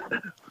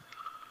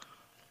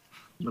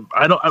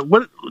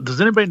 what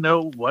does anybody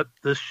know what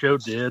this show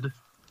did?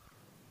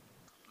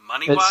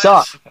 Money-wise? It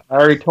sucked. I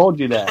already told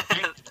you that.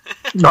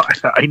 No,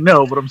 I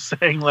know, but I'm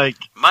saying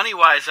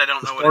money-wise, I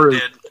don't know what it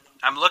did.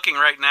 I'm looking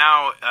right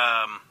now.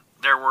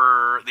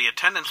 The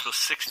attendance was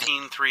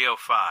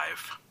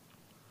 16,305.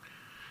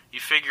 You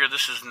figure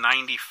this is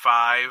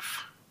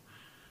 95,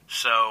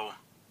 so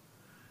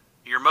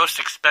your most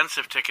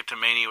expensive ticket to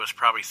Mania was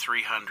probably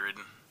 300.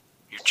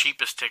 Your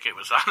cheapest ticket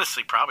was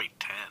honestly probably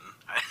 10.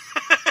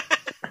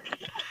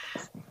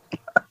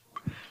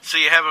 So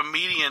you have a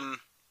median.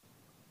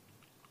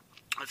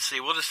 Let's see.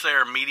 We'll just say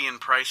our median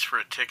price for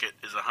a ticket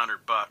is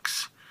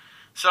 $100.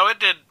 So it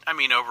did.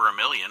 Over $1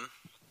 million.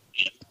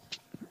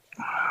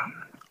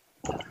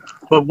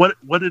 But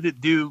what did it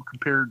do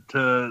compared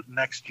to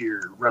next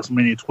year,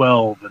 WrestleMania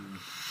 12? And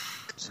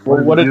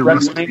What did it do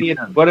WrestleMania?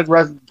 10? What did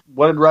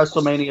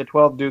WrestleMania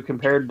 12 do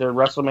compared to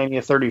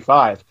WrestleMania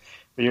 35?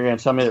 But you're going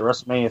to tell me that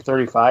WrestleMania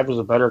 35 was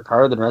a better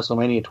card than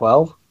WrestleMania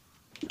 12?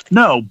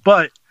 No,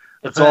 but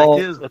It's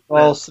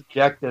all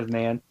subjective,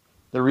 man.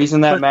 The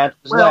reason that match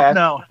was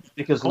last is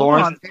because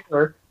Lawrence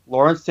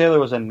Taylor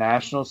was a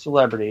national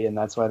celebrity, and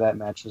that's why that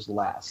match was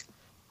last.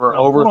 We're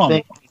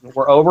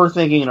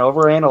overthinking and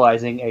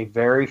overanalyzing a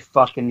very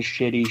fucking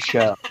shitty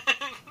show.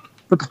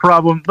 But the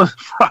problem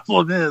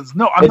is,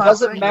 it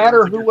doesn't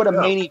matter who would have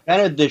main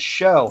evented this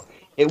show.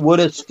 It would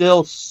have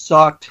still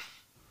sucked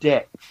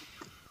dick.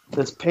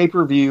 This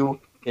pay-per-view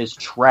is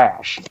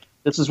trash.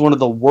 This is one of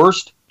the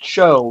worst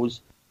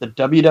shows the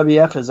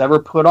WWF has ever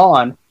put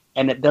on,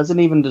 and it doesn't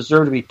even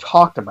deserve to be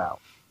talked about.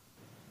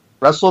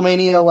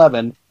 WrestleMania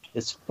 11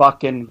 is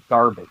fucking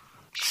garbage.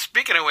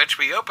 Speaking of which,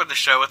 we opened the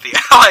show with the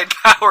Allied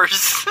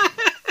Powers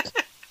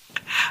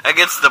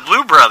against the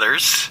Blue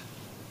Brothers.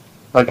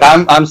 Like,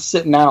 I'm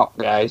sitting out,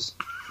 guys.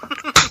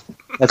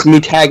 That's me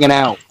tagging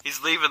out.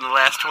 He's leaving the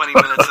last 20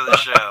 minutes of the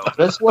show.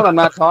 This is what I'm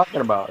not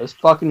talking about. This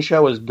fucking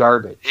show is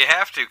garbage. You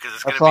have to, because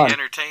it's going to be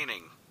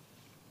entertaining.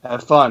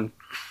 Have fun.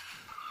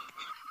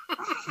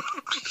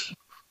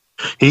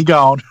 He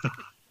gone.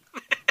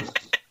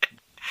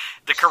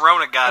 The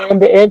Corona got him.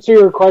 And to answer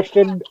your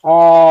question,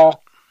 from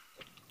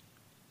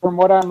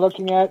what I'm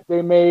looking at,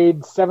 they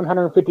made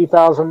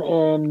 $750,000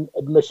 in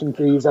admission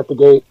fees at the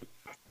gate.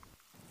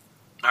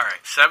 All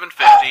right,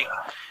 $750,000,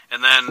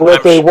 and then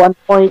with a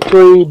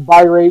 1.3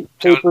 buy rate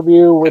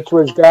pay-per-view, which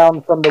was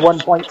down from the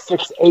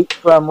 1.68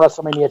 from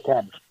WrestleMania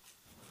 10.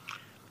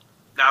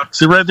 Now,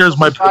 see, right there's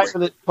my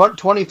point.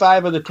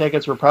 25 of the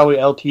tickets were probably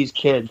LT's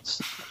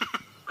kids.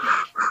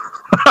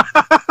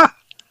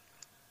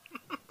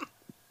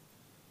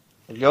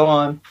 Go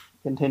on,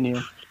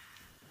 continue.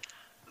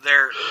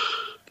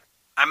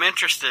 I'm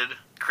interested,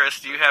 Chris.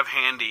 Do you have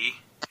handy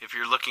if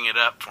you're looking it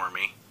up for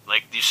me?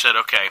 Like you said,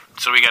 okay.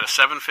 So we got a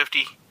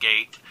 750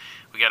 gate.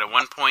 We got a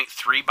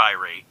 1.3 buy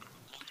rate.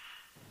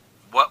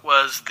 What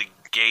was the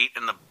gate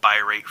and the buy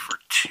rate for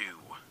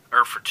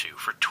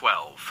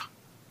 12?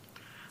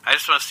 I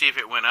just want to see if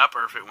it went up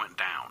or if it went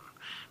down.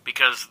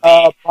 Because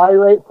the buy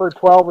rate for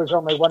 12 is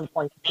only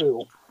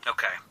 1.2.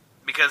 Okay.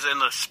 Because in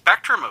the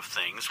spectrum of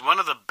things, one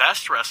of the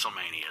best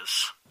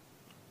WrestleManias...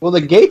 Well,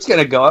 the gate's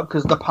going to go up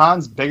because the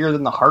pond's bigger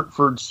than the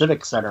Hartford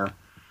Civic Center.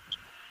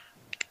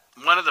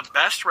 One of the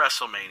best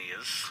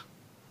WrestleManias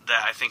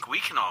that I think we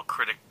can all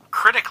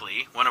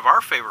critically, one of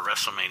our favorite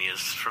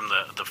WrestleManias from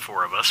the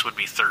four of us would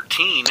be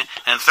 13.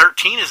 And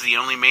 13 is the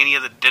only Mania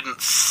that didn't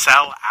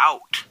sell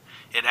out.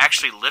 It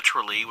actually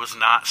literally was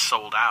not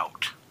sold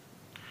out.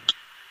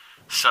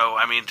 So,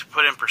 I mean, to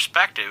put in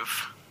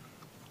perspective...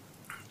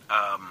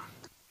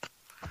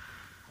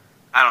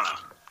 I don't know.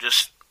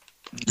 Just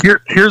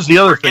here's the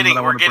other thing.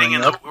 We're getting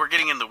in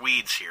the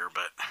weeds here,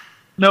 but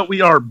no,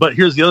 we are. But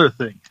here's the other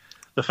thing.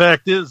 The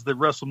fact is that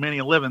WrestleMania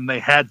 11, they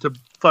had to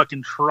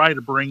fucking try to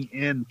bring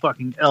in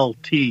fucking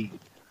LT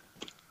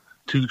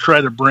to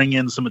try to bring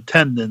in some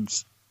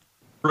attendance.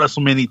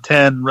 WrestleMania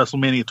 10,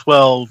 WrestleMania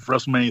 12,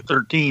 WrestleMania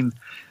 13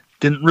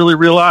 didn't really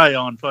rely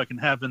on fucking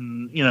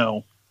having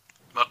 10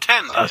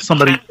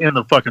 somebody in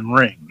the fucking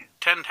ring.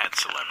 10 had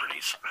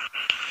celebrities.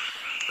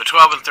 The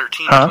 12 and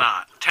 13 did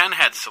not. 10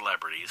 had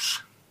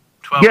celebrities.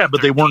 12 yeah,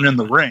 but they weren't in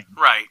the ring.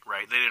 Right.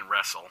 They didn't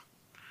wrestle.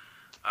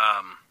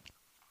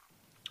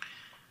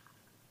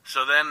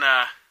 So then,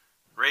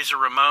 Razor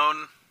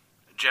Ramon,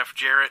 Jeff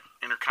Jarrett,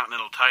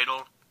 Intercontinental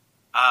title.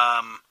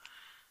 I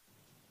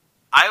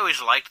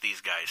always liked these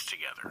guys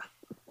together.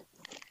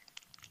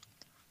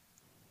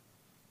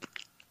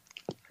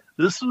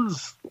 This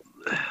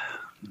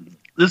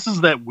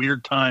is that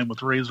weird time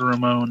with Razor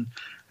Ramon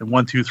and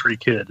 1-2-3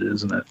 Kid,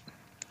 isn't it?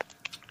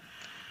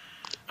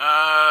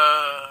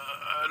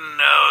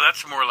 No,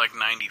 that's more like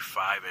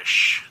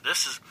 95-ish.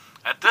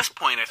 At this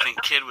point, I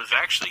think Kid was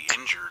actually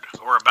injured,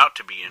 or about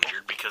to be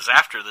injured, because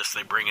after this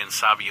they bring in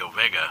Savio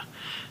Vega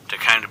to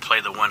kind of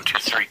play the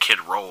 1-2-3 Kid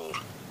role.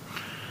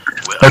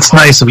 That's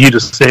nice of you to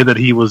say that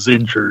he was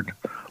injured.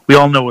 We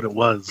all know what it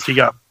was. He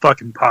got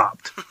fucking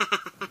popped.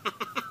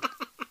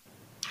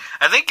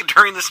 I think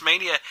during this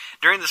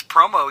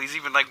promo, he's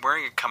even like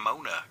wearing a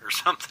kimono or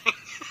something.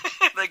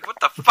 Like, what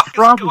the fuck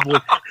Probably. is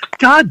going on?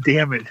 God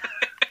damn it.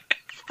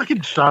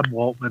 Fucking Sean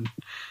Waltman.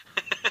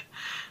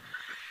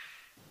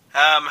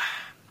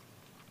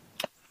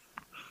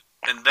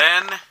 And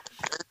then...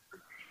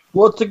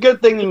 Well, it's a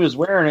good thing he was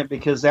wearing it,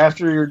 because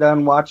after you're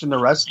done watching the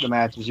rest of the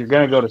matches, you're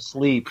going to go to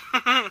sleep.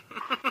 You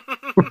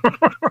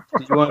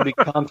want to be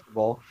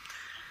comfortable.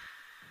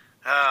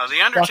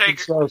 The Undertaker... Fucking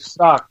show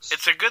sucks.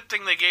 It's a good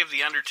thing they gave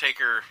The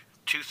Undertaker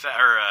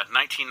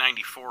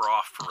 1994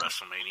 off for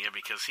WrestleMania,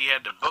 because he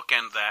had to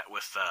bookend that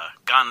with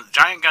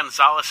Giant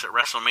Gonzalez at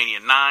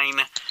WrestleMania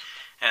 9,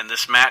 and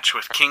this match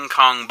with King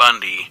Kong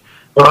Bundy,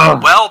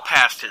 well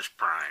past his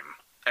prime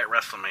at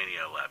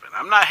WrestleMania 11.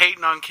 I'm not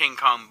hating on King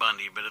Kong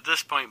Bundy, but at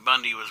this point,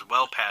 Bundy was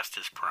well past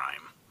his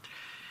prime.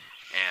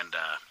 And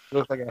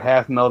Looks like a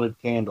half-melted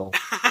candle.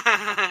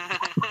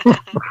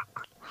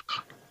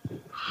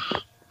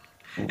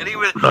 and he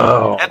was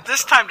at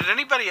this time. Does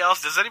anybody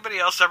else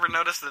ever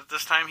notice that at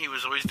this time he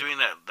was always doing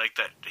that? Like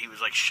that, he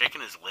was like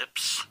shaking his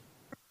lips.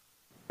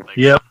 Like,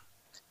 Yep.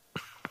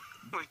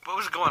 What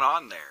was going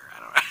on there? I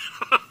don't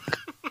know.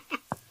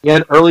 He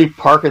had early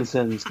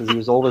Parkinson's because he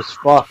was old as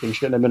fuck and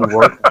shouldn't have been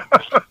working.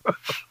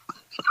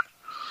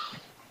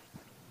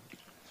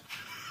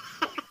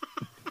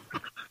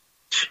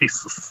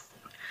 Jesus.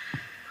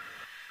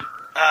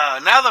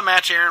 Now the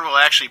match Aaron will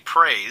actually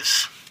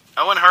praise.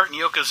 Owen Hart and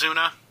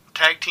Yokozuna,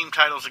 tag team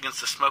titles against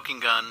the Smoking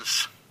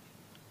Guns.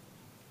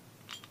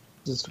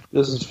 This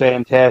is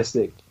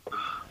fantastic.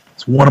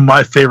 It's one of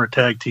my favorite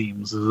tag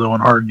teams is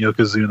Owen Hart and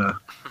Yokozuna.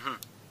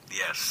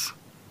 Yes.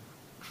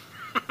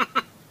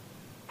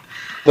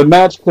 The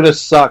match could have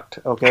sucked,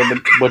 okay,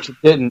 but which it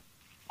didn't.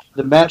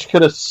 The match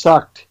could have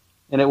sucked,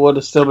 and it would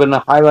have still been the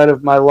highlight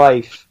of my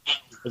life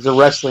as a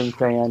wrestling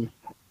fan,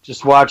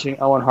 just watching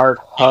Owen Hart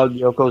hug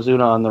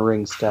Yokozuna on the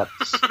ring steps.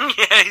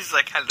 Yeah, he's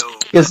like, hello.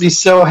 Because he's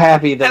so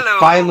happy that Hello.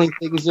 finally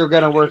things are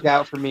going to work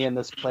out for me in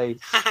this place.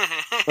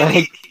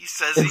 Like, he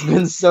says it's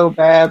been so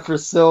bad for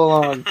so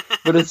long,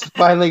 but it's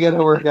finally going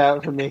to work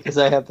out for me because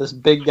I have this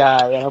big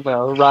guy, and I'm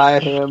going to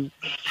ride him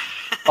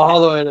all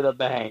the way to the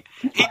bank.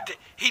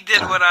 He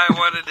did what I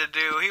wanted to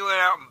do. He went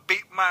out and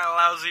beat my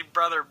lousy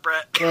brother,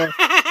 Brett. Yeah.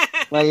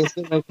 Like, as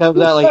soon as he comes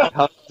out, like,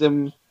 hugs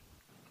him.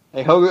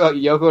 Like,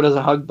 Yoko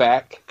doesn't hug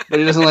back, but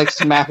he doesn't, like,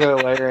 smack her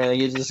away or anything.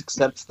 He just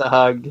accepts the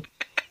hug,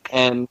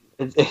 and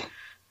it's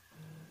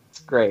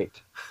great.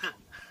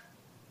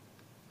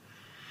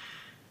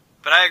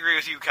 But I agree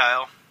with you,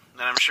 Kyle,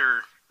 and I'm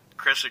sure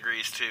Chris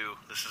agrees too.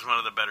 This is one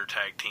of the better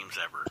tag teams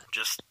ever.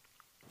 Just,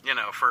 you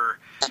know, for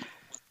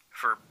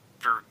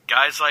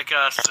guys like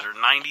us that are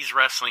 90s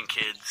wrestling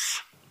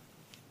kids,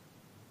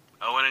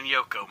 Owen and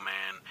Yoko,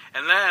 man.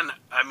 And then,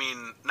 I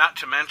mean, not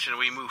to mention,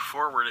 we move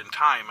forward in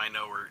time. I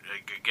know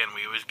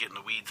we always get in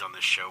the weeds on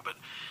this show, but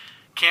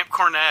Camp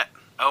Cornette,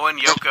 Owen,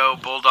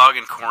 Yoko, Bulldog,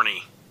 and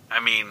Corny. I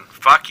mean,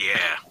 fuck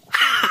yeah.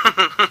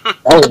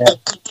 Oh, yeah.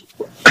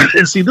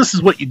 And see, this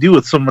is what you do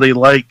with somebody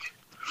like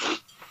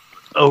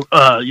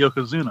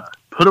Yokozuna.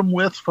 Put him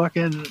with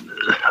fucking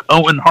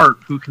Owen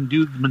Hart, who can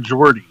do the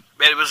majority.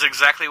 It was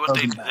exactly what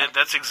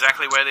that's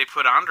exactly why they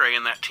put Andre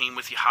in that team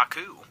with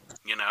Haku,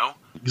 you know?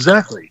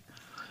 Exactly.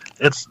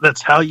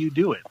 That's how you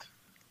do it.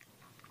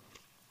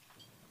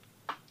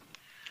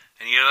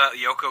 And you let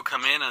Yoko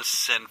come in and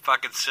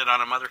fucking sit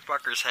on a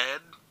motherfucker's head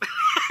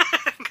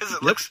because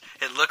it looks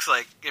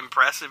like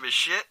impressive as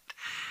shit.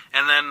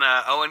 And then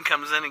Owen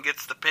comes in and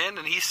gets the pin,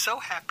 and he's so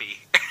happy.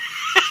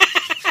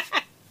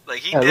 Like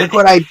he did. Look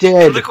what I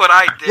did. Look what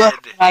I did.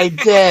 Look what I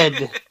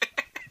did.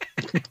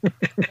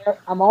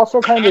 I'm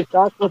also kind of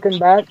shocked looking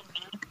back.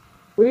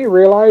 We didn't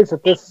realize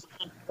that this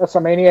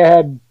WrestleMania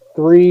had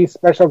 3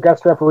 special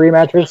guest referee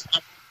matches.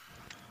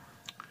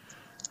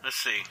 Let's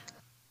see.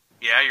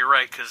 Yeah, you're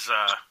right, because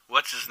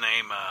what's his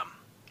name?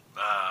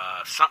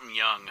 Something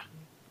Young.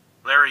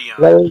 Larry Young.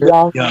 Larry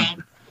Young.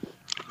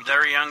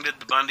 Larry Young did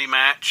the Bundy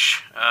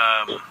match.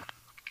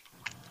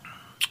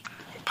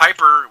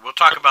 Piper, we'll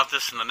talk about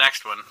this in the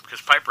next one,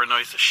 because Piper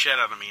annoys the shit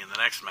out of me in the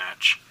next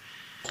match.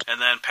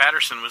 And then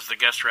Patterson was the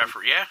guest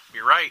referee. Yeah,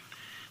 you're right.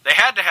 They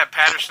had to have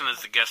Patterson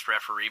as the guest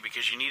referee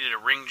because you needed a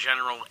ring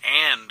general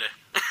and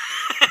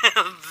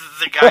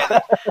the guy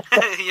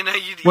that, you know,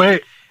 you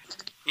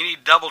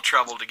need double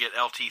trouble to get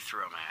LT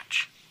through a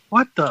match.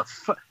 What the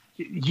fuck?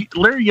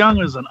 Larry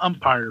Young is an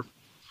umpire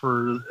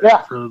for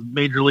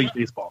Major League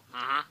Baseball.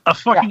 Mm-hmm. A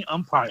fucking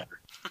umpire.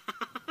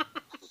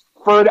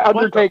 For an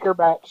Undertaker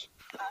match.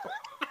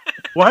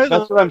 Why?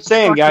 That's what I'm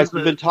saying, guys.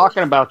 We've been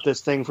talking about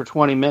this thing for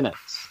 20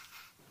 minutes.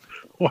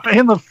 Why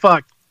in the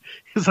fuck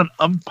is an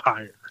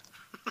umpire?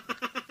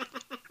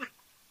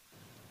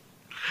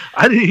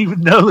 I didn't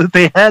even know that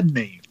they had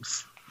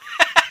names.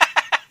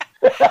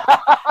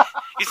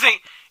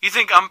 You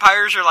think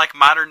umpires are like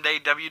modern day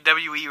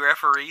WWE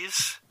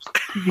referees?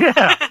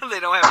 Yeah. They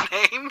don't have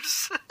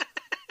names?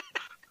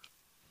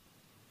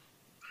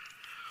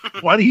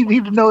 Why do you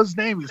need to know his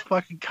name? He's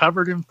fucking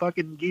covered in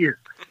fucking gear.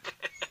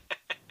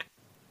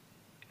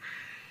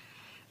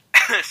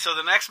 So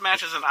the next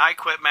match is an I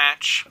Quit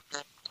match.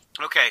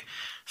 Okay,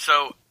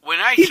 so when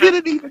He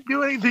didn't even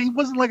do anything. He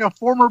wasn't like a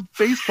former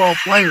baseball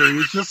player. He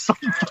was just some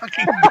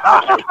fucking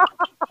guy.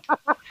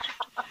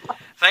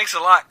 Thanks a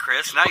lot,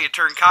 Chris. Now you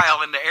turn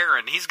Kyle into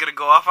Aaron. He's going to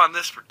go off on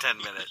this for 10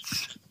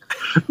 minutes.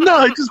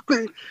 No,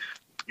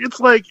 it's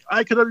like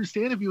I could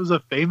understand if he was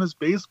a famous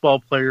baseball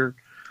player,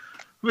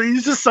 but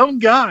he's just some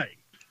guy.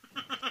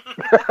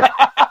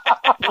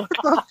 What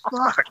the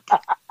fuck?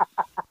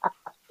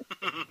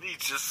 He's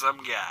just some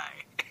guy.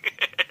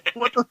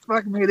 What the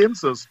fuck made him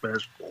so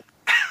special?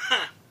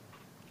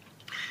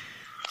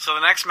 So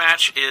the next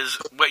match is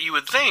what you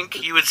would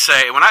think. You would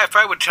say, if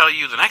I would tell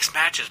you the next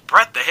match is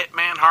Bret the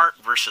Hitman Hart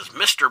versus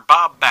Mr.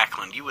 Bob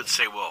Backlund, you would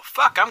say, well,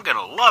 fuck, I'm going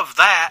to love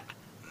that.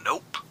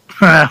 Nope.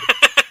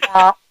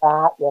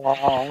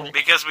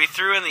 Because we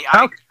threw in the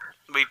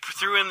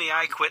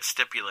I Quit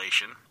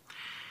stipulation,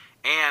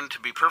 And to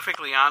be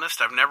perfectly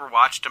honest, I've never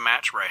watched a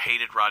match where I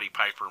hated Roddy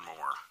Piper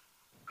more.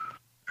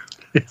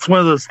 It's one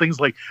of those things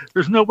like,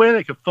 there's no way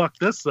they could fuck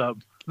this up.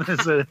 I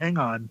said, hang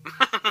on.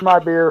 My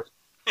beer.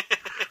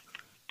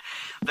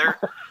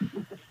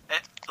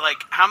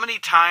 Like, how many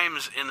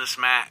times in this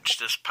match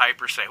does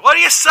Piper say, "What do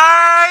you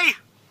say?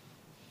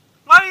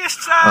 What do you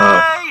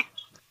say?"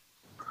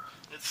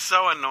 It's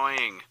so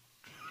annoying.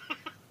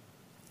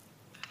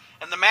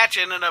 And the match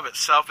in and of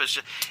itself is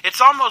just,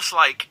 it's almost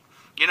like,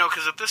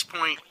 because at this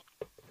point,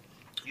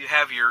 you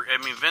have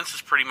Vince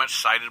is pretty much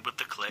sided with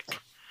the Clique.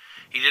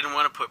 He didn't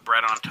want to put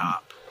Brett on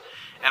top.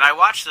 And I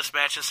watch this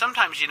match, and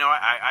sometimes,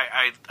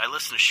 I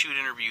listen to shoot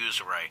interviews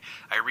or I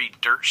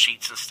read dirt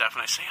sheets and stuff,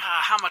 and I say,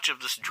 how much of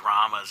this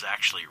drama is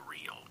actually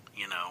real,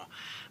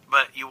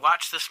 But you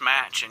watch this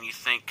match, and you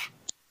think,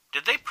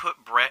 did they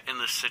put Brett in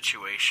this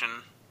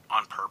situation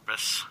on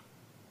purpose?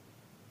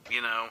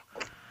 Did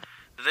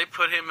they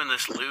put him in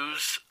this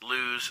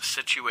lose-lose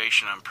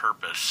situation on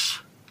purpose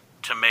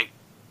to make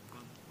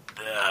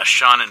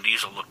Shawn and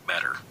Diesel look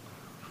better?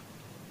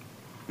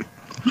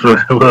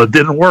 Well, it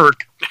didn't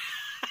work.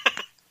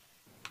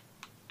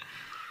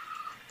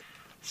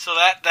 So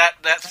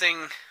that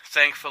thing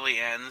thankfully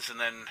ends, and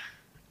then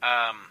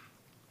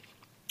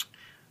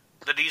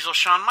the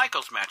Diesel-Shawn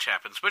Michaels match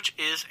happens, which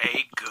is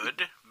a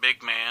good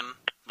big man,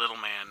 little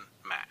man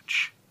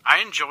match. I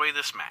enjoy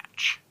this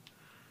match.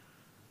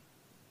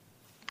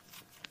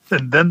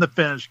 And then the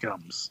finish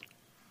comes.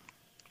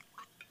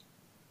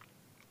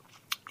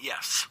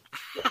 Yes.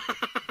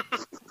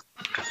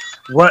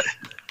 What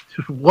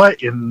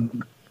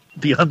in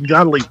the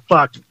ungodly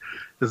fuck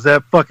is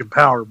that fucking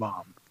power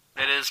bomb?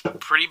 It is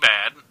pretty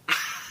bad.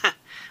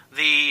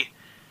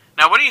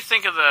 Now, what do you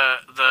think of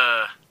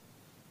the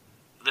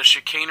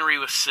chicanery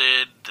with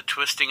Sid, the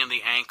twisting of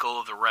the ankle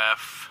of the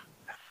ref?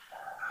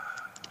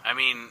 I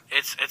mean,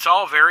 it's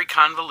all very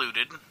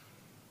convoluted,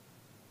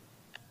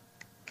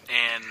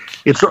 and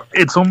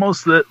it's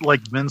almost that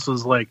like Vince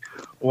was like,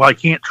 "Well, I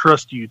can't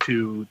trust you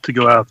to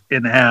go out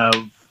and have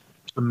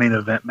the main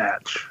event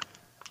match,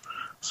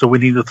 so we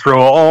need to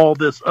throw all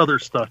this other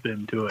stuff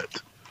into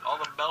it." All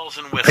the bells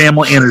and whistles.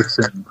 Pamela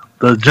Anderson,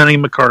 the Jenny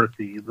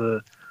McCarthy,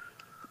 and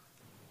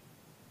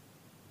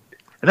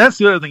that's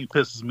the other thing that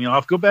pisses me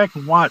off. Go back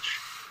and watch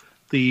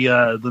the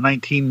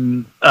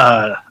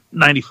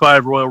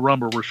 1995 Royal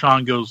Rumble where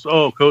Shawn goes,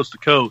 coast to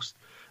coast.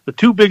 The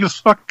two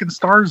biggest fucking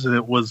stars in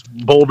it was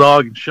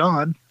Bulldog and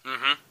Shawn.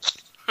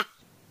 Mm-hmm.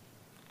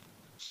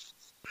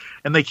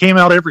 And they came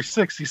out every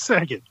 60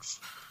 seconds.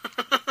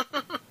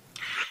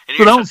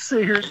 So don't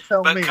sit here and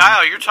tell me. But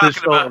Kyle, you're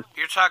talking about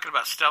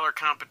stellar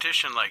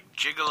competition like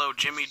Gigolo,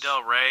 Jimmy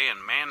Del Rey, and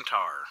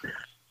Mantar.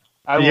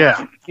 I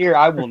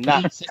will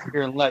not sit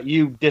here and let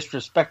you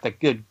disrespect the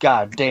good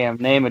goddamn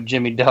name of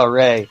Jimmy Del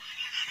Rey.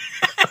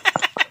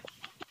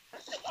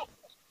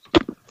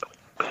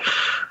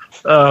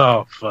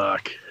 Oh,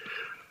 fuck.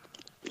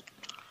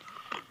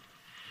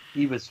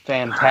 He was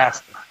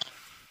fantastic.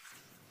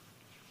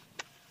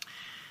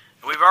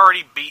 We've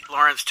already beat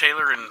Lawrence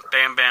Taylor and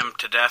Bam Bam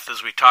to death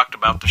as we talked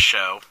about the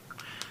show.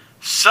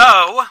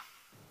 So,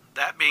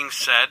 that being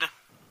said,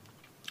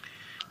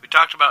 we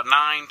talked about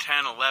 9,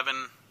 10,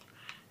 11.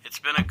 It's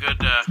been a good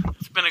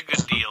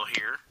deal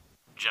here,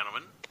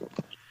 gentlemen.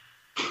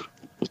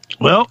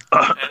 Well,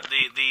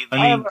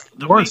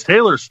 Lawrence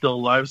Taylor's still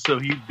alive, so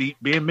he beat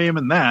Bam Bam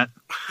in that.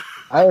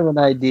 I have an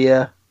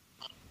idea.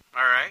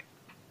 All right.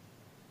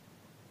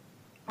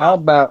 How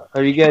about,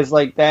 are you guys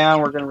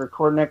down? We're going to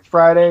record next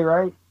Friday,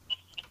 right?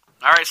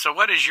 All right, so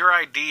what is your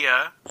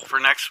idea for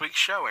next week's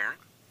show, Aaron?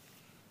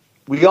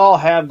 We all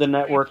have the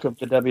network of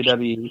the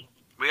WWE.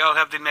 We all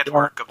have the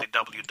network of the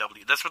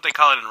WWE. That's what they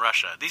call it in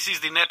Russia. This is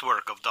the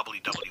network of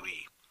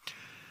WWE.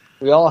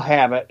 We all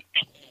have it.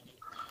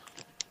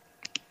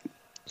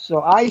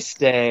 So I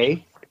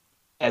stay,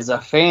 as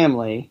a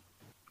family,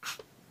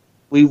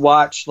 we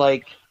watch,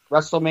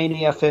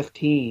 WrestleMania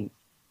 15.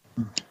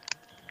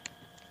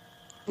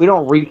 We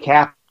don't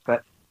recap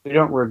it. We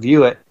don't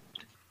review it.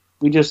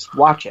 We just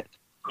watch it.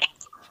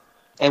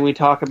 And we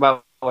talk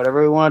about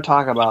whatever we want to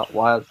talk about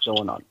while it's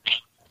going on.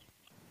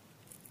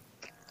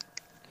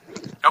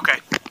 Okay.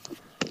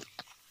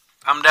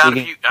 I'm down.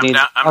 I'm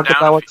down. Talk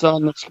about what's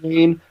on the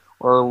screen,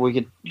 or we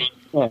could.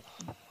 Yeah.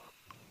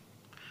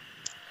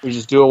 We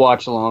just do a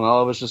watch along.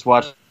 All of us just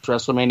watch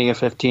WrestleMania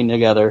 15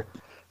 together,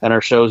 and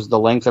our show's the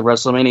length of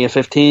WrestleMania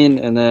 15,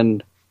 and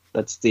then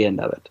that's the end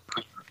of it.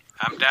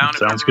 I'm down.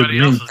 If everybody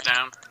else is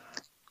down.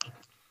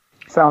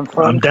 Sounds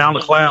fun. I'm down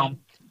to clown.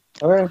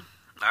 Okay.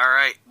 All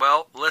right.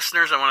 Well,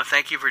 listeners, I want to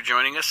thank you for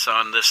joining us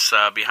on this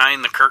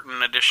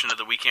behind-the-curtain edition of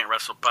the We Can't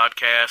Wrestle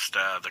podcast,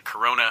 the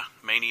Corona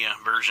Mania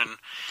version.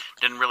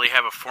 Didn't really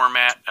have a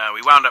format.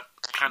 We wound up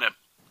kind of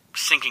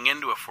sinking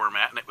into a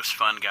format, and it was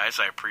fun, guys.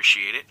 I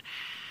appreciate it.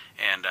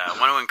 And I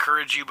want to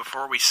encourage you,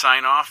 before we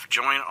sign off,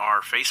 join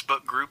our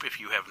Facebook group if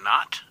you have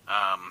not.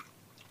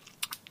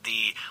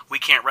 The We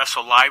Can't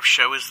Wrestle live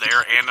show is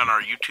there and on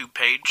our YouTube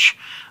page.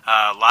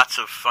 Lots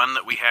of fun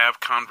that we have,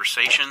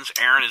 conversations.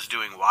 Aaron is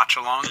doing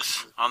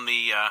watch-alongs on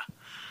the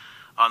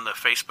on the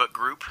Facebook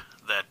group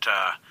that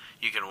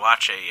you can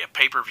watch a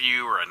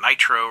pay-per-view or a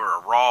Nitro or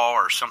a Raw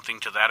or something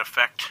to that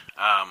effect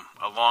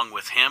along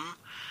with him.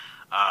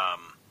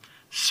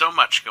 So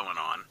much going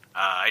on.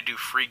 I do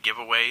free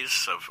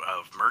giveaways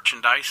of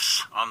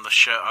merchandise on the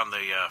show on the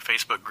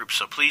Facebook group.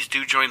 So please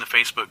do join the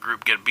Facebook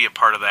group. Be a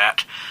part of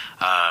that.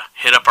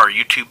 Hit up our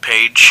YouTube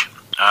page.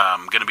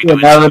 I'm going to be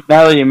doing. Now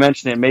that you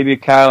mention it, maybe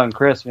Kyle and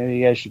Chris, maybe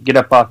you guys should get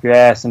up off your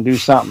ass and do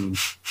something.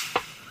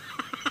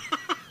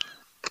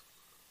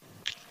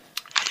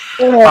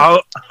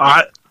 I'm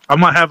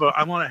gonna have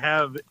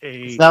a.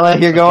 It's not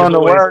like you're going to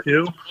work.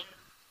 Too.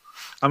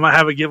 I'm gonna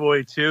have a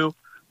giveaway too.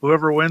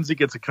 Whoever wins it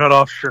gets a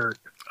cut-off shirt.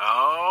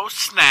 Oh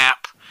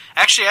snap!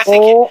 Actually,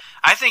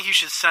 I think you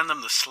should send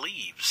them the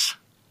sleeves.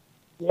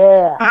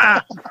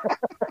 Yeah.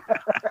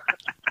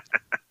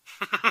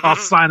 I'll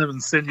sign them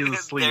and send you the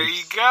sleeves. There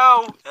you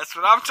go. That's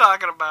what I'm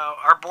talking about.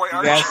 Our boy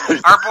Archie.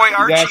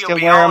 You guys will can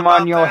be wear all them on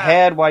about your that.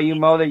 head while you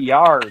mow the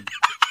yard.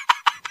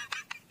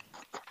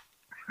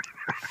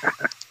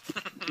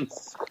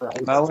 Jesus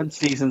Christ. Mowing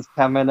season's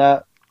coming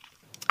up.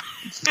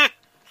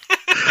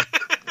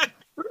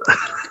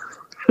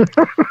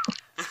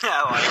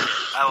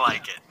 I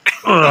like it.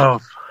 Oh,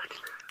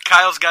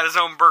 Kyle's got his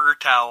own burger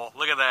towel.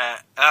 Look at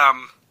that.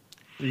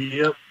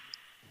 yep.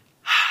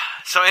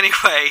 So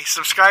anyway,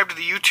 subscribe to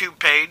the YouTube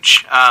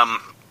page.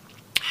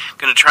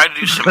 Going to try to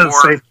do some more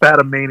Safe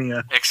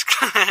Batamania.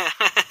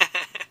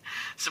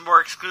 some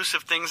more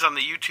exclusive things on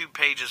the YouTube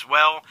page as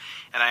well,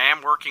 and I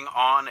am working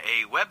on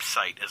a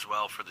website as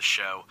well for the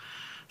show.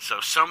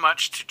 So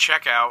much to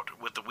check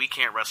out with the We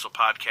Can't Wrestle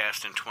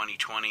podcast in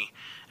 2020,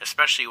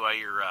 especially while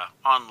you're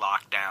on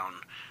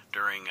lockdown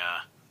during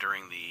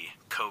the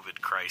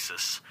COVID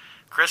crisis.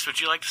 Chris, would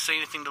you like to say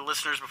anything to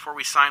listeners before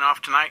we sign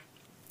off tonight?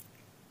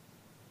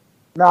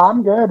 No,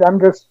 I'm good. I'm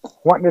just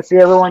wanting to see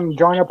everyone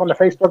join up on the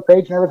Facebook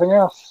page and everything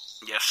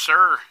else. Yes,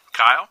 sir.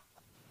 Kyle?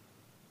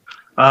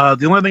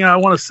 The only thing I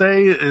want to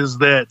say is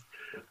that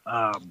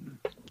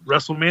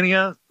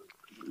WrestleMania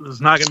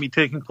is not going to be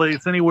taking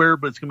place anywhere,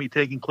 but it's going to be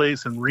taking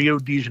place in Rio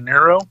de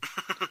Janeiro.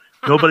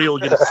 Nobody will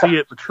get to see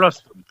it, but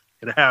trust them,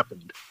 it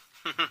happened.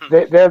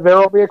 There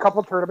will be a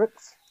couple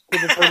tournaments to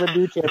determine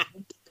new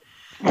champions.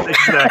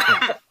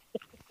 Exactly.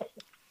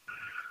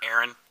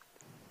 Aaron?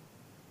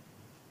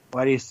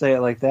 Why do you say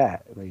it like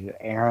that?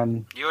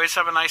 Aaron? You always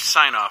have a nice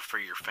sign-off for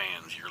your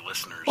fans, your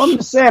listeners. Well, I'm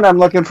just saying I'm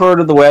looking forward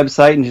to the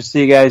website, and just so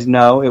you guys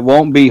know, it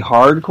won't be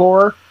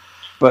hardcore,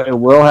 but it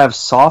will have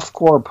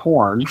softcore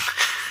porn.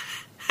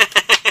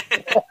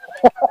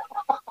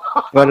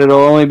 But it'll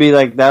only be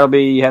like,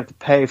 you have to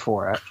pay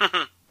for it.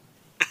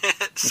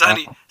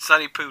 Sonny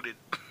pooted.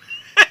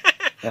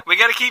 We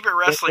got to keep it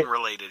wrestling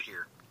related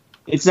here.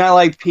 It's not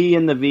like P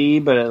and the V,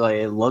 but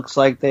it looks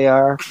like they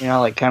are. You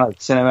know, like kind of like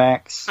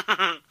Cinemax.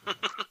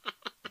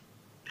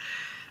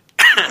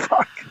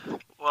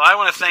 Well, I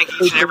want to thank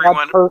each and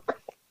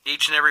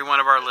every one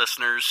of our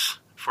listeners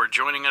for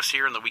joining us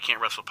here in the We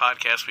Can't Wrestle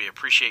podcast. We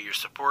appreciate your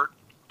support.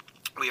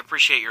 We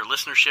appreciate your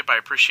listenership. I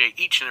appreciate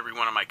each and every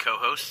one of my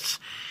co-hosts.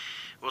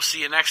 We'll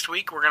see you next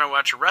week. We're going to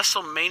watch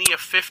WrestleMania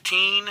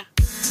 15,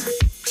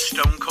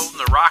 Stone Cold and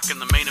The Rock in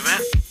the main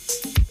event.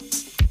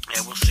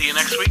 And we'll see you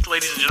next week,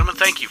 ladies and gentlemen.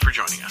 Thank you for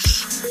joining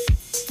us.